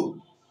see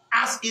you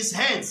as his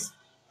hands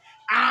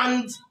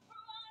and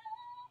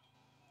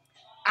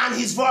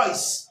his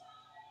voice.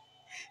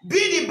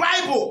 Be the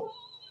Bible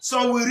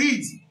some will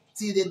read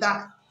till they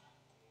die.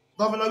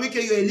 Governor WIKE,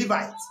 you're a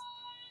Levite.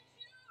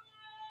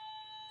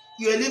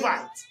 You're a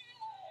Levite.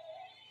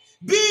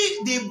 Be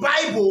the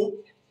Bible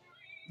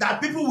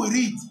that people will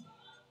read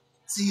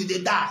till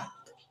they die.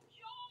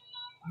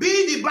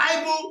 Be the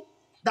Bible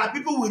that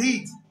people will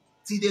read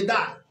till they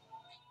die.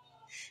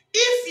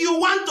 If you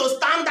want to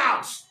stand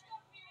out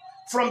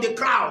from the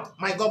crowd,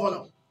 my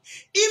governor,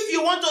 if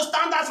you want to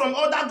stand out from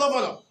other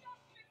governors,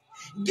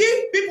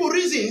 give people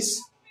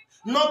reasons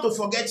not to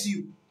forget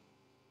you.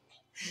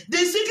 The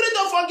secret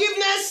of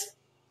forgiveness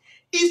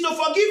is to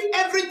forgive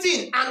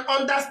everything and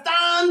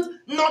understand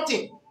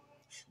nothing.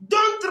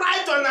 Don't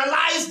try to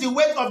analyze the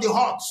weight of the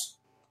heart.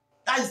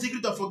 That is the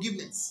secret of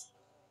forgiveness.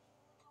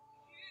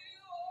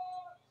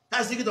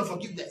 That's the secret of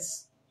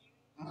forgiveness.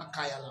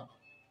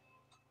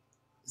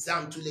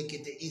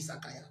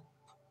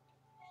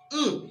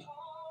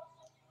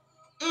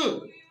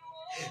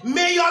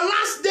 May your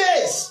last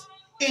days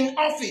in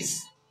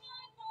office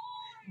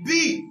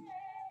be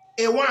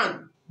a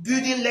one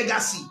building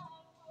legacy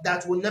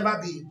that will never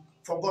be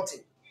forgotten.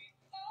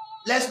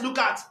 Let's look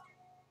at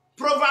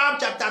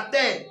Proverbs chapter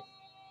 10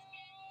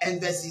 and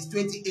verses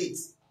 28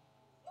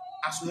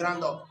 as we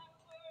round up.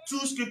 Two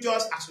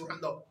scriptures as we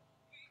round up.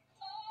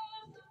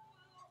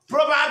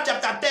 Proverbs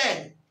chapter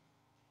 10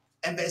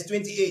 and verse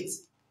 28.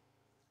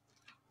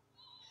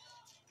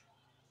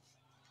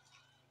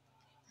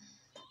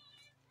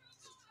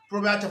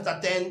 Proverbs chapter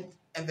 10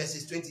 and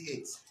verses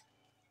 28.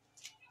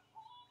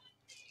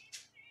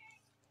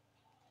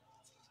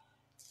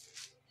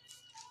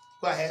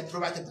 Go ahead,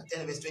 Proverbs chapter 10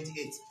 and verse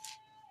 28.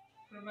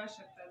 Proverbs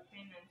chapter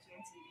 10 and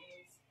 28.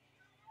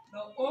 The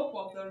hope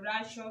of the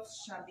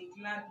righteous shall be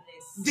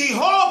gladness. The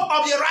hope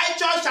of the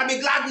righteous shall be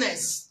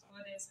gladness.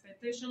 But the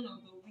expectation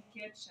of the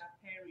wicked shall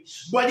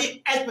perish. But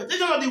the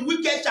expectation of the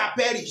wicked shall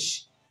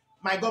perish.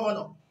 My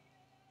governor.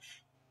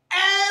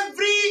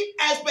 Every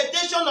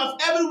expectation of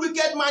every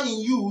wicked man in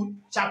you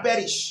shall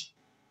perish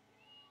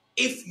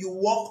if you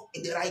walk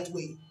in the right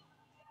way.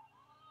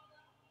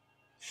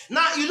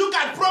 Now you look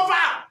at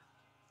Proverbs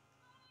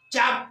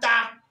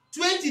chapter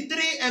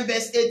 23 and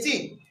verse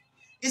 18.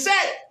 He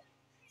said,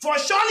 for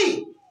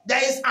surely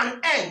there is an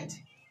end,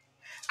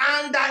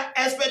 and that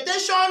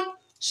expectation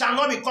shall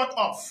not be cut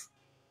off.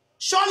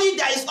 Surely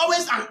there is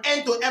always an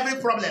end to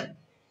every problem.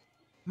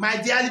 My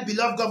dearly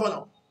beloved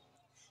governor,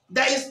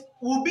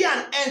 will be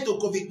an end to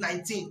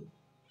COVID-19.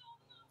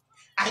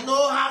 I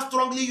know how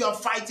strongly you are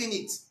fighting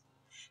it.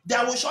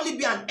 There will surely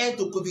be an end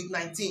to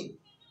COVID-19.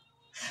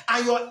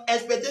 And your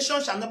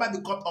expectation shall never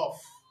be cut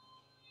off.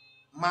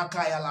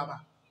 Makayalaba.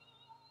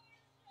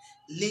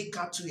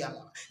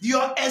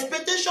 Your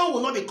expectation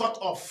will not be cut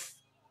off.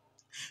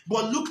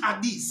 But look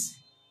at this.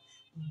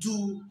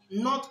 Do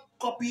not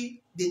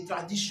copy the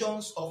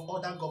traditions of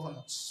other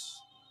governors.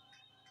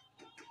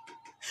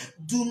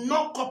 Do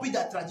not copy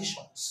their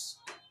traditions.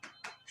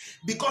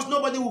 Because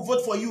nobody will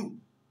vote for you.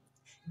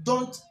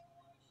 Don't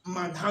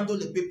manhandle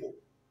the people.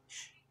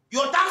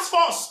 Your task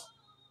force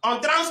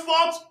on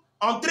transport,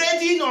 on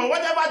trading, on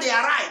whatever they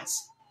are right.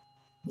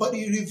 But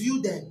you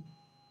review them.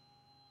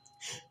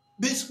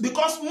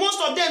 Because most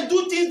of them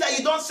do things that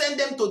you don't send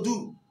them to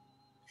do.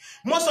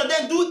 Most of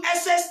them do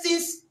excess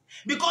things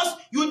because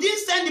you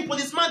didn't send the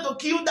policeman to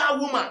kill that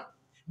woman.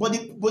 But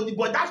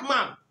that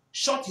man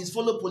shot his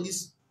fellow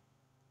police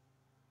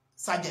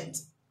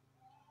sergeant.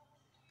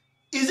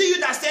 Is it you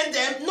that sent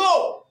them?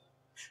 No.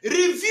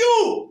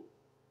 Review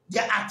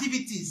their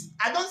activities.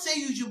 I don't say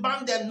you should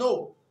ban them.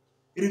 No.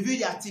 Review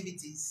their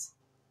activities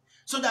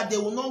so that they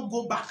will not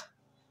go back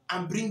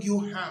and bring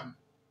you harm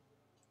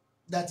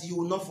that you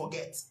will not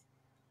forget,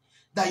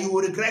 that you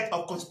will regret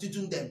of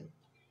constituting them.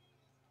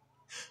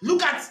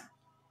 Look at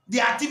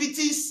the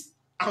activities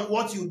and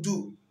what you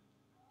do.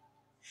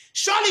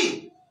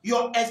 Surely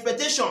your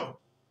expectation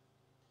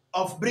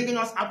of bringing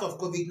us out of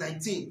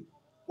COVID-19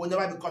 will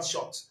never be cut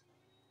short.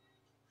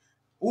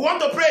 We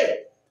want to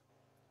pray.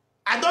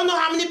 I don't know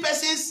how many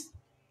persons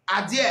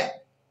are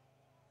there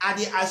at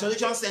the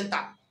isolation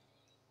center.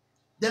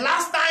 The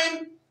last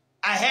time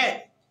I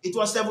heard, it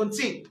was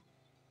 17.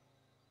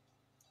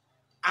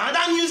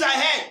 Another news I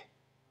heard,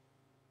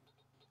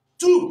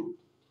 2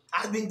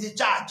 has been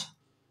discharged.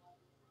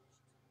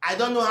 I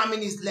don't know how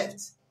many is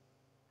left.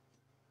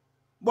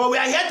 But we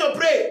are here to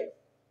pray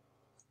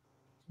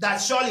that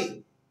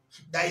surely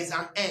there is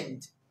an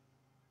end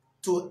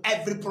to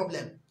every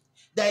problem.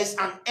 There is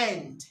an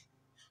end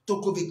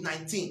to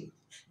COVID-19.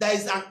 There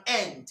is an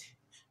end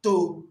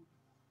to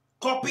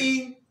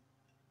copying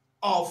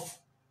of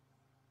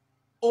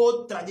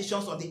old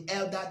traditions of the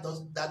elder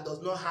that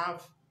does not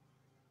have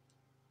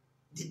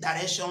the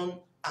direction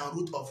and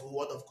root of the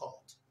word of God.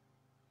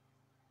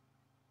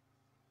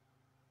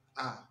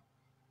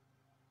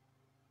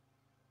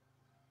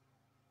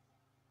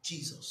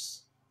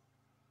 Jesus.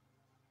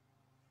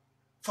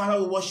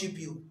 Father, we worship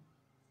you.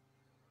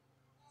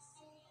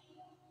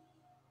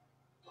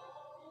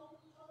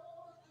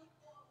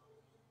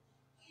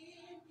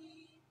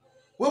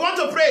 We want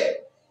to pray.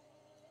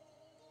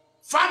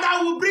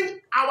 Father, we bring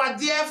our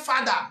dear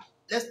Father.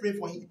 Let's pray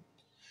for him.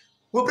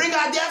 We bring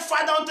our dear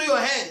Father unto your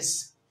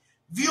hands.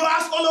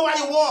 viewers all over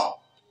the world,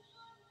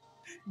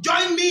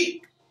 join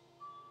me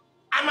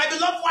and my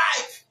beloved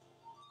wife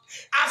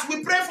as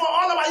we pray for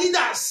all our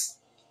leaders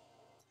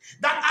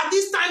that at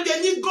this time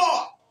they need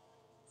God.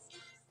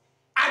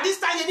 At this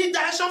time they need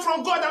direction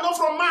from God and not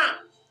from man.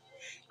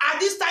 At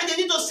this time they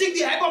need to seek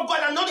the help of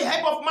God and not the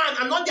help of man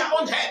and not their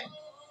own help.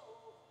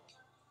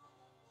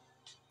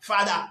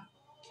 Father,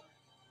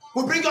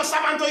 we bring your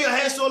servant to your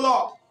hands, O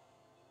Lord.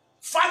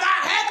 Father,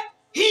 help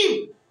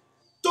him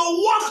to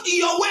walk in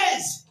your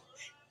ways.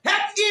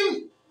 Help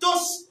him to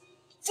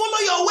follow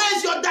your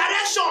ways, your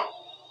direction,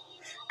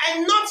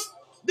 and not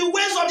the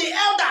ways of the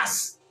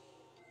elders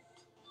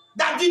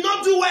that did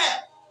not do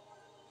well.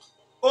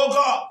 Oh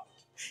God,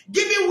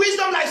 give him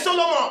wisdom like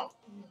Solomon.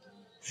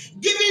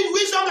 Give him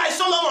wisdom like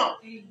Solomon.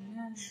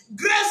 Amen.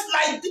 Grace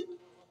like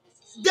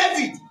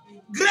David.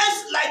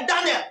 Grace like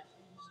Daniel.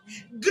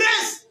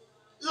 Grace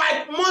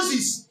like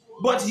Moses.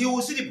 But he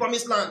will see the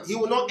promised land. He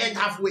will not end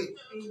halfway.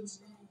 Amen.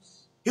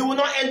 He will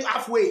not end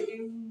halfway.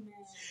 Amen.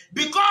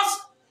 Because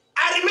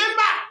I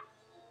remember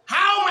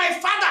how my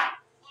father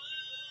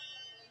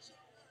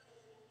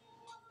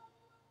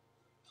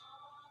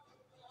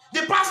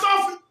the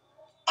pastor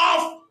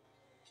of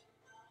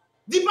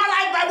Deeper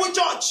Life Bible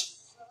Church,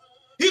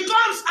 he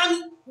comes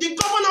and the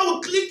governor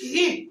will click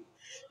him.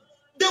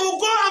 They will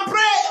go and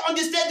pray on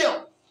the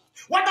stadium.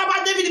 What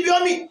about David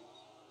Biomi?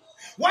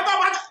 What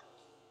about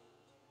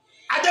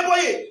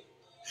Adeboye?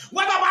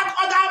 What about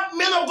other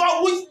men of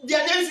God which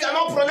their names we are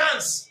not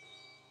pronounced?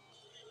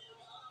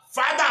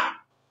 Father,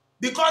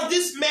 because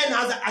this man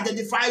has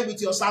identified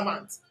with your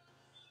servant,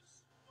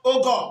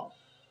 oh God,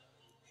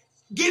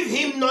 give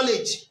him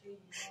knowledge.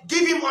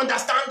 Give him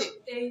understanding.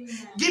 Amen.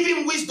 Give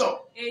him wisdom.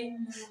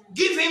 Amen.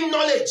 Give him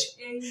knowledge.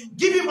 Amen.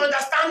 Give him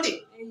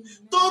understanding. Amen.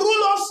 To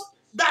rule us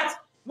that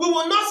we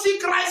will not see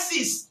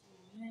crisis.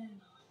 Amen.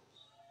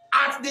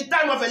 At the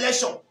time of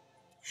election.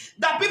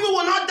 That people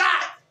will not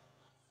die.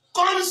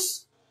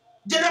 Comes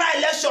general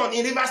election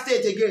in River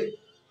State again.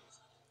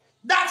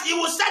 That he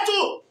will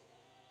settle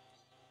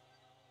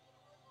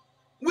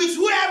with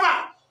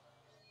whoever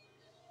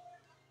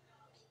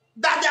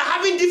that they are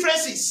having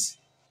differences.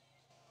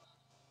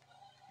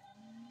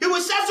 He will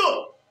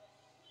settle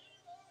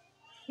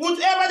with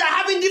whoever they are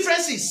having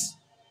differences.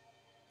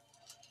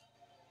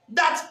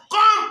 That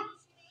come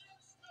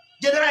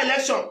general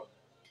election,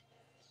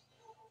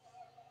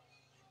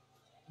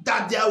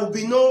 that there will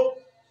be no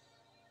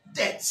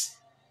death.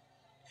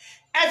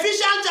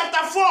 Ephesians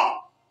chapter 4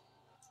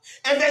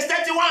 and verse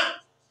 31.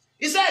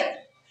 He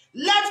said,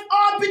 let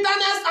all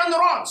bitterness and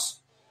wrath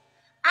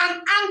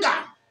and anger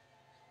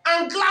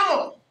and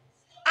clamor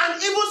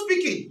and evil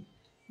speaking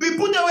be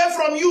put away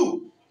from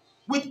you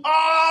with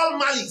all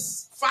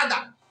malice.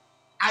 Father,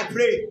 I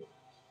pray,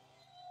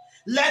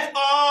 let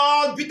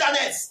all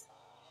bitterness,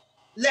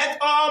 let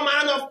all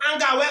manner of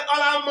anger,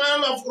 all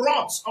manner of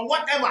wrath or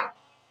whatever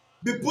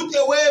be put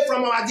away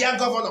from our dear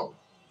governor.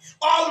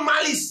 All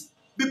malice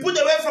be put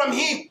away from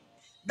him,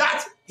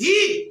 that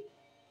he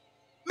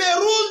may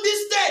rule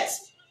this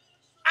state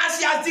as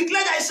he has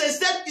declared that it's a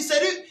state,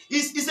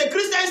 it's a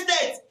Christian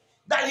state,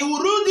 that he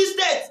will rule this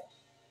state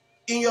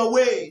in your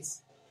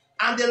ways,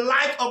 and the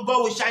light of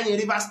God will shine in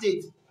River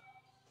State.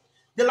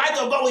 The light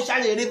of God will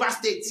shine in River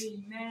State.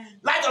 Amen.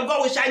 Light of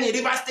God will shine in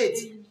River State.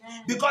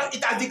 Amen. Because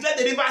it has declared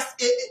the River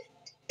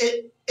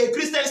a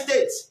Christian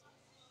state.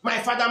 My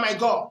Father, my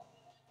God.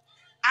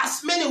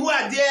 As many who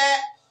are there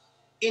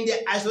in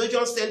the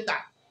isolation center,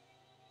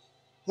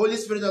 Holy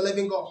Spirit of the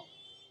living God,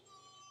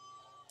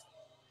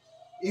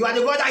 you are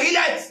the God that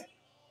healeth.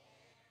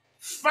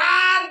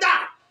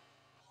 Father,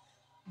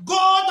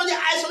 go to the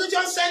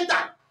isolation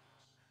center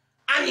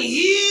and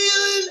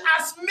heal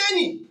as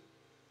many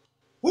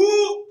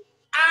who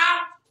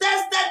are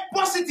tested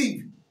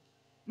positive.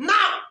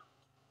 Now,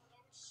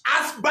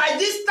 as by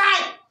this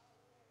time,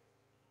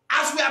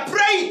 as we are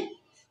praying,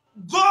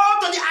 go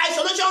to the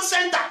isolation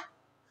center.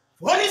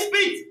 Holy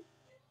Spirit,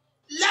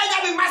 let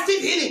there be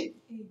massive healing.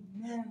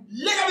 Amen.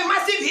 Let there be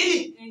massive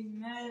healing.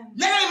 Amen.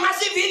 Let there be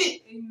massive healing.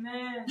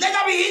 Amen. Let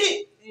there be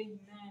healing.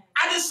 Amen.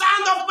 At the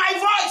sound of my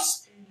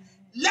voice, amen,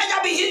 let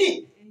there be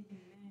healing.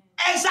 Amen.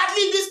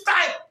 Exactly this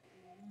time.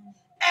 Amen.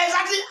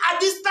 Exactly at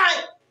this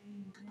time.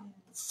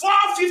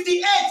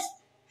 4:58.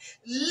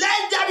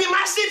 Let there be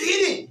massive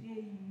healing.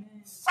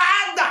 Amen.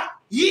 Father,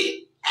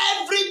 heal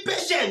every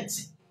patient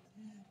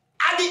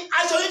at the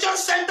isolation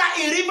center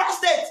in River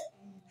State.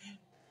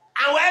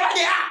 And wherever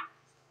they are,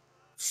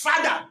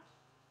 Father,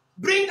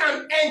 bring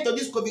an end to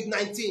this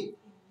COVID-19.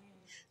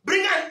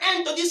 Bring an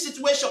end to this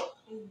situation.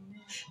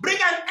 Bring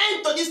an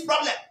end to this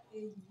problem.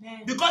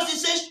 Because it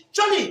says,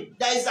 surely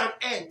there is an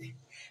end.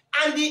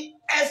 And the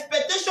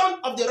expectation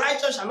of the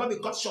righteous shall not be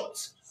cut short.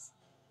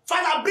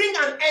 Father, bring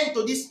an end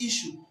to this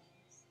issue.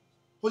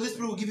 Holy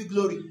Spirit will give you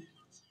glory.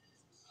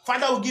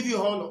 Father will give you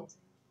honor.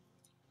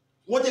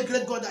 What a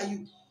great God are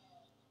you.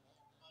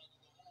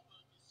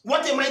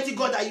 What a mighty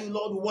God are you,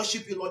 Lord. We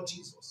worship you, Lord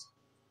Jesus.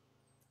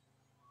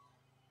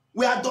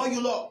 We adore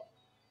you, Lord.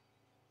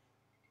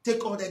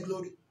 Take all the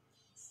glory.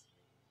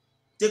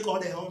 Take all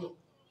the honor.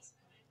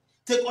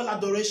 Take all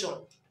adoration.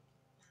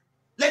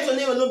 Let your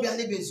name alone be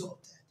highly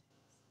exalted.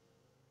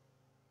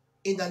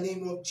 In the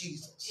name of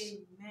Jesus.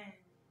 Amen.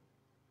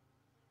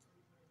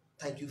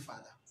 Thank you,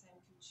 Father.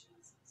 Thank you,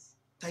 Jesus.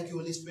 Thank you,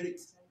 Holy Spirit.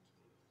 Thank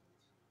you.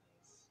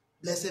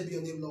 Blessed be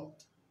your name, Lord.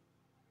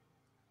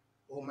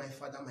 Oh, my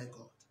Father, my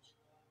God.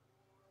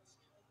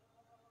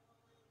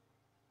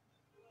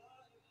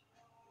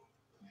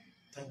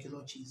 Thank you,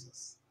 Lord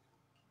Jesus.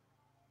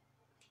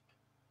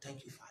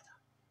 Thank you, Father.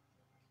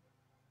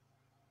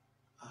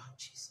 Ah,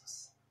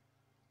 Jesus.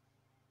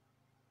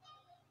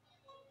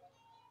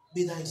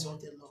 Be thou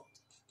exalted, Lord.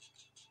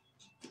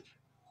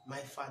 My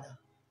Father.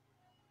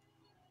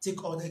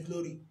 Take all the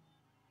glory.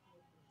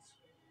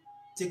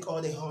 Take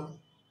all the honor.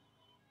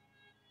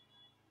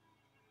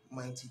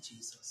 Mighty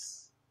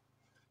Jesus.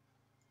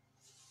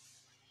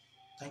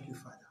 Thank you,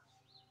 Father.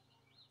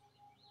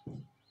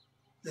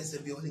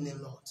 Blessed be your holy name,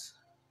 Lord.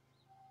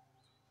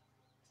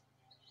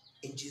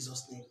 In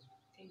Jesus' name.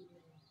 Amen.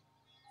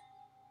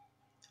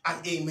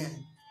 And amen.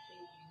 Amen.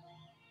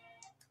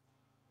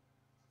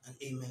 And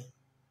amen.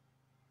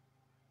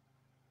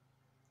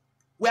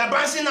 We are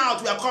bouncing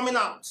out. We are coming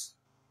out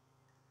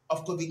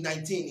of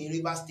COVID-19 in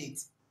River State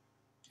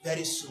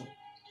very soon.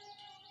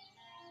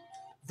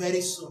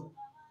 Very soon.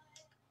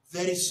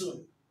 Very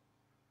soon.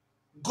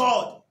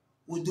 God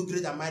will do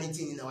great and mighty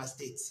things in our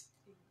state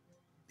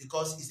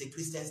because it's a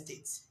Christian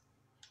state.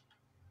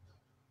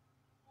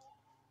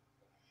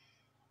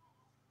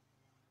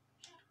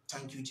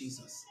 Thank you,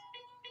 Jesus.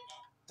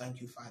 Thank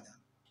you, Father.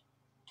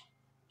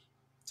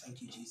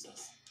 Thank you,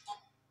 Jesus.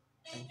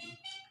 Thank you.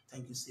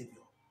 Thank you, Savior.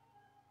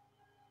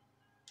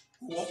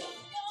 We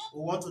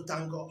want to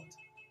thank God.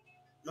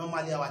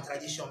 Normally, our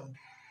tradition,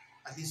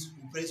 at least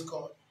we praise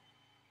God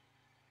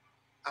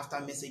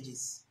after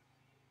messages.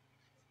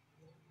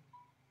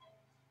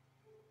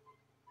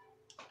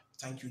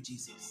 Thank you,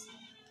 Jesus.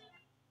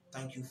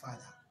 Thank you,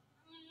 Father.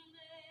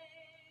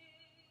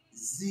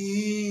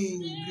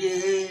 Sing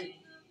great,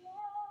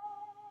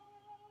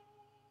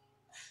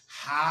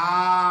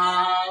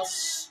 how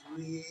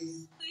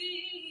sweet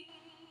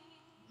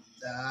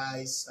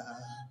thy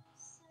sound.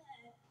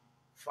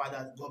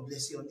 Father, God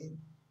bless your name.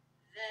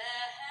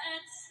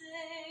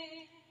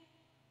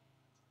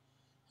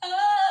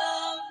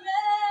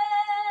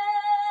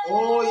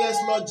 Oh, yes,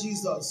 Lord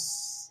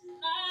Jesus.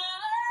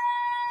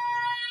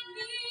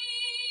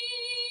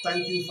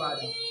 Thank you,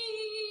 Father.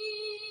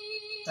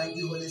 Thank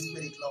you, Holy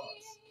Spirit, Lord.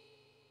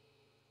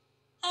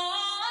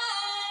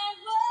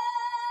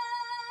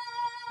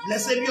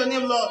 Blessed be your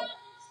name, Lord.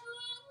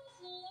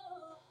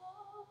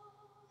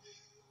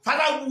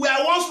 Father, we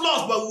are once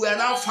lost, but we are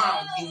now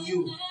found in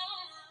you.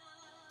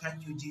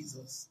 Thank you,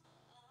 Jesus.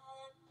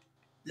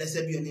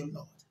 Blessed be your name,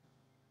 Lord.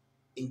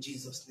 In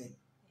Jesus' name.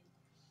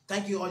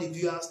 Thank you, all the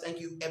viewers. Thank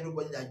you,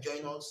 everybody that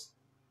joined us.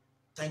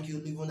 Thank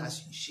you, even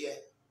as you share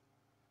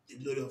the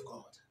glory of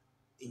God.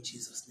 In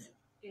Jesus' name.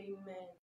 Amen.